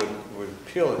why you would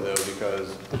repeal it though,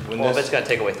 because when well, if it's going to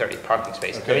take away 30 parking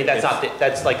spaces, okay, I mean that's not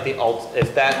that's like the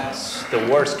if that's the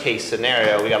worst case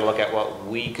scenario, we got to look at what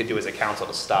we could do as a council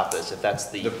to stop this. If that's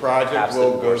the project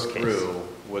will go worst through case.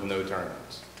 with no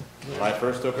turn-ins. When I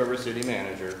first took over city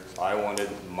manager, I wanted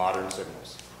modern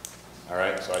signals. All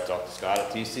right, so I talked to Scott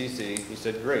at TCC. He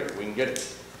said, great, we can get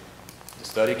it. The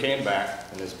study came back,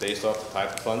 and it's based off the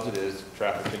type of funds it is,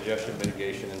 traffic congestion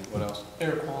mitigation, and what else?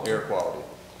 Air quality. Air quality.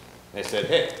 And they said,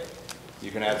 hey, you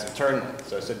can add some turn lanes.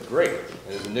 So I said, great.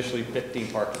 It was initially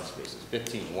 15 parking spaces,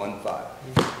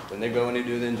 1-5. Then they go in and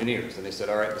do the engineers, and they said,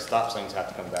 all right, the stop signs have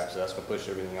to come back, so that's going to push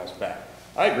everything else back.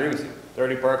 I agree with you.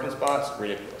 30 parking spots,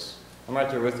 ridiculous. I'm right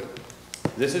there with you.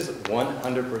 This is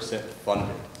 100%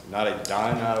 funded, not a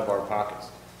dime out of our pockets.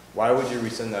 Why would you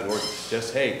rescind that ordinance?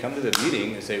 Just, hey, come to the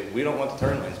meeting and say, we don't want the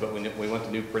turn lanes, but we want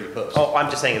the new pretty post. Oh, I'm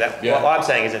just saying that, Yeah. what I'm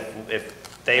saying is if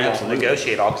they won't Absolutely.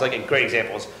 negotiate all, because like a great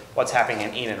example is what's happening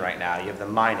in Enid right now. You have the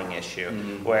mining issue,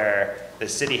 where the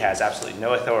city has absolutely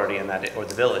no authority in that, or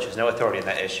the village has no authority in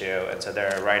that issue, and so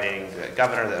they're writing the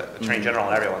governor, the attorney general,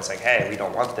 and everyone saying, hey, we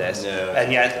don't want this.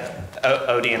 And yet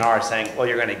ODNR is saying, well,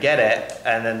 you're going to get it,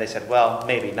 and then they said, well,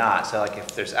 maybe not. So like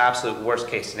if there's absolute worst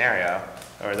case scenario,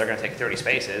 or they're going to take 30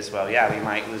 spaces, well, yeah, we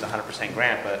might lose 100%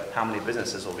 grant, but how many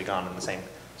businesses will be gone in the same?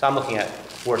 So I'm looking at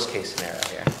worst case scenario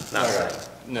here, not saying.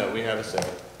 No, we have a say.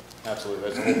 Absolutely,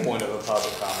 that's the whole point of a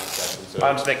public comment section. So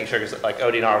I'm just making sure, because like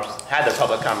ODNR had their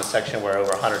public comment section where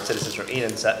over 100 citizens from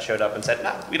Enid showed up and said,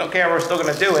 no, we don't care, we're still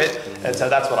going to do it. And so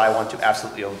that's what I want to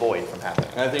absolutely avoid from happening.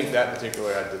 And I think that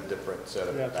particular had a different set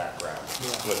of background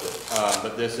with it.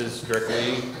 But this is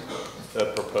strictly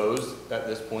proposed at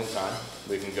this point in time.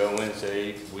 We can go in and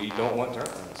say, we don't want turn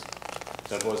lanes.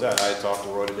 Simple as that. I talked to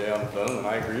Roy today on the phone, and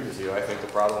I agree with you. I think the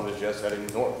problem is just heading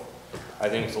north. I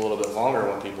think it's a little bit longer than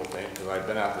what people think, because I've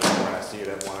been out there before and I see it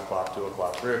at 1 o'clock, 2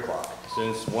 o'clock, 3 o'clock. As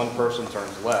soon as one person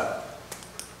turns left,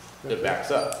 it backs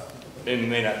up. It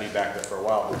may not be backed up for a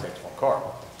while, but it takes one car.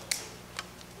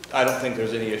 I don't think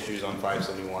there's any issues on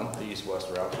 571, the east-west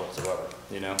route whatsoever,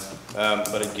 you know?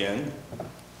 But again,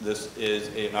 this is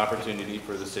an opportunity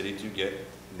for the city to get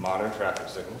modern traffic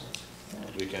signals.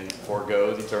 We can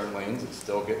forego the turn lanes and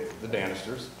still get the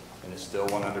banisters, and it's still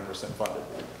 100% funded.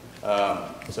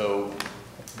 So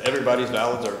everybody's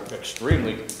values are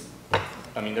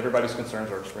everybody's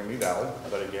concerns are extremely valid,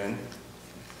 but again,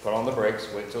 put on the brakes,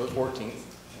 wait till the 14th,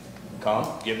 come,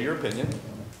 give your opinion.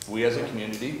 We as a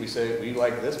community, we say, we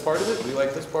like this part of it, we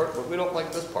like this part, but we don't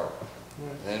like this part.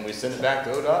 Then we send it back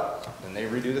to ODOT, and they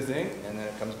redo the thing, and then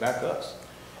it comes back to us.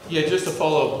 Yeah, just to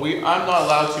follow up, I'm not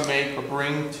allowed to make or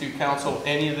bring to council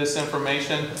any of this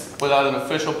information without an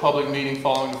official public meeting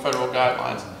following the federal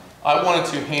guidelines. I wanted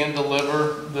to hand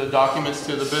deliver the documents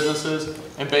to the businesses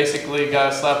and basically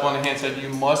got a slap on the hand, said you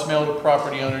must mail to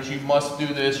property owners, you must do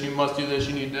this, you must do this,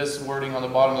 you need this wording on the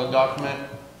bottom of the document.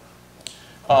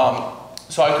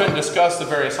 So I couldn't discuss the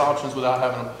various options without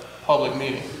having a public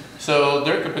meeting. So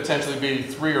there could potentially be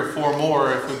 3 or 4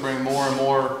 more if we bring more and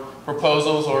more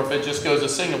proposals, or if it just goes a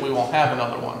single, we won't have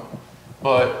another one.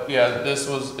 But yeah, it's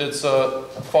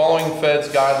following Fed's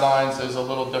guidelines is a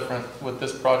little different with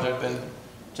this project than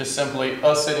just simply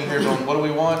us sitting here going, what do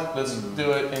we want? Let's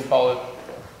do it and call it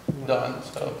done.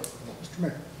 So, Mr.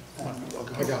 Mayor,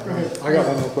 I got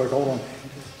one real quick, hold on.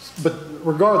 But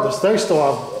regardless, they still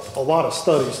have a lot of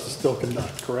studies to still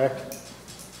conduct, correct?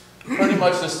 pretty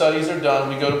much the studies are done.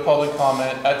 We go to public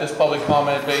comment. At this public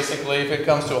comment, basically, if it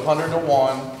comes to 100 to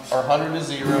 1 or 100 to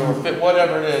 0 or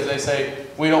whatever it is, they say,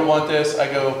 we don't want this.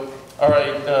 I go, all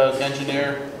right,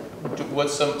 engineer,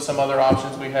 what's some other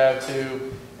options we have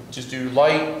to just do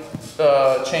light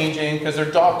changing, because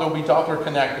they'll be Doppler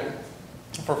connected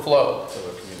for flow.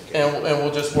 And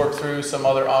we'll just work through some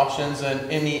other options, and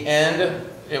in the end,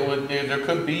 there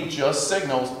could be just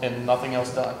signals and nothing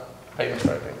else done, pavement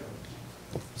striping.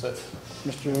 That's it.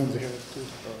 Mr. Lindsay.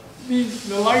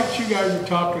 The lights you guys are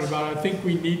talking about, I think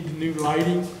we need the new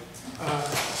lighting,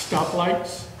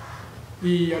 stoplights.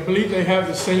 I believe they have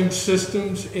the same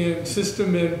system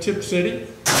in Tip City,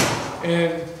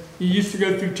 and you used to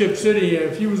go through Tip City, and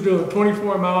if you was doing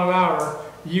 24 mile an hour,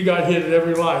 you got hit at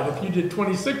every light. If you did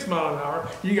 26 mile an hour,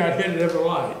 you got hit at every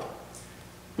light.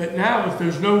 But now, if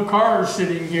there's no cars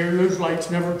sitting here, those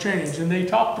lights never change, and they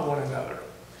talk to one another.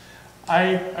 I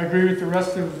agree with the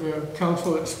rest of the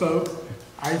council that spoke.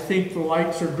 I think the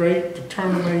lights are great, the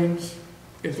turn lanes.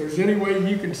 If there's any way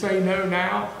you can say no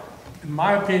now, in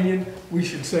my opinion, we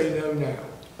should say no now.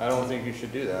 I don't think you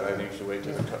should do that. I think you should wait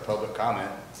till the public comment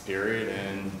period,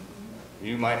 and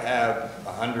you might have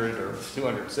 100 or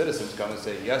 200 citizens come and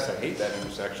say, yes, I hate that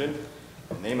intersection,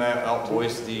 and they might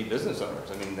outvoice the business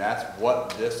owners. I mean, that's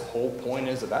what this whole point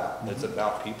is about. It's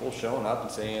about people showing up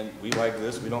and saying, we like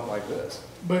this, we don't like this.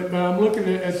 But I'm looking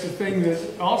at the thing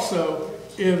that also,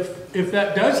 if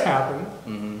that does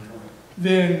happen,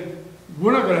 then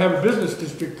we're not going to have a business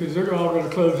district, because they're all going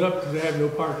to close up because they have no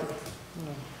parking.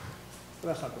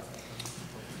 That's not good.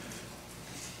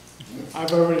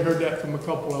 I've already heard that from a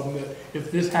couple of them, that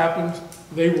if this happens,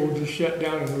 they will just shut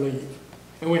down and leave.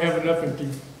 And we have enough empty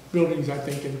buildings, I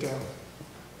think, in town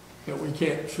that we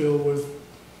can't fill with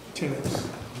tenants.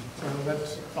 So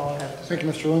that's all I have to say. Thank you,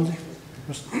 Mr.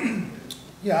 Lindsay.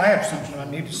 Yeah, I have something I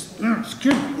need to,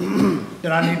 excuse me,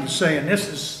 that I need to say, and this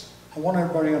is, I want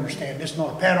everybody to understand, this is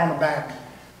not a pat on the back.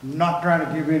 I'm not trying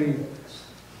to give any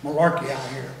malarkey out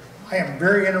here. I am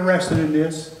very interested in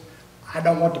this. I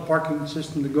don't want the parking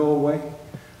system to go away.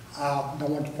 I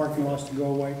don't want the parking lots to go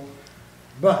away.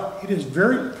 But it is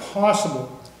very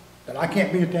possible that I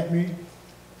can't be at that meeting.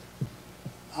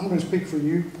 I'm gonna speak for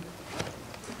you.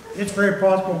 It's very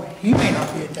possible he may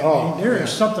not be at that meeting. There is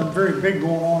something very big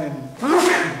going on in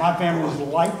my family's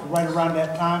life right around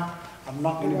that time. I'm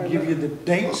not gonna give you the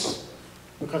dates,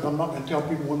 because I'm not gonna tell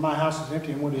people when my house is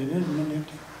empty and when it isn't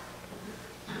empty.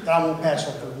 But I won't pass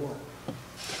up their word.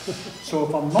 So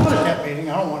if I'm not at that meeting,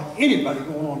 I don't want anybody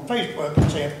going on Facebook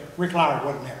and saying Rick Lowry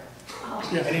wasn't there.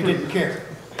 And he didn't care.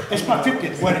 It's my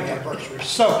 50th wedding anniversary,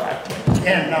 so,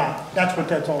 and that's what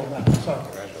that's all about. So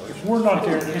if we're not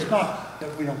there, it's not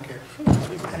that we don't care.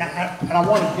 And I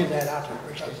want to get that out there,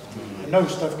 because I know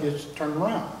stuff gets turned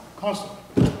around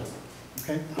constantly.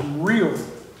 Okay, I'm really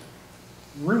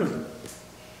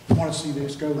want to see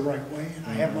this go the right way, and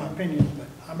I have my opinions, but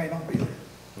I may not be there.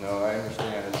 No, I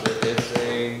understand.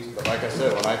 But like I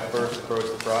said, when I first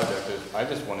approached the project, I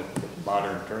just wanted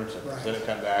modern turn signals. Then it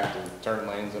come back to turn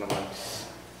lanes, and I'm like,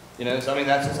 so I mean,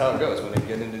 that's just how it goes. When they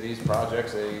get into these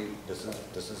projects, this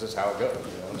is just how it goes,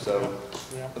 So,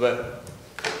 but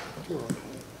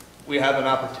we have an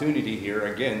opportunity here,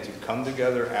 again, to come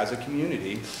together as a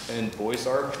community and voice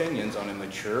our opinions on a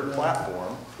mature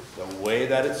platform, the way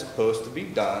that it's supposed to be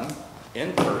done,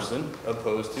 in person,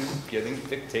 opposed to giving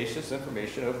fictitious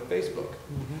information over Facebook.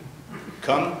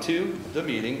 Come to the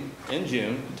meeting in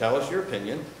June, tell us your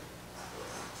opinion.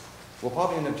 We'll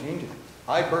probably end up changing it.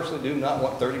 I personally do not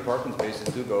want 30 parking spaces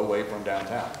to go away from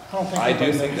downtown. I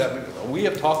do think that we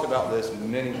have talked about this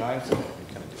many times today.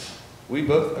 We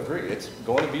both agree it's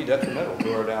going to be detrimental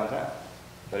to our downtown.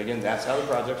 But again, that's how the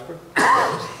project's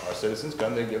proposed. Our citizens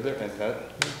come, they give their input.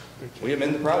 We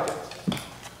amend the project.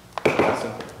 That's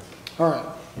simple. All right,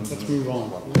 let's move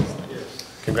on.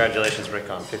 Congratulations, Rick,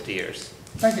 on 50 years.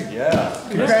 Thank you. Yeah.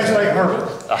 Congratulate her.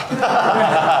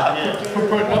 We're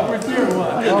putting up with you.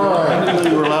 All right. I didn't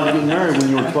know you were allowed to get married when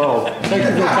you were 12. Thank you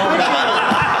for the comment.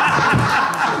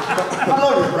 I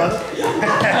love you, brother.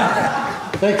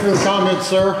 Thank you for the comments,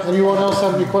 sir. Anyone else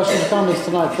have any questions or comments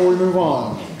tonight before we move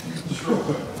on?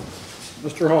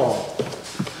 Mr. Hall.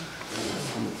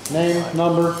 Name,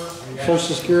 number,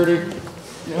 social security.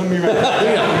 And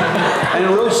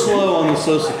real slow on the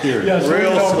Social Security. Yes,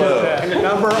 real slow. And the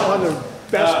number on the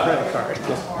best credit card.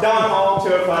 Don Hall,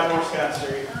 205 North Scott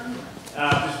Street.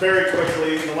 Just very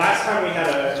quickly, the last time we had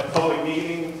a public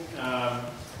meeting, I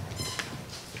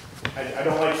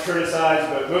don't like to criticize,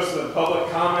 but most of the public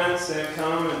comments didn't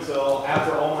come until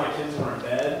after all my kids were in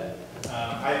bed.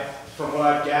 From what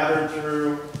I've gathered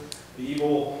through the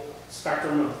evil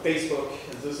spectrum of Facebook,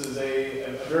 this is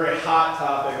a very hot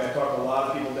topic. I talked to a lot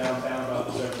of people downtown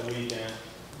about this over the weekend.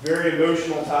 Very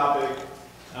emotional topic.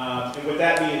 And with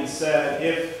that being said,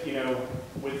 if,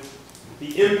 with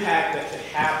the impact that could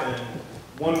happen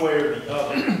one way or the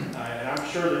other, and I'm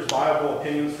sure there's viable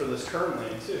opinions for this current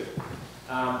lane too.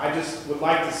 I just would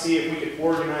like to see if we could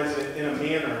organize it in a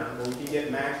manner where we can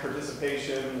get max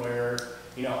participation, where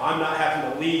I'm not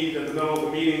having to leave in the middle of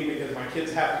the meeting because my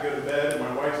kids have to go to bed and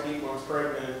my wife's 8 months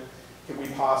pregnant. Can we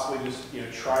possibly just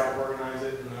try to organize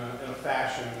it in a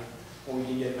fashion where we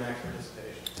can get max participation?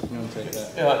 You want to take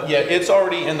that? Yeah, it's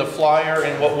already in the flyer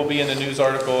and what will be in the news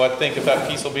article. I think if that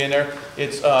piece will be in there.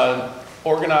 It's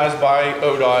organized by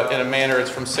ODOT in a manner.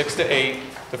 It's from 6 to 8.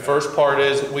 The first part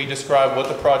is we describe what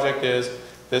the project is.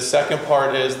 The second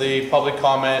part is the public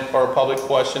comment or public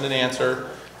question and answer.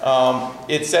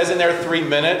 It says in there 3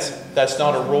 minutes. That's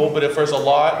not a rule, but if there's a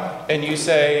lot and you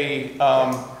say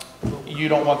you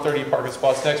don't want 30 parking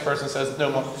spots, next person says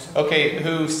no more. Okay,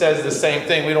 who says the same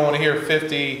thing? We don't want to hear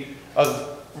 50 of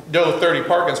no 30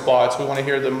 parking spots. We want to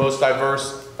hear the most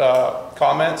diverse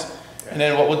comments. And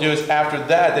then what we'll do is after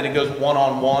that, then it goes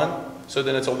one-on-one. So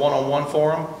then it's a one-on-one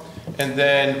forum. And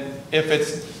then if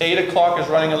it's 8 o'clock is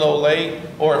running a little late,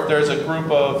 or if there's a group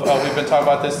of, we've been talking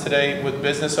about this today with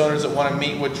business owners that want to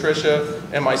meet with Tricia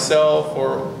and myself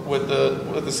or with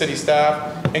the city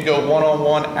staff and go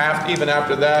one-on-one even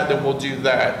after that, then we'll do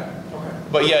that. Okay.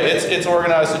 But yeah, it's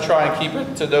organized to try and keep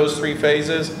it to those 3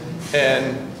 phases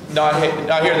and not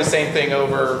hear the same thing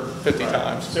over 50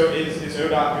 times. So is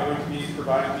ODOT going to be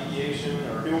providing mediation,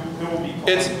 or who will be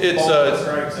calling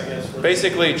strikes, I guess?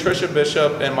 Basically Tricia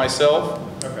Bishop and myself,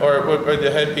 okay, or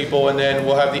the head people, and then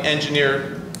we'll have the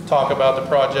engineer talk about the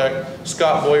project.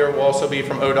 Scott Boyer will also be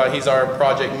from ODOT. He's our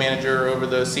project manager over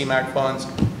the CMAQ funds.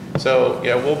 So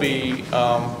yeah, we'll be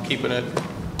keeping it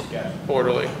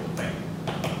orderly.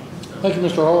 Thank you,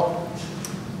 Mr. Hall.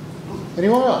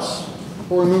 Anyone else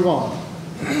before we move on?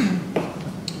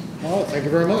 All right, thank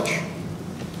you very much.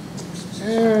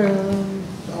 And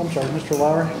I'm sorry, Mr.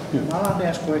 Lowry. Am I allowed to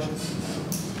ask questions?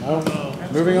 No.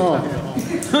 Moving on.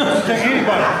 To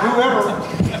anybody, whoever,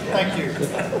 thank you.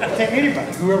 To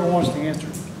anybody, whoever wants to answer.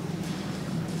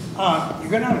 You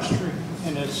go down the street,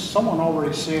 and as someone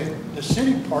already said, the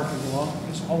city parking lot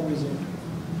is always empty.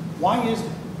 Why is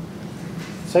it?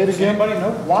 Say it Does again. anybody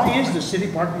know? Why is the city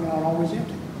parking lot always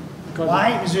empty?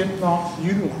 Why is it not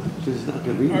utilized? It's not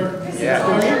convenient. Are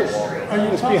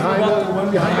you talking about the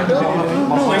one behind the building?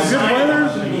 No, like good weather,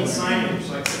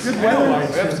 good weather.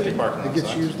 We have city parking It gets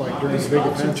lots. used like during the big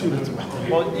events. and it's about-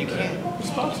 Well, you can't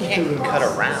cut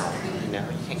around, you know,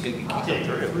 you can't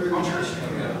go through.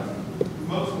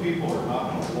 Most people are not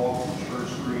going to walk from Church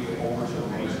Street over to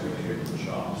Main Street to get to the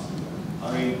shops. I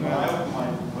mean, when I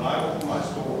opened my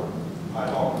store, I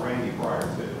talked to Randy prior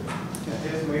to. And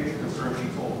his major concern he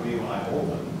told me when I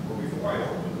opened, or before I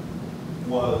opened,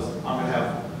 was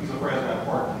he's afraid I'm going to have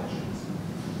parking issues.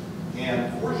 And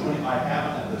fortunately, I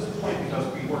haven't at this point because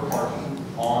people are parking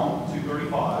on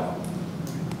 235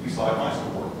 beside my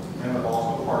store, and they're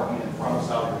also parking in front of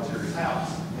Sally Materi's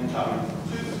house and coming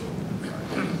to the store.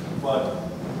 But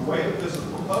the way that this is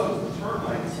proposed, the turn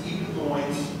lanes, even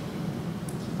going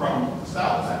from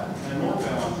southbound and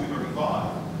northbound on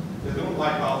 235, is going to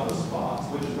wipe out the spots,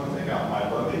 which is going to take out my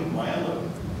loading, my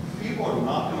unloading. People are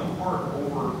not going to park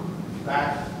over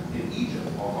back in Egypt,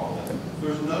 I'll call it.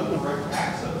 There's no direct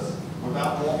access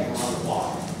without walking around the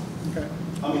block. Okay.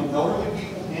 I mean, elderly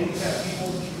people, handicapped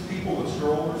people, people with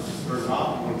strollers, they're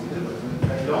not going to do it.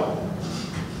 They don't.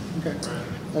 Okay.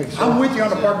 Thank you, sir. I'm with you on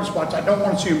the parking spots. I don't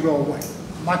want to see them go away.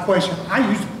 My question, I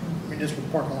used municipal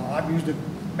parking lot. I've used it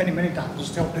many, many times. I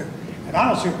still do. And I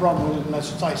don't see a problem with it unless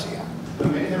it's icy out. The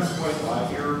main question I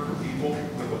hear from people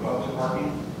with the public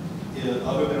parking is,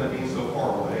 other than it being so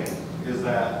far away, is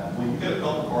that when you get a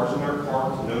couple cars in their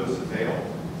car to notice the tail,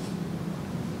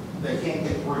 they can't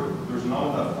get through. There's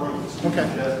not enough room. It's too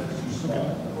congested, it's too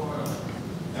small.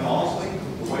 And honestly,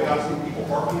 the way I've seen people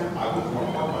parking there, I wouldn't want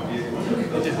to park my vehicle in there. It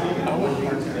doesn't make it more than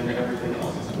everything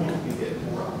else. It's going to get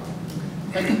more out.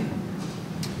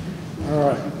 All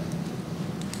right.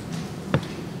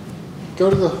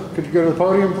 Could you go to the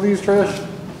podium, please, Trish?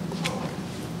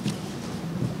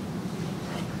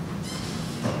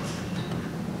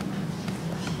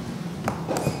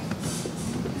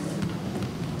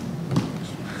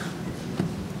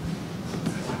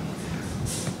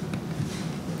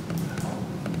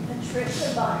 Patricia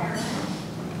Byron.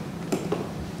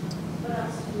 What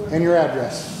else do you want? And your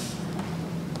address.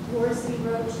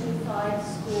 4025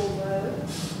 School Road.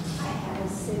 I have a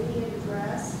city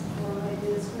address for my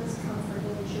business, Comfort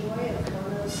and Joy of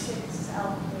 106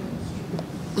 South Main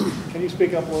Street. Can you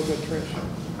speak up a little bit, Trish?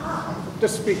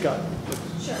 Just speak up.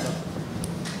 Sure.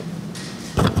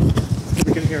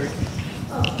 We can hear you.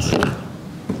 Okay.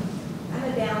 I'm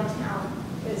a downtown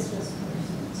business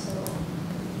person, so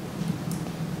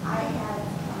I have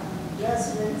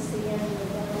residency in the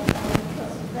downtown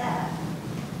because of that.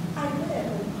 I live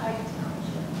in Pike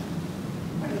Township.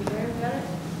 Are you aware of it?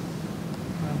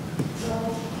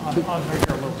 I'll hear you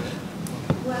a little bit.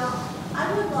 Well,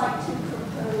 I would like to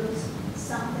propose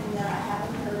something that I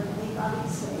haven't heard anybody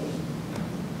say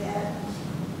that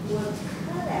would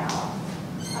cut out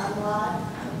a lot of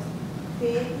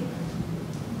the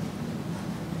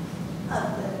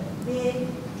big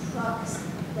trucks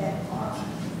that are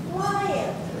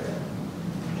flying through.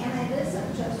 And it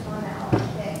isn't just 1 hour a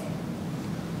day.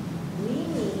 We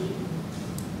need,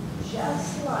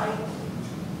 just like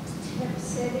Tip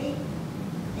City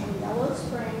and Yellow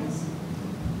Springs,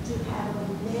 to have a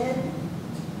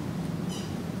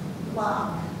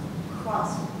mid-block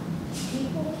crossing.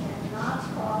 People cannot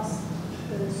cross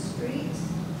those streets,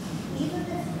 even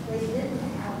if they didn't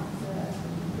have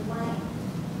the lane.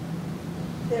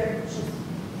 They're just,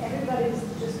 everybody's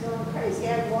just going crazy.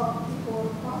 I walk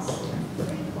people across there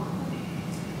frequently.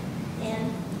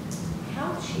 And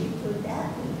how cheap would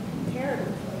that be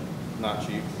comparatively? Not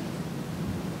cheap.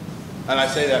 And I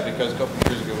say that because a couple of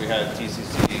years ago we had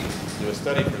TCC do a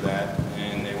study for that,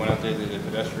 and they went out there, they did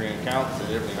pedestrian counts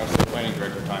and everything. I was the planning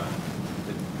director at the time.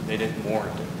 They didn't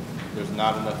warrant it. There's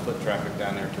not enough foot traffic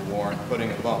down there to warrant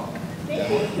putting a bump.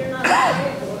 Maybe if they're not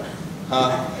afraid to,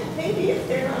 Huh? maybe if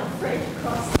they're not afraid to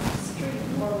cross the street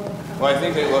more will come. Well, I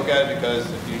think they look at it because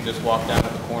if you just walk down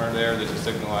at the corner there's a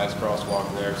signalized crosswalk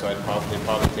there, so they'd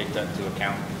probably take that into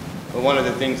account. But one of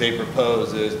the things they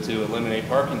propose is to eliminate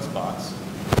parking spots.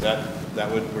 That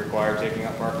would require taking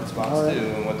out parking spots too,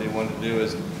 and what they wanted to do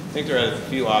is, I think there are a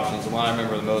few options. The one I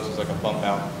remember the most is like a bump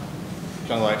out,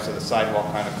 kind of like so the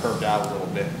sidewalk kind of curved out a little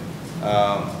bit.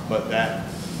 But that,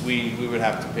 we would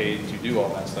have to pay to do all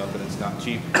that stuff, and it's not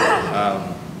cheap.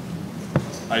 I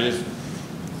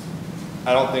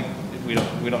don't think, we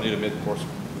don't need a mid-course,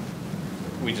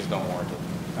 we just don't warrant it.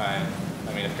 I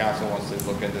mean, if council wants to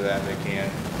look into that, they can.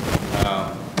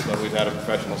 But we've had a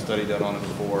professional study done on it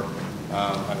before,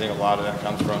 I think a lot of that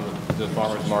comes from the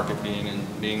farmer's market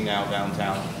being now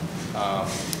downtown.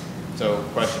 So the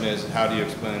question is, how do you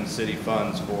explain city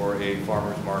funds for a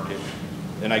farmer's market?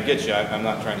 And I get you, I'm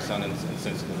not trying to sound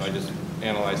insensitive, I just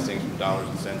analyze things from dollars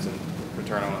and cents and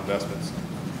return on investments.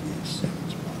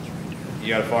 You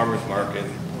got a farmer's market,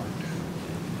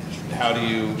 how do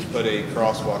you put a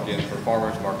crosswalk in for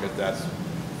farmer's market that's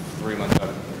 3 months out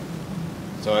of the year?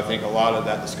 So I think a lot of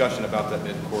that discussion about that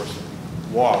mid-course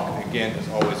walk, again, has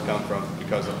always come from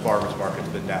because the farmer's market's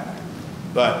been down there.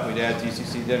 But we had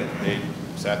TCC dinner, they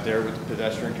sat there with the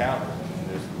pedestrian counters,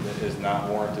 and it is not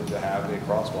warranted to have a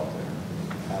crosswalk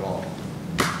there at all.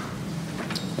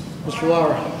 Mr.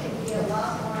 Lauer. It could be a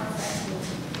lot more effective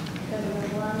because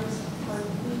the ones on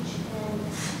each end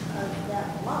of that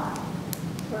lot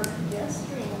where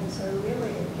pedestrians are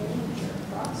really a danger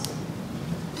crossing.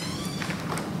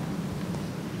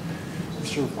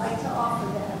 Just like to offer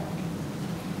that.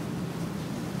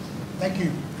 Thank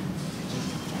you.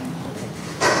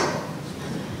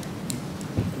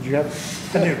 Did you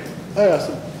have? I do. Oh, yes.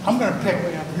 I'm going to pick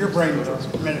your brain for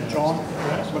a minute, John,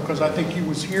 because I think you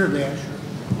was here then.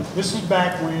 This is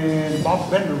back when Bob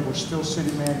Bender was still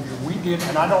city manager. We did,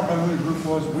 and I don't know who the group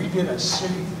was, we did a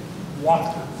city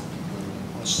walkthrough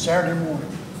on a Saturday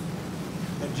morning.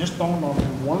 It just dawned on me,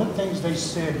 one of the things they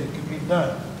said that could be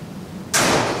done to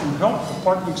help the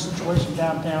parking situation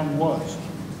downtown was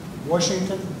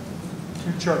Washington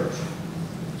to Church.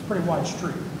 It's a pretty wide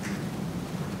street.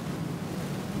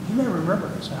 You may remember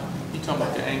this, Al. You talking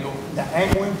about the angle? The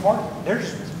angle in park,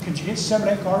 could you get 7,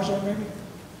 8 cars there maybe?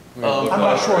 I'm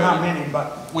not sure how many,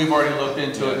 but. We've already looked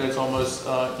into it, and it's almost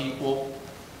equal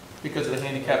because of the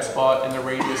handicap spot and the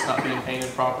radius not being painted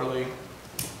properly.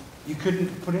 You couldn't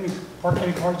park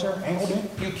any cars there, angled in?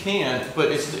 You can, but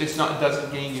it's not, it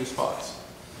doesn't gain you spots.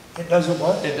 It doesn't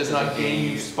what? It does not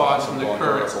gain you spots from the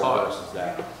current spot.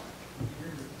 I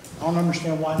don't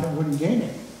understand why they wouldn't gain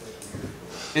it.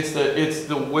 It's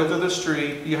the width of the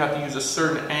street. You have to use a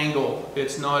certain angle.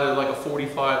 It's not like a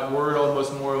 45. We're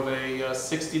almost more of a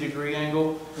 60-degree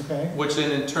angle, okay, which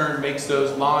then in turn makes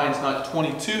those lines not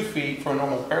 22 feet for a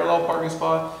normal parallel parking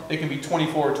spot. They can be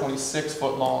 24 or 26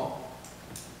 foot long.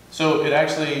 So it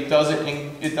actually doesn't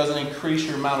increase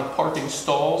your amount of parking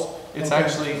stalls. It's okay,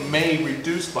 actually may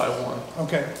reduce by 1.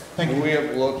 Okay, thank you. We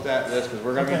have looked at this because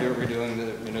we're going to be redoing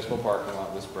the municipal parking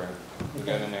lot this spring. We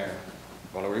got in there.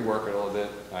 Want to rework it a little bit.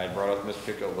 I brought up Mr.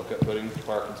 Pico, look at putting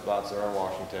parking spots there on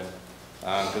Washington,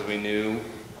 because we knew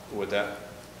with that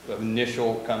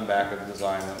initial comeback of the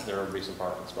design that there would be some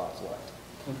parking spots left.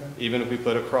 Okay. Even if we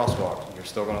put a crosswalk, you're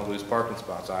still going to lose parking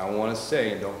spots. I want to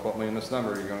say, and don't quote me on this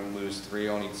number, you're going to lose 3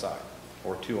 on each side,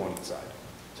 or 2 on each side.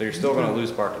 So you're still going to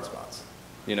lose parking spots,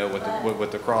 you know, with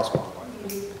the crosswalk.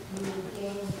 You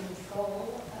gain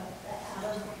control of the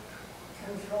out of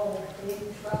control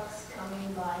big trucks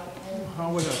coming by and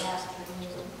How would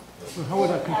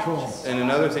that control? And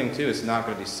another thing too, it's not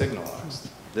going to be signalized.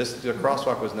 The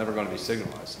crosswalk was never going to be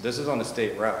signalized. This is on the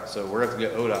state route, so we're going to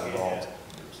have to get ODOT involved.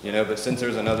 You know, but since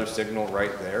there's another signal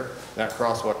right there, that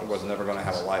crosswalk was never going to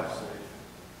have a light on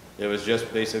it. It was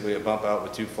just basically a bump out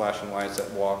with 2 flashing lights that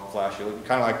flash you,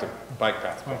 kind of like the bike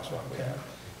path crosswalk we had.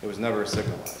 It was never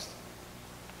signalized.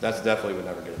 That's definitely would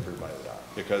never get approved by ODOT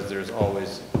because there's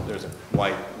a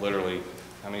light literally.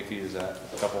 How many feet is that?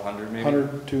 A couple hundred maybe?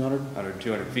 100, 200? 100,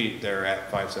 200 feet, they're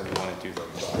at 571 and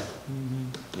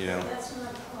 235. You know? That's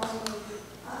not the only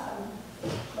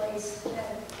place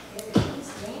that it is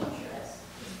dangerous,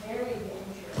 it's very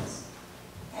dangerous.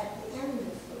 At the end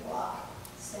of the block,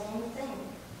 same thing,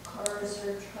 cars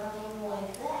are turning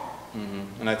like that.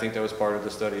 And I think that was part of the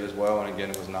study as well, and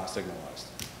again, it was not signalized.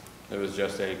 It was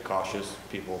just a cautious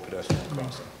pedestrian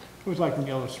crossing. It was like in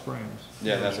Yellow Springs.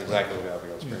 Yeah, that's exactly what happened in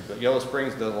Yellow Springs. But Yellow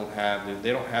Springs doesn't have,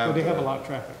 they don't have. Well, they have a lot of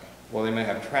traffic. Well, they may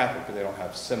have traffic, but they don't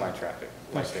have semi-traffic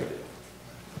like That's they true. do.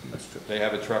 That's true. They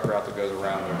have a truck route that goes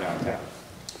around their downtown.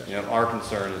 You know, our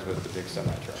concern is with the big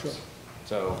semi-trucks. Sure.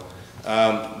 So,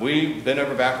 we bent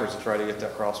over backwards to try to get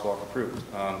that crosswalk approved.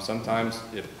 Sometimes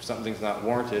if something's not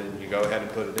warranted and you go ahead and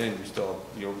put it in,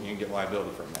 you can get liability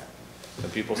from that.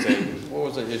 And people say, what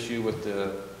was the issue with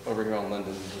the, over here on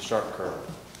Linden, the sharp curve?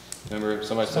 Remember,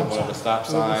 somebody said one of the stop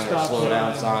sign or slow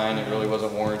down sign, it really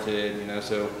wasn't warranted, you know,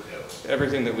 so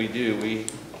everything that we do,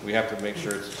 we have to make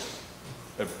sure it's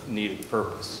a needed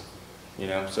purpose, you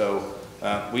know, so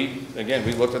we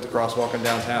looked at the crosswalk in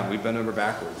downtown, we've been over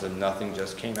backwards and nothing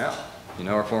just came out. You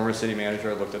know, our former city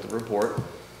manager looked at the report,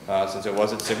 since it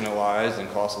wasn't signalized and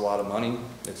cost a lot of money,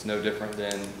 it's no different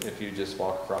than if you just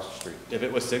walk across the street. If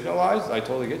it was signalized, I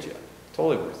totally get you,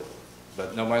 totally worth it,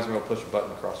 but nobody's gonna push a button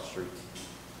across the street.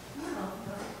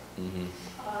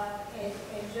 And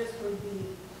just would be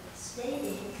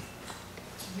stating,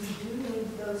 you do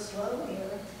need to go slow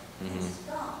here and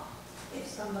stop if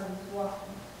somebody's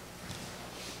walking.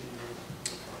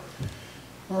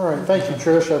 All right, thank you,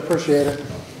 Trish, I appreciate it.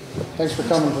 Thanks for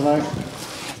coming tonight.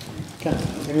 Okay,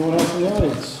 anyone else in the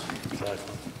audience?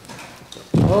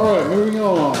 All right, moving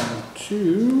on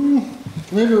to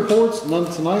committee reports,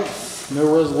 none tonight.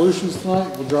 No resolutions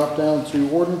tonight. We'll drop down to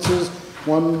ordinances,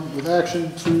 1 with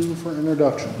action, 2 for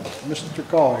introduction. Mr.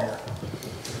 Collier.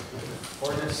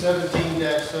 Ordinance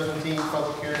 17-17,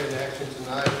 public hearing and action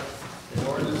tonight. An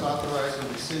ordinance authorizing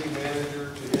the city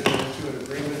manager to enter into an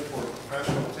agreement for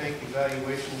professional tank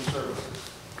evaluation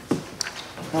services.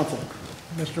 Council.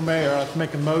 Mr. Mayor, I'd like to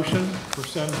make a motion for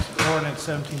ordinance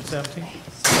 1717.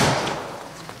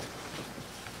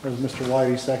 There's Mr.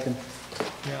 Whitey, second.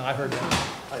 Yeah, I heard that.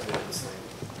 I did the same.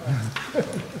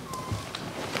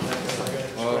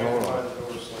 Hold on.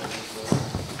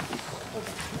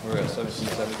 We're at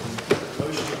 1717.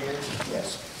 Motion again? Yes.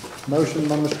 Motion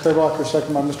by Mr. Craybacher,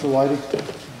 second by Mr. Whitey.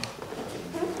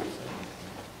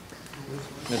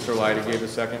 Mr. Lighty gave a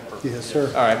second? Yes, sir.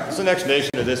 All right, it's an explanation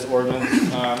of this ordinance.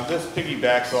 This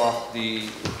piggybacks off the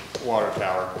water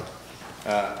tower.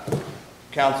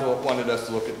 Council wanted us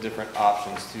to look at different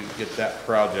options to get that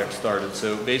project started.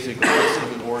 So basically, this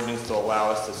is an ordinance to allow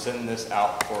us to send this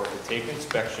out for a tank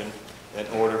inspection in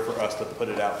order for us to put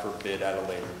it out for bid at a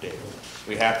later date.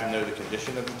 We have to know the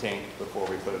condition of the tank before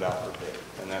we put it out for bid.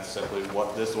 And that's simply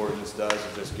what this ordinance does.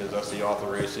 It just gives us the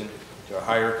authorization to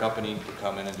hire a company to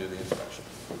come in and do the inspection.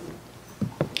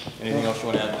 Anything else you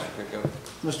want to add, Mr. Kricko?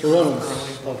 Mr. Reynolds.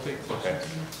 Okay.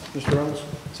 Mr. Reynolds.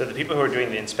 So the people who are doing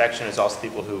the inspection is also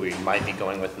people who we might be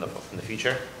going with in the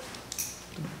future?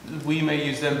 We may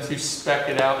use them to spec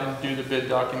it out and do the bid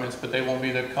documents, but they won't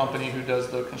be the company who does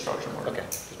the construction work. Okay,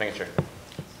 just making sure.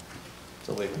 It's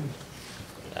illegal.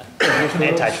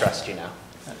 Antitrust, you know.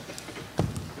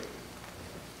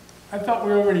 I thought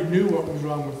we already knew what was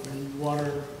wrong with the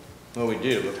water. Well, we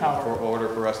do, but Tower. in order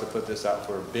for us to put this out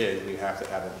for a bid, we have to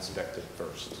have it inspected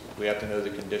first. We have to know the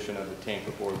condition of the tank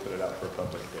before we put it out for a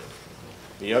public bid.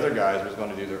 The other guys was going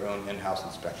to do their own in-house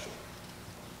inspection.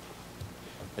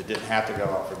 It didn't have to go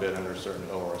out for bid under a certain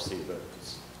ORC, but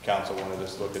council wanted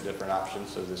us to look at different options,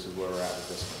 so this is where we're at with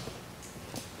this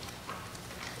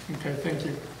one. Okay, thank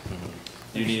you.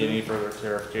 Do you need any further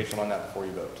clarification on that before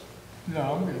you vote? No,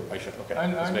 I'm good. Are you sure? Okay,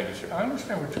 I- just making sure. I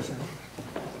understand what you're saying.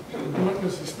 You want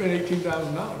us to spend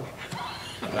 $18,000.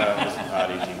 It's not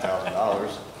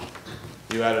 $18,000.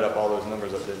 You added up all those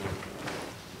numbers up, didn't you?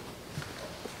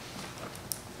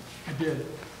 I did.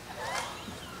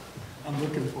 I'm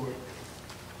looking for it.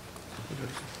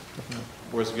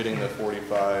 Where's getting the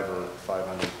 45 or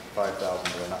 500,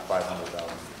 5,000, or not 500,000,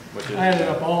 which is I added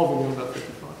up all the ones up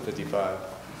 55. 55.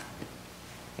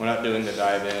 We're not doing the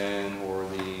dive-in or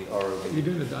You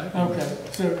doing the dive? Okay,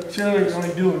 so Shirley's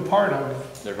only doing part of it.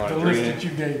 They're going The to list drain that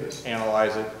you gave us.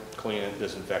 analyze it, clean it,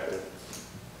 disinfect it,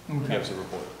 Okay. give us a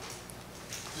report.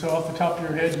 So off the top of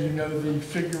your head, do you know the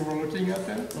figure we're looking at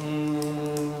then?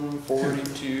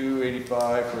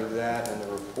 4285 for that and the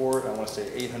report. I want to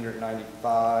say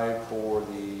 895 for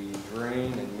the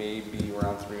drain and maybe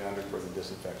around 300 for the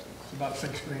disinfection. It's about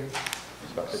 $6 grand.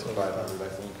 It's about 5,500, I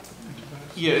think.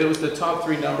 Yeah, it was the top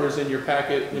 3 numbers in your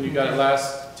packet when you got it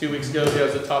last 2 weeks ago. It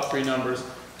was the top 3 numbers.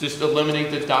 Just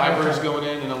eliminate the divers going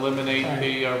in and eliminate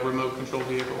the remote control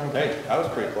vehicle. Hey, that was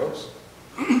pretty close.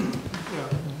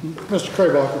 Mr.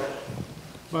 Craybacher.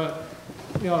 But,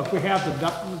 you know, if we have the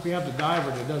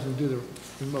diver that doesn't do the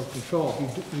remote control,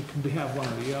 you can have one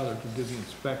or the other to do the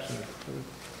inspection.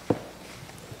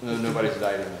 No, nobody's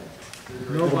diving in.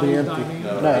 Nobody's diving in?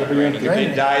 No, No, it'll be empty. if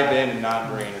they dive in and not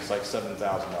drain, it's like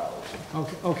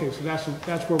 $7,000. Okay, so that's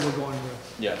where we're going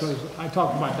with. Yes. Because I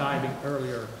talked about diving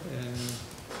earlier, and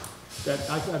that,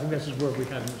 I think this is where we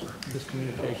had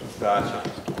miscommunication. Gotcha.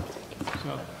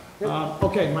 So,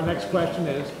 okay, my next question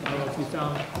is, I don't know if you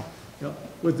found, you know,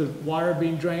 with the water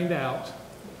being drained out,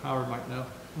 Howard might know,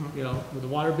 you know, with the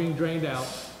water being drained out,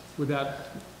 would that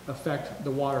affect the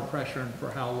water pressure and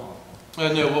for how long?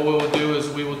 No, what we will do is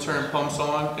we will turn pumps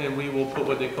on and we will put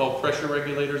what they call pressure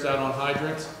regulators out on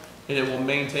hydrants, and it will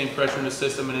maintain pressure in the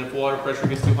system, and if water pressure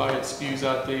gets too high, it spews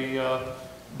out the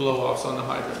blow-offs on the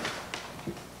hydrant.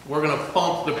 We're going to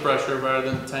pump the pressure rather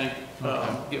than the tank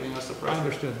giving us the pressure. I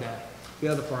understood that. The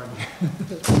other part.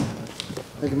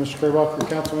 Thank you, Mr. Craybacher.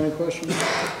 Council, any questions?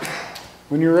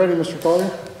 When you're ready, Mr. Collier.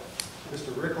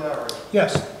 Mr. Rick Lowry.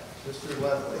 Yes. Mr.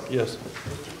 Leslie. Yes.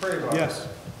 Mr. Craybacher. Yes.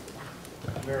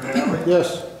 Mayor Malley.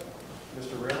 Yes.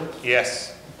 Mr. Reynolds.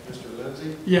 Yes. Mr.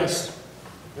 Lindsay. Yes.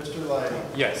 Mr. Lighty.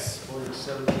 Yes. Ordinance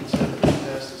 1717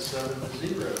 passes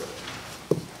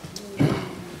 7-0.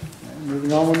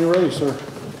 Moving on when you're ready, sir.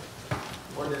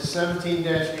 Ordinance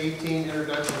 17-18,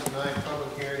 introduction tonight,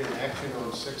 public hearing and action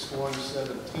on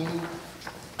 6/1/17.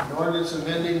 An ordinance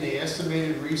amending the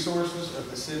estimated resources of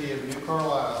the city of New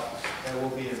Carlisle that will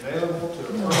be available to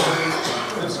appropriate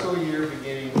for the fiscal year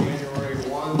beginning January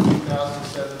 1,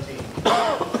 2017.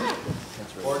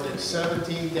 Ordinance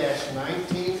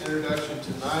 17-19, introduction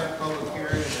tonight, public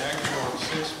hearing and action on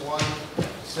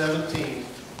 6/1/17.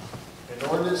 An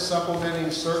ordinance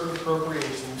supplementing certain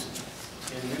appropriations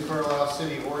in New Carlisle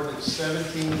City Ordinance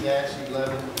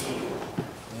 17-11E.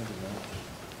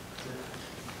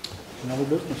 Another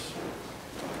business.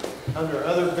 Under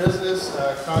other business,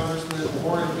 Congressman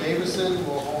Warren Davison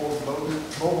will hold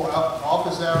mobile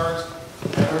office hours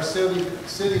at our city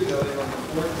building on the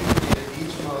 14th day of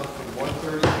each month from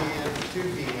 1:30 p.m. to 2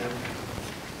 p.m.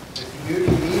 The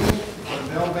community meeting on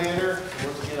Bell Banner,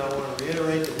 once again, I want to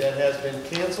reiterate that that has been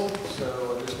canceled, so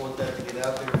I just want that to get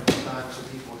out there in time so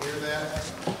people hear that.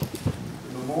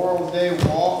 The Memorial Day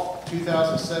Walk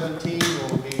 2017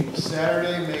 will be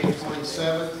Saturday, May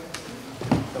 27th.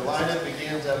 The lineup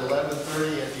begins at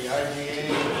 11:30 at the IGA,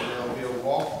 and there'll be a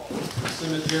walk. The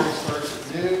cemetery starts at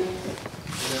noon, and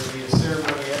there'll be a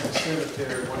ceremony at the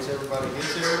cemetery once everybody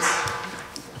gets there.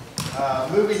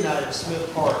 Movie night at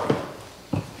Smith Park.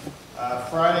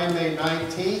 Friday, May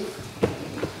 19th,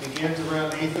 begins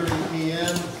around 8:30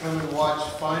 p.m. Come and watch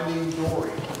Finding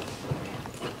Dory.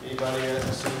 Anybody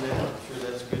hasn't seen that? I'm sure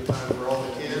that's a good time for all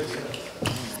the kids.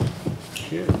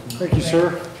 Thank you,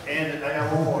 sir. And I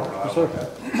got one more. Yes, sir.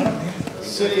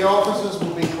 City offices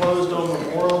will be closed on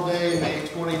Memorial Day, May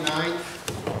 29th,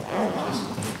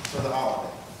 for the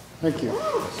holiday. Thank you.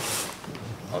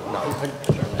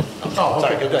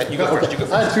 Sorry, go ahead. You go first. You go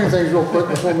first. I had two things real quick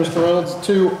before Mr. Reynolds.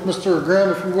 Two, Mr. Graham,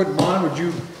 if you wouldn't mind, would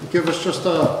you give us just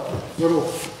a little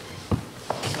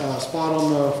spot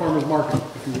on the farmer's market,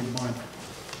 if you wouldn't mind,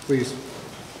 please?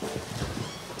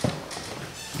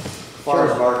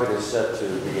 Farmers market is set to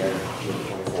begin June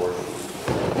 24th.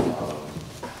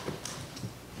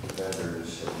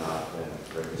 Vendors have not been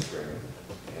registering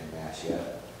en masse yet.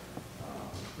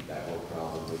 That will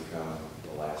probably come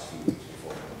the last few weeks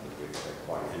before we expect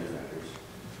quite a few vendors.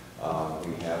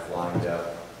 We have lined up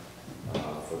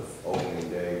for the opening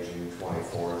day, June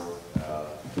 24th,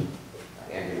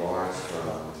 Andy Lawrence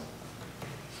from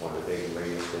one of the big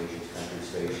radio stations, country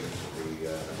stations, will be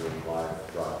doing live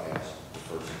broadcast the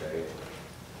first day.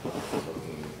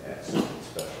 Looking at something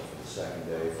special for the second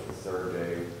day. For the third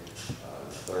day,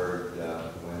 the third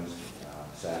Wednesday,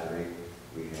 Saturday,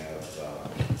 we have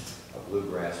a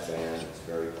bluegrass band that's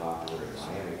very popular in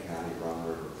Miami County, Rum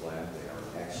River Glen. They are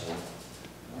excellent.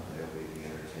 They'll be the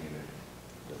entertainment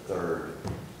the third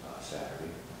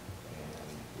Saturday,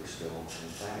 and we're still in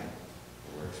planning.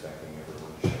 We're expecting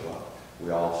everyone to show up. We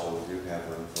also do have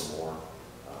room for more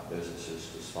businesses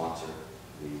to sponsor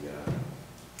the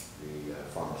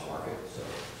farmers market. So,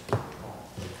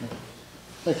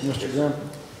 thank you, Mr. Graham.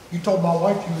 You told my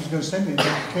wife you was going to send me an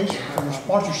application for the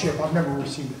sponsorship. I've never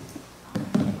received it.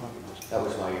 That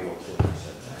was my evil twin who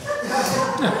said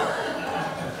that.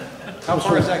 How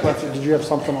far is that? Did you have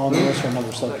something on this or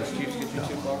another subject?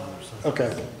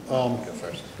 Okay. Go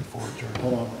first.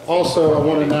 Hold on. Also, I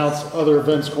want to announce other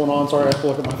events going on. Sorry, I have to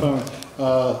look at my phone.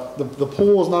 The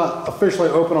pool is not officially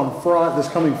open on Friday, this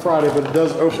coming Friday, but it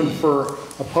does open for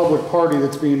a public party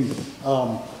that's being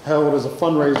held as a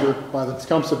fundraiser by the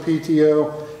Tecumseh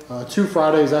PTO. 2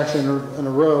 Fridays actually in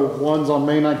a row. One's on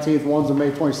May 19th, one's on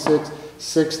May 26th,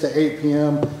 6 to 8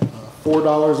 p.m.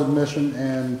 $4 admission,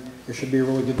 and it should be a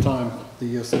really good time.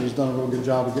 The city's done a real good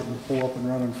job of getting the pool up and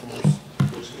running for us.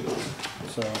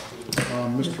 So,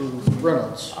 Mr.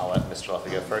 Reynolds. I'll let Mr. Luffy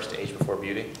go first. Age before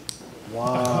beauty.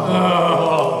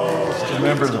 Wow. Just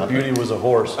remember the beauty was a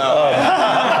horse. I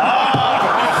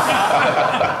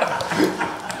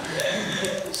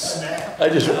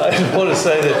just want to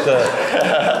say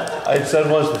that I had said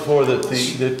once before that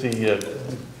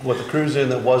what the cruise in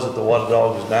that was at the Water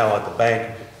Dog is now at the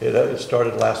bank. It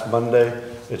started last Monday.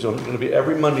 It's going to be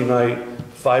every Monday night,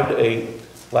 5 to 8.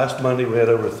 Last Monday we had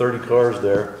over 30 cars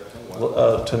there.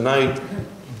 Tonight,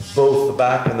 both the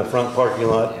back and the front parking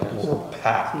lot were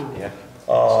packed. Yeah.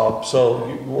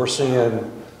 So we're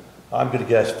seeing, I'm going to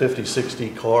guess, 50, 60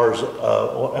 cars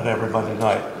on every Monday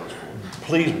night.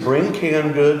 Please bring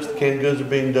canned goods. The canned goods are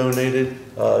being donated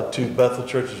to Bethel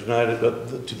Churches United, to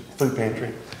the food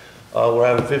pantry. We're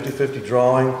having 50-50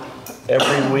 drawing.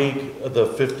 Every week, the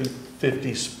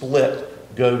 50-50 split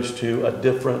goes to a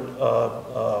different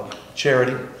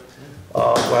charity.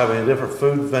 We're having a different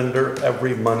food vendor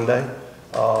every Monday.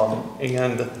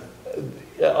 And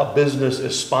a business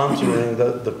is sponsoring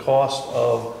the cost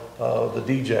of the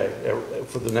DJ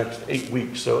for the next 8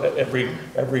 weeks. So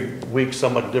every week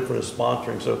somebody different is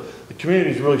sponsoring. So the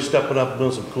community is really stepping up and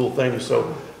doing some cool things.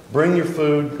 So bring your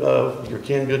food, your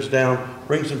canned goods down,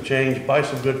 bring some change, buy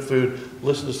some good food,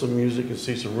 listen to some music and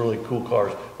see some really cool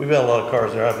cars. We've had a lot of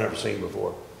cars there I've never seen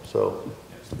before. So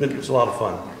it's a lot of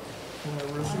fun.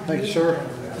 Thank you, sir.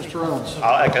 Mr. Reynolds.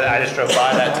 I just drove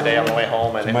by that today on the way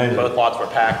home, and both lots were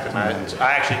packed, and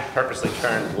I actually purposely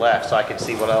turned left so I could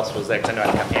see what else was there, because I knew I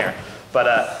had to come here. But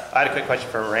I had a quick question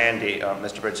for Randy,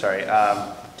 Mr. Bridge, sorry.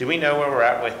 Do we know where we're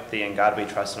at with the In God We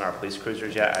Trust in our police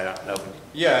cruisers yet? I don't know if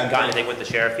we've got anything with the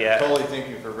sheriff yet. Totally, thank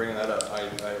you for bringing that up. I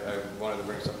wanted to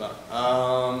bring something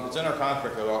up. It's in our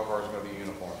contract that all cars are going to be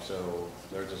uniform, so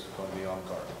they're just going to be on the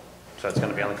car. So it's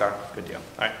going to be on the car? Good deal.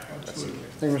 All right.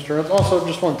 Thank you, Mr. Reynolds. Also,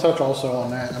 just want to touch also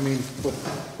on that. I mean, with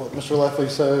what Mr. Leffley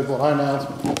said, what I announced,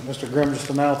 what Mr. Grimm just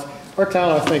announced, our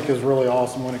town, I think, is really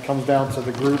awesome when it comes down to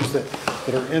the groups that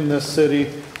are in this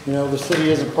city. You know, the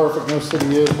city isn't perfect, no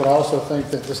city is, but I also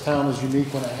think that this town is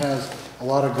unique when it has a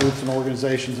lot of groups and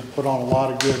organizations that put on a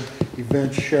lot of good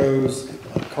events, shows,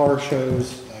 car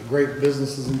shows, great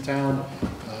businesses in town.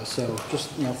 So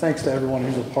just, you know, thanks to everyone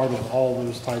who's a part of all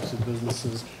those types of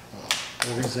businesses,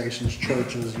 organizations,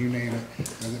 churches, you name it.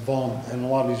 And a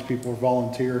lot of these people are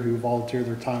who volunteer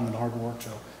their time and hard work.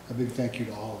 So a big thank you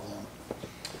to all of them.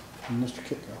 And Mr.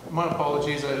 Kitco. My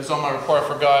apologies, it was on my report, I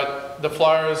forgot. The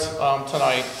flyers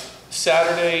tonight,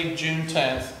 Saturday, June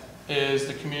 10th, is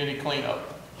the community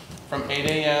cleanup from 8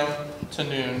 a.m. to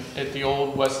noon at the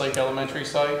old Westlake Elementary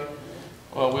site.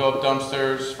 We'll have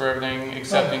dumpsters for everything,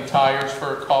 accepting tires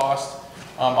for a cost.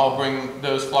 I'll bring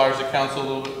those flyers to council, a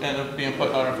little bit, end up being put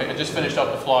on our, I just finished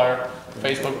up the flyer,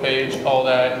 Facebook page, all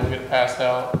that, and we'll get it passed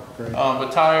out.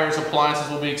 But tires, appliances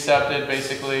will be accepted,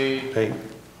 basically. Paint.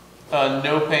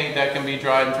 No paint that can be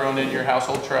dried and thrown into your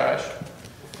household trash.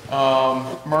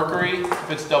 Mercury, if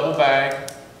it's double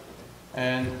bagged.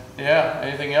 And yeah,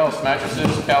 anything else,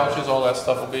 mattresses, couches, all that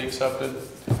stuff will be accepted.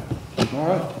 All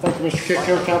right, thank you, Mr.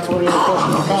 Kitco. Council, any other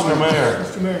questions or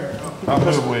comments? Mr. Mayor. I'll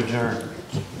move we adjourn.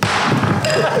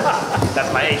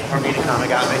 That's my H4 meeting comment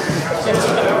got me.